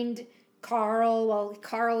behind Carl while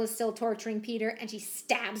Carl is still torturing Peter, and she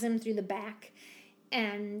stabs him through the back.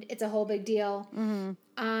 And it's a whole big deal.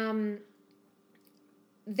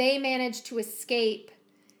 They manage to escape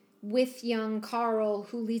with young Carl,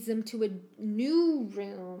 who leads them to a new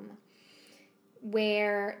room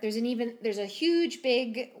where there's a huge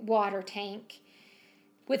big water tank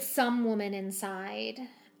with some woman inside.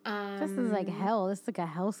 This is like hell. This is like a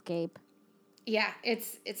hellscape. Yeah,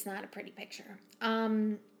 it's not a pretty picture.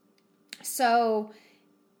 So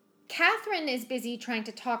Catherine is busy trying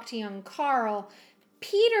to talk to young Carl.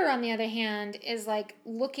 Peter, on the other hand, is like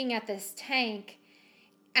looking at this tank,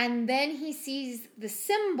 and then he sees the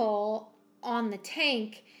symbol on the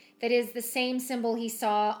tank that is the same symbol he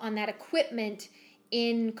saw on that equipment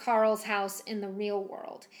in Carl's house in the real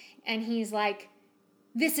world. And he's like,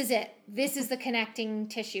 this is it. This is the connecting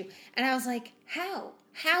tissue. And I was like, how?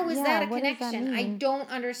 How is that a connection? I don't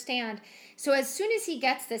understand. So as soon as he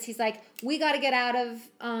gets this, he's like, we got to get out of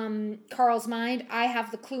Carl's mind. I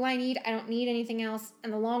have the clue I need. I don't need anything else.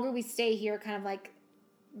 And the longer we stay here, kind of like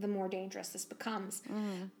the more dangerous this becomes.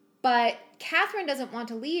 But Catherine doesn't want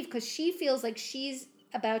to leave because she feels like she's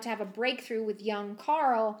about to have a breakthrough with young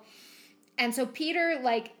Carl. And so Peter,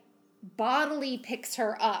 like, bodily picks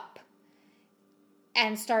her up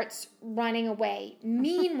and starts running away.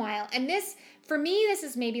 Meanwhile, and this, for me, this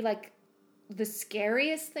is maybe, like, the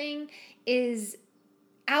scariest thing, is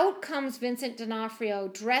out comes Vincent D'Onofrio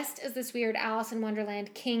dressed as this weird Alice in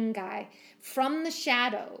Wonderland king guy from the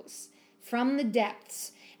shadows, from the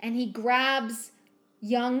depths, and he grabs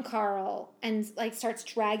young Carl and like starts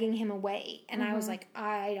dragging him away. And I was like,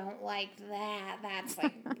 I don't like that. That's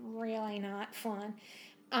like really not fun.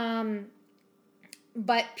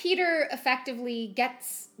 But Peter effectively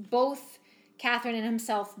gets both Catherine and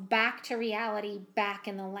himself back to reality, back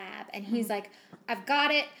in the lab. And he's like, I've got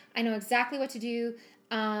it. I know exactly what to do.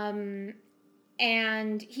 And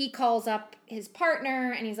he calls up his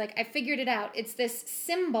partner and he's like, I figured it out. It's this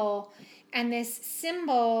symbol. And this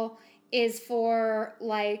symbol is for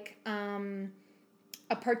like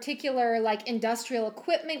a particular like industrial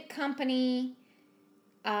equipment company.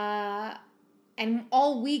 And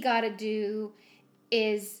all we got to do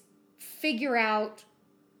is figure out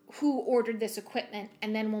who ordered this equipment,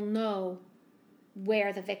 and then we'll know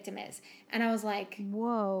where the victim is. And I was like,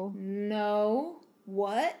 whoa, no,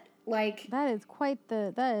 what? Like, that is quite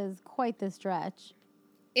the stretch.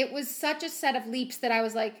 It was such a set of leaps that I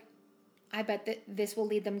was like, I bet that this will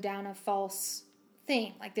lead them down a false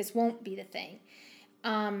thing. Like, this won't be the thing.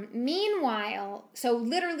 Meanwhile, so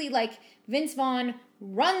literally, like, Vince Vaughn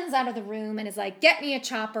runs out of the room and is like, get me a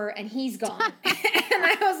chopper, and he's gone. And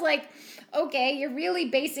I was like, okay, you're really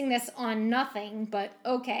basing this on nothing, but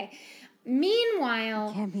okay.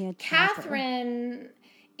 Meanwhile, Catherine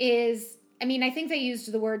is, I mean, I think they used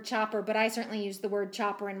the word chopper, but I certainly used the word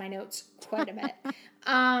chopper in my notes quite a bit.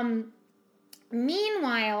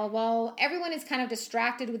 Meanwhile, while everyone is kind of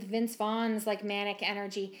distracted with Vince Vaughn's like manic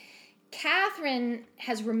energy, Catherine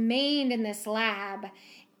has remained in this lab,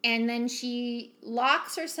 and then she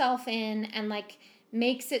locks herself in and like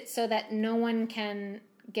makes it so that no one can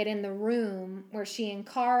get in the room where she and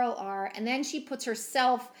Carl are, and then she puts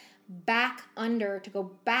herself back under to go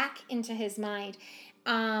back into his mind.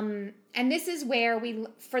 And this is where we,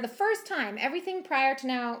 for the first time, everything prior to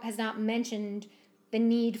now has not mentioned the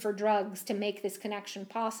need for drugs to make this connection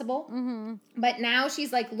possible. But now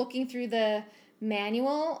she's like looking through the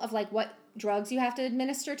manual of like what drugs you have to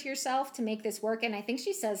administer to yourself to make this work. And I think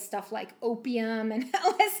she says stuff like opium and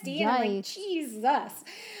LSD. And I'm like, Jesus.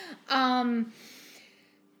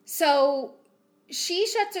 So she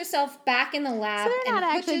shuts herself back in the lab. So they're not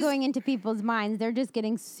actually going into people's minds. They're just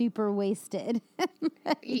getting super wasted.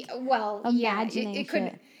 Well, yeah,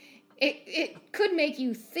 it could make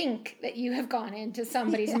you think that you have gone into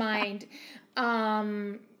somebody's mind.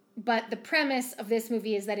 But the premise of this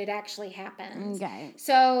movie is that it actually happens. Okay.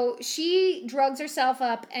 So she drugs herself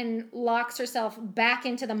up and locks herself back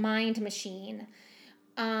into the mind machine.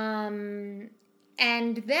 And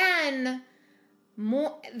then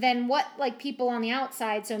more than what like people on the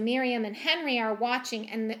outside, so Miriam and Henry are watching,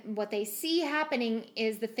 and what they see happening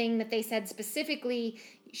is the thing that they said specifically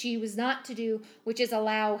she was not to do, which is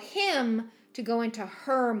allow him to go into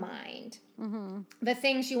her mind. The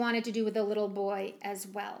thing she wanted to do with the little boy as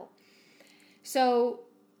well. So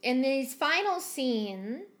in these final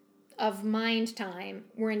scene of mind time,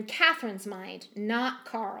 we're in Catherine's mind, not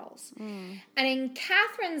Carl's. And in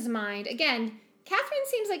Catherine's mind, again, Catherine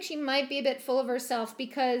seems like she might be a bit full of herself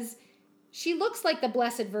because she looks like the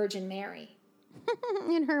Blessed Virgin Mary.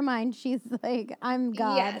 In her mind, she's like, I'm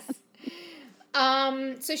God. Yes.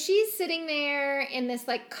 So she's sitting there in this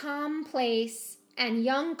like calm place, and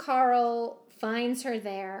young Carl finds her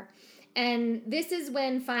there. And this is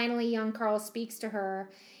when finally young Carl speaks to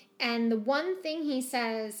her. And the one thing he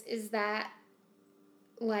says is that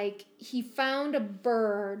like he found a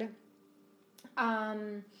bird,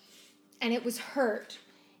 and it was hurt,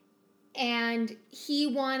 and he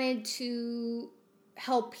wanted to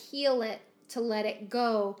help heal it, to let it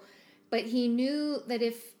go. But he knew that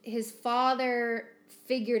if his father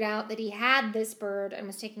figured out that he had this bird and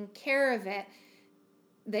was taking care of it,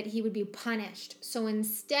 that he would be punished. So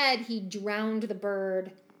instead, he drowned the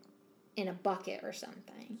bird in a bucket or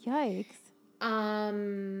something. Yikes.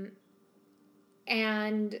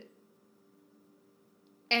 And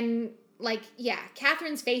like, yeah,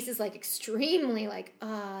 Catherine's face is like extremely like,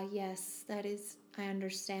 yes, that is, I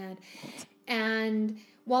understand. And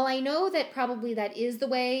while I know that probably that is the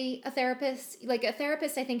way a therapist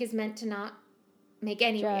I think is meant to not make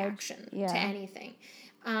any reaction to anything.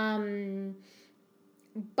 But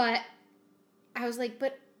I was like,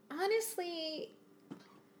 but honestly,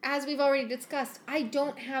 as we've already discussed, I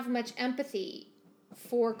don't have much empathy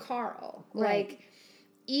for Carl. Right. Like,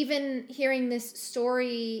 even hearing this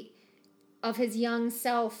story of his young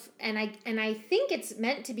self, and I think it's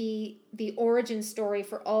meant to be the origin story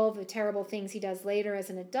for all of the terrible things he does later as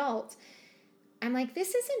an adult, I'm like,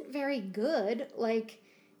 this isn't very good. Like,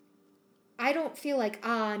 I don't feel like,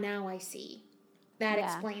 now I see. That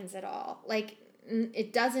explains it all. Like,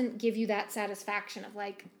 it doesn't give you that satisfaction of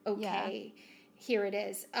like, okay, here it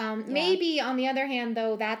is. Maybe on the other hand,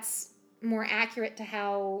 though, that's more accurate to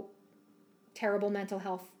how terrible mental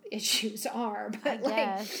health issues are. But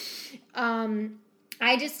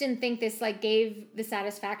I just didn't think this like gave the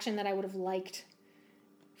satisfaction that I would have liked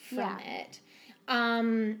from it.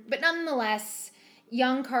 But nonetheless,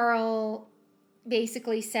 young Carl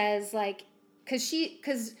basically says like,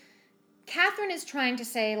 because Catherine is trying to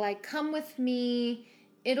say like, come with me,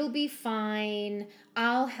 it'll be fine,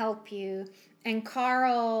 I'll help you. And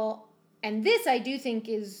Carl, and this I do think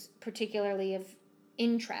is particularly of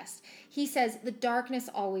interest, he says, the darkness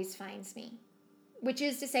always finds me. Which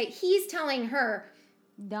is to say, he's telling her,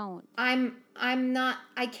 don't.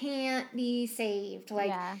 I can't be saved.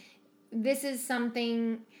 Like, this is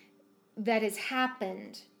something that has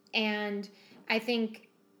happened. And I think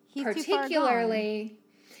he's particularly,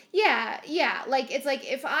 like, it's like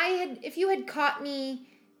if you had caught me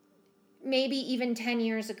maybe even 10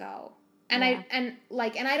 years ago, and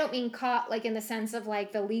I don't mean caught like in the sense of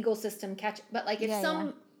like the legal system catch, but like if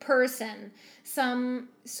some person, some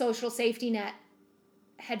social safety net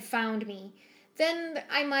had found me, then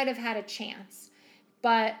I might have had a chance.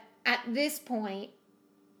 But at this point,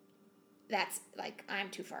 that's like, I'm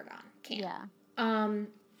too far gone. Can't. Yeah. And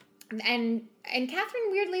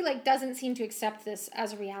Catherine weirdly like doesn't seem to accept this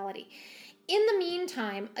as a reality. In the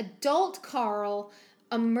meantime, adult Carl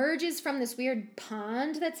emerges from this weird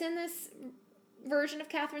pond that's in this version of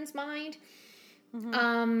Catherine's mind.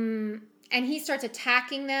 Mm-hmm. And he starts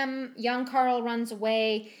attacking them. Young Carl runs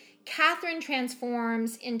away. Catherine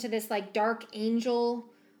transforms into this like dark angel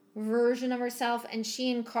version of herself, and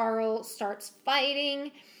she and Carl starts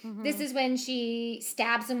fighting. Mm-hmm. This is when she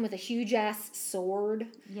stabs him with a huge ass sword.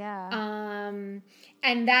 Yeah.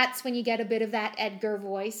 And that's when you get a bit of that Edgar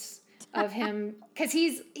voice of him, because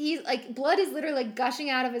he's like, blood is literally like gushing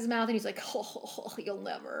out of his mouth, and he's like, oh, you'll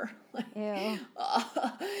never. Ew.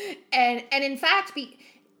 And in fact,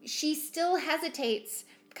 she still hesitates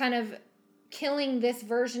kind of killing this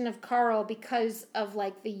version of Carl because of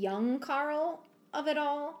like the young Carl of it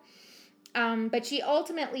all. But she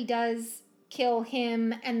ultimately does kill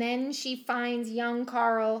him, and then she finds young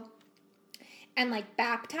Carl and like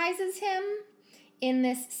baptizes him in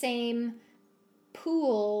this same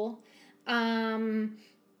pool. I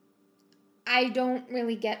don't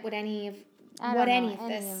really get what any of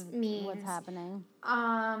this means. What's happening?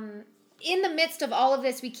 In the midst of all of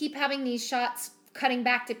this, we keep having these shots cutting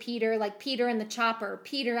back to Peter, like Peter in the chopper,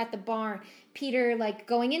 Peter at the barn, Peter like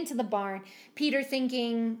going into the barn, Peter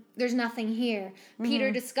thinking there's nothing here, mm-hmm.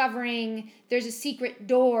 Peter discovering there's a secret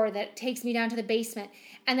door that takes me down to the basement,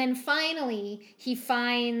 and then finally he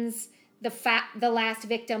finds the last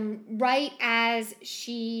victim right as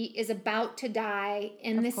she is about to die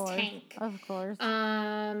in this tank. Of course.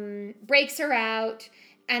 Breaks her out,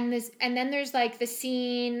 and then there's like the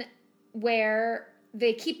scene where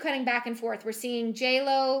they keep cutting back and forth. We're seeing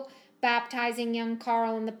J-Lo baptizing young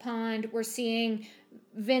Carl in the pond. We're seeing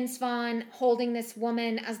Vince Vaughn holding this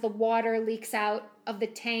woman as the water leaks out of the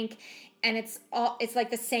tank, and it's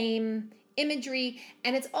like the same imagery,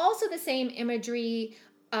 and it's also the same imagery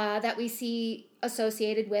that we see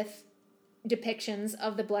associated with depictions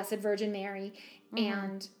of the Blessed Virgin Mary mm-hmm.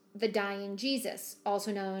 and the dying Jesus,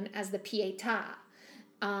 also known as the Pietà.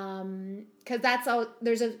 Because that's all.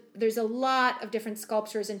 There's a lot of different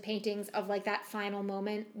sculptures and paintings of like that final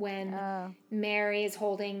moment when Mary is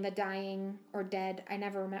holding the dying or dead, I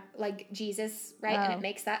never remember, like Jesus, right? And it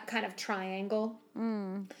makes that kind of triangle.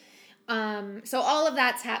 So all of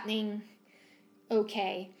that's happening.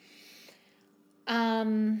 Okay.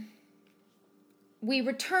 We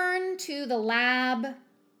return to the lab.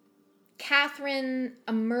 Catherine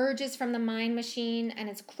emerges from the mind machine and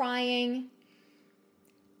is crying.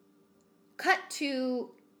 Cut to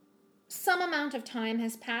some amount of time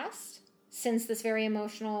has passed since this very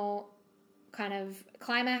emotional kind of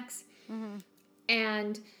climax. Mm-hmm.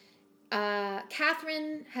 And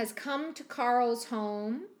Catherine has come to Carl's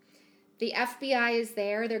home. The FBI is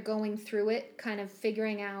there. They're going through it, kind of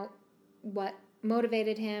figuring out what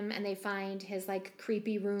motivated him, and they find his like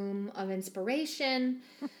creepy room of inspiration.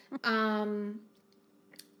 And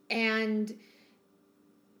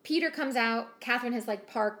Peter comes out. Catherine has like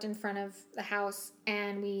parked in front of the house,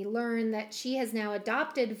 and we learn that she has now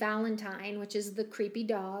adopted Valentine, which is the creepy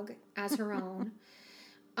dog, as her own.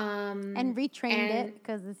 And retrained it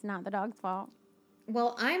because it's not the dog's fault.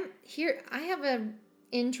 Well, I have an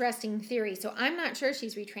interesting theory. So I'm not sure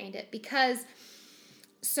she's retrained it because,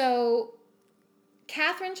 so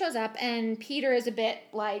Catherine shows up and Peter is a bit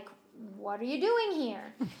like, what are you doing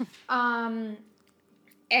here?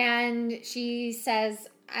 And she says,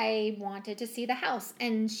 I wanted to see the house.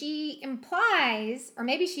 And she implies, or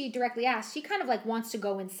maybe she directly asks, she kind of like wants to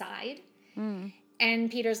go inside. And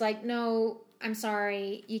Peter's like, no, I'm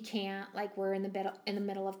sorry, you can't. Like, we're in the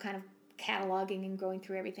middle of kind of cataloging and going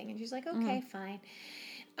through everything. And she's like, okay, fine.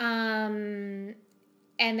 And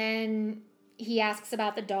then he asks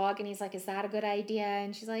about the dog, and he's like, is that a good idea?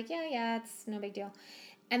 And she's like, yeah, it's no big deal.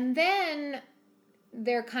 And then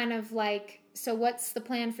they're kind of like, so what's the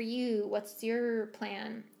plan for you? What's your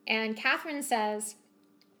plan? And Catherine says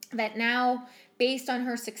that now, based on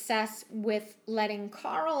her success with letting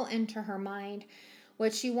Carl into her mind,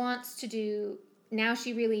 what she wants to do, now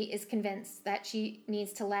she really is convinced that she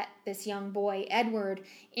needs to let this young boy, Edward,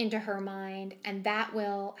 into her mind, and that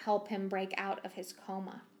will help him break out of his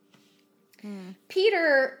coma.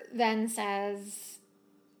 Peter then says,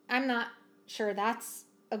 I'm not sure that's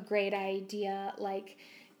a great idea. Like,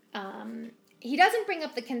 he doesn't bring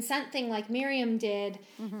up the consent thing like Miriam did,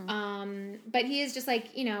 but he is just like,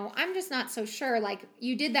 I'm just not so sure. Like,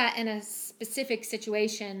 you did that in a specific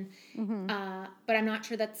situation, but I'm not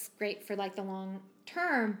sure that's great for, like, the long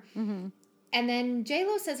term. And then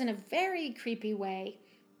J-Lo says in a very creepy way,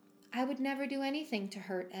 I would never do anything to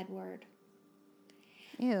hurt Edward.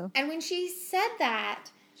 Ew. And when she said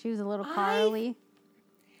that, She was a little Carly.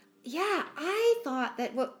 Yeah, I thought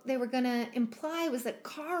that what they were going to imply was that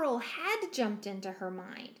Carl had jumped into her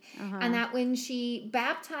mind. And that when she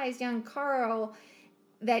baptized young Carl,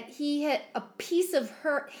 that he had, a piece of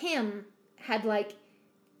him had, like,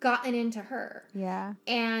 gotten into her. Yeah.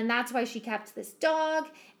 And that's why she kept this dog.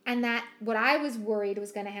 And that what I was worried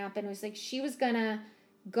was going to happen was, like, she was going to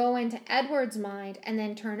go into Edward's mind and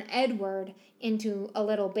then turn Edward into a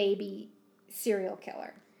little baby serial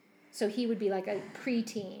killer. So he would be like a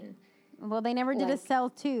preteen. Well, they never did a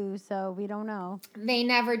Cell 2, so we don't know. They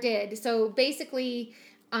never did. So basically,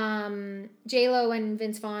 J-Lo and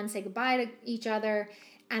Vince Vaughn say goodbye to each other.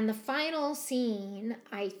 And the final scene,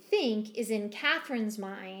 I think, is in Catherine's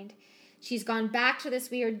mind. She's gone back to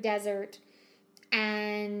this weird desert,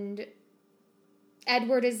 and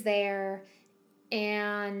Edward is there,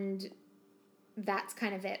 and that's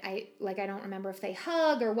kind of it. I don't remember if they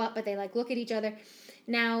hug or what, but they, like, look at each other.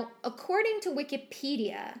 Now, according to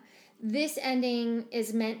Wikipedia, this ending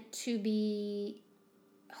is meant to be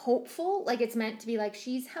hopeful. Like, it's meant to be like,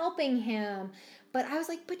 she's helping him. But I was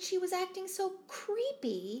like, but she was acting so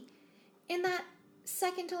creepy in that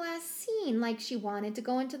second to last scene. Like, she wanted to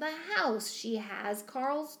go into the house. She has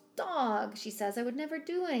Carl's dog. She says, I would never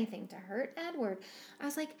do anything to hurt Edward. I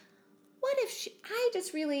was like, what if she... I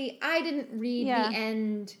didn't read the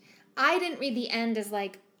end. I didn't read the end as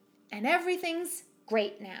like, and everything's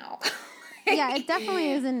great now. Yeah, it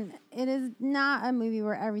definitely isn't. It is not a movie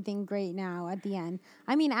where everything's great now at the end.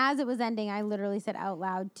 I mean, as it was ending, I literally said out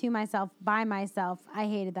loud to myself, by myself, I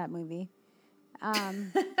hated that movie. I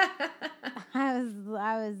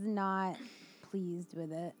was not pleased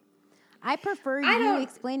with it. I prefer you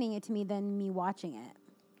explaining it to me than me watching it.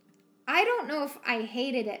 I don't know if I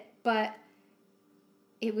hated it, but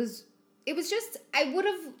it was just, I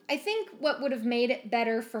think what would have made it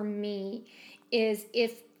better for me is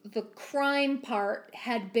if the crime part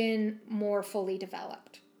had been more fully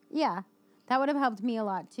developed. Yeah, that would have helped me a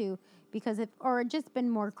lot too, because or just been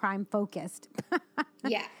more crime focused.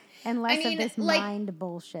 Yeah. And less of this mind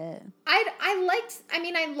bullshit. I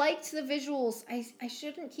liked the visuals. I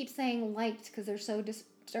shouldn't keep saying liked because they're so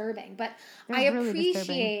disturbing, but I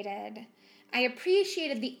appreciated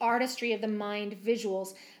the artistry of the mind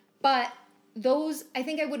visuals, but I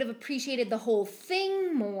think I would have appreciated the whole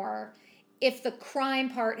thing more if the crime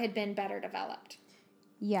part had been better developed.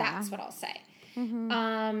 Yeah. That's what I'll say.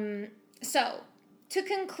 So, to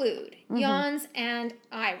conclude, yawns and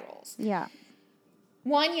eye rolls. Yeah.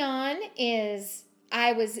 One yawn is,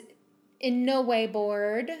 I was in no way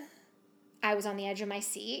bored. I was on the edge of my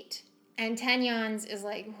seat. And 10 yawns is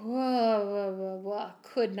like, whoa,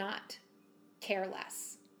 could not care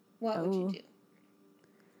less. What would you do?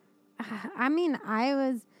 I mean, I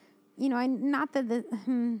was...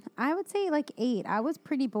 I would say like 8. I was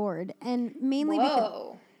pretty bored, and mainly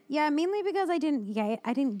because I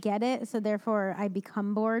didn't get it, so therefore I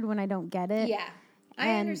become bored when I don't get it. Yeah,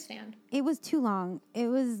 I understand. It was too long. It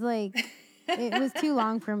was like, it was too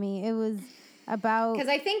long for me. It was about... Because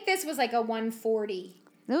I think this was like a 140.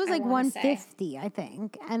 It was like 150, say. I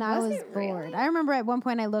think. And I was bored. Really? I remember at one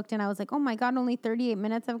point I looked and I was like, oh my God, only 38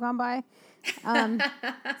 minutes have gone by.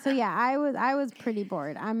 So yeah, I was pretty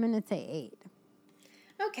bored. I'm going to say 8.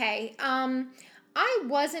 Okay. I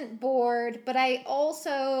wasn't bored, but I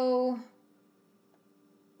also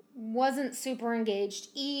wasn't super engaged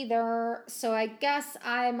either. So I guess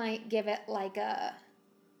I might give it like a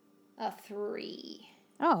 3.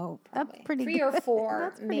 Oh, Probably. that's pretty 3 good. or 4,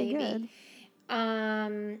 That's pretty maybe. good.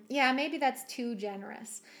 Yeah, maybe that's too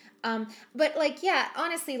generous. But like, yeah,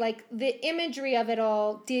 honestly, like the imagery of it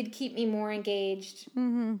all did keep me more engaged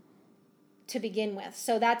to begin with.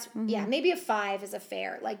 So that's, yeah, maybe a 5 is a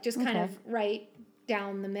fair, like just kind of right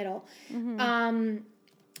down the middle.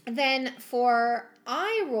 Then for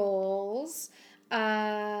eye rolls,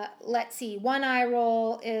 let's see, one eye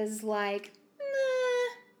roll is like,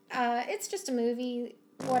 it's just a movie,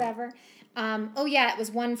 whatever. Oh yeah, it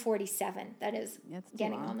was 147. That is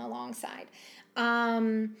getting on the long side.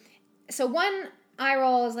 So one eye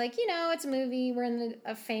roll is like, it's a movie. We're in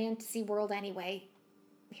a fantasy world anyway.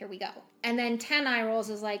 Here we go. And then 10 eye rolls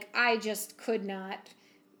is like, I just could not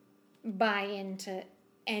buy into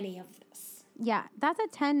any of this. Yeah, that's a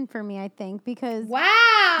 10 for me, I think, because...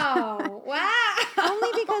 Wow! Only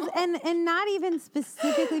because, and not even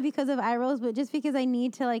specifically because of eye rolls, but just because I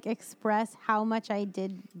need to, like, express how much I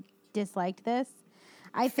disliked this.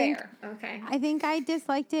 Fair. Okay. I think I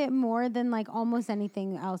disliked it more than, like, almost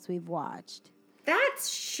anything else we've watched. That's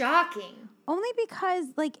shocking. Only because,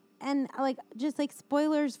 like, and, like, just, like,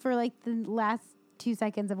 spoilers for, like, the last 2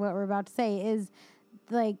 seconds of what we're about to say is,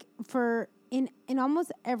 like, for, in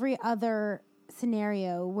almost every other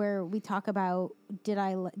scenario where we talk about, do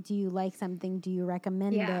you like something? Do you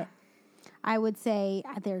recommend it? I would say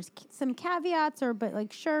there's some caveats but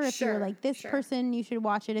like, if you're like this person, you should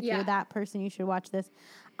watch it. If you're that person, you should watch this.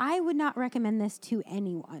 I would not recommend this to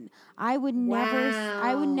anyone. I would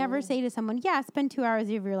never say to someone, spend 2 hours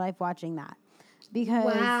of your life watching that.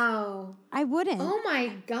 Because I wouldn't. Oh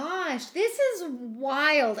my gosh. This is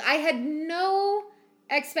wild. I had no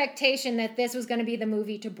expectation that this was going to be the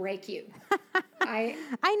movie to break you. I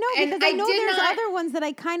know, because I know there's other ones that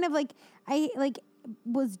I kind of like,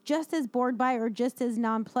 was just as bored by or just as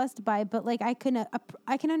nonplussed by, but like I can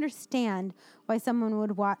understand why someone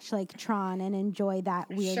would watch like Tron and enjoy that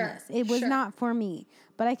weirdness. It was not for me,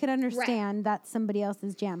 but I could understand that's somebody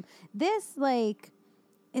else's jam. This like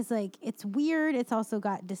is like, it's weird. It's also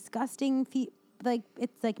got disgusting like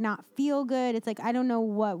it's like not feel good. It's like I don't know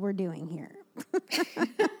what we're doing here.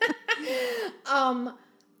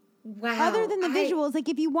 Wow. Other than the visuals, like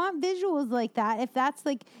if you want visuals like that,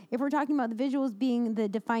 if we're talking about the visuals being the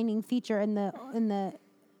defining feature and the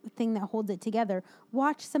thing that holds it together,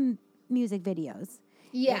 watch some music videos.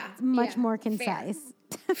 Yeah. It's much more concise.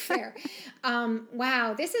 Fair.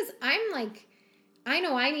 Wow. I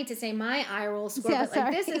know I need to say my eye roll score, but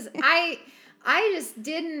like this is, I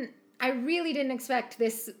really didn't expect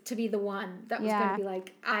this to be the one that was going to be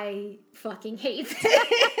like, I fucking hate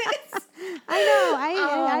this. I know.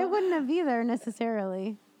 I wouldn't have either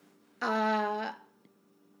necessarily. Wow.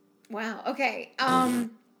 Okay.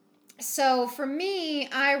 So for me,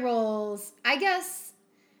 eye rolls, I guess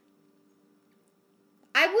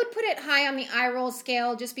I would put it high on the eye roll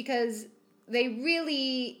scale just because they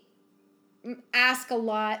really ask a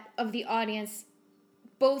lot of the audience,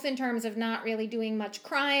 both in terms of not really doing much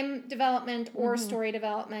crime development or story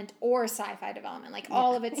development or sci-fi development. Like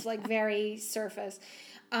all of it's like very surface.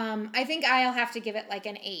 I think I'll have to give it like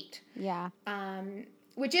an 8. Yeah.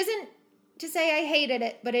 Which isn't to say I hated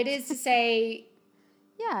it, but it is to say...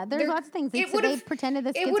 Yeah, there's lots of things. They pretended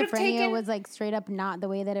that schizophrenia was like straight up not the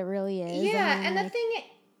way that it really is. Yeah, and the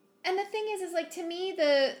thing is like to me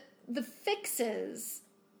the fixes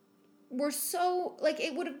were so like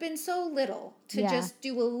it would have been so little to just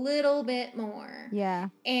do a little bit more. Yeah.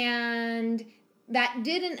 And that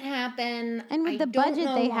didn't happen. And with the budget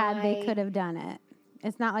they had, they could have done it.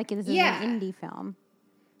 It's not like it is an indie film.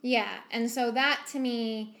 Yeah, and so that to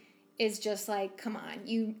me is just like, come on,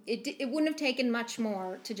 it wouldn't have taken much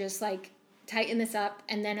more to just like tighten this up,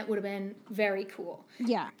 and then it would have been very cool.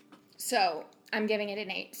 Yeah. So I'm giving it an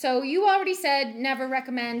 8. So you already said never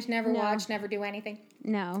recommend, never watch, never do anything.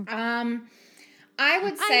 No. I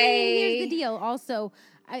would say... here's the deal. Also,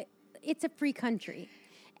 it's a free country.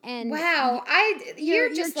 And wow, you're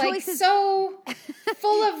just your like choices- so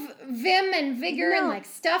full of vim and vigor and like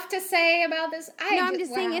stuff to say about this. I'm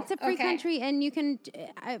just saying wow. it's a free Okay. country, and you can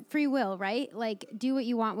free will, right? Like, do what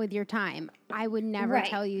you want with your time. I would never Right.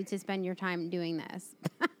 tell you to spend your time doing this.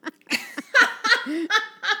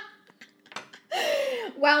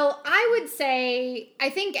 Well, I would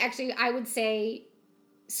say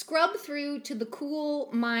scrub through to the cool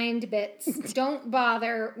mind bits. Don't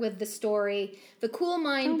bother with the story. The cool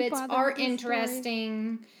mind bits are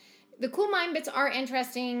interesting. The cool mind bits are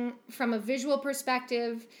interesting from a visual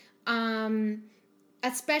perspective,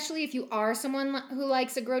 especially if you are someone who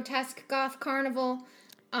likes a grotesque goth carnival.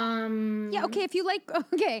 Yeah, okay, if you're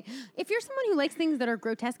someone who likes things that are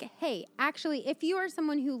grotesque, hey, actually, if you are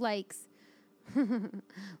someone who likes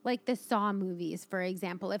like the Saw movies, for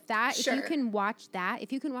example, if you can watch that,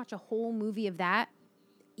 if you can watch a whole movie of that,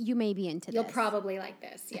 you may be into You'll this. probably like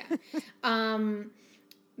this, yeah.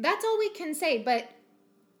 That's all we can say, but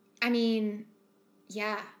I mean,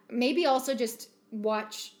 yeah, maybe also just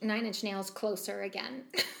watch Nine Inch Nails closer again.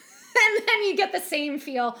 And then you get the same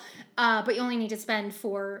feel, but you only need to spend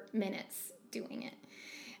 4 minutes doing it.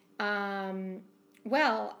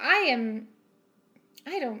 Well, I'm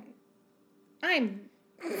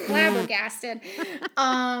flabbergasted.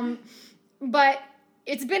 But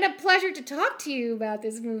it's been a pleasure to talk to you about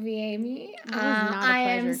this movie, Amy. It was not a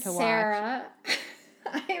pleasure to Sarah.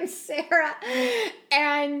 I am Sarah.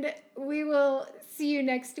 And we will see you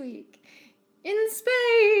next week in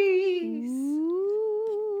space.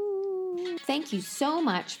 Thank you so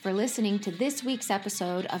much for listening to this week's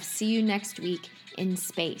episode of See You Next Week in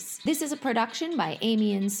Space. This is a production by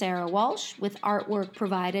Amy and Sarah Walsh with artwork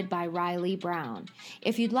provided by Riley Brown.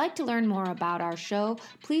 If you'd like to learn more about our show,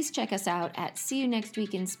 please check us out at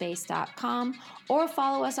seeyounextweekinspace.com or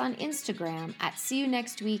follow us on Instagram at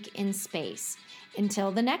seeyounextweekinspace.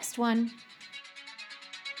 Until the next one.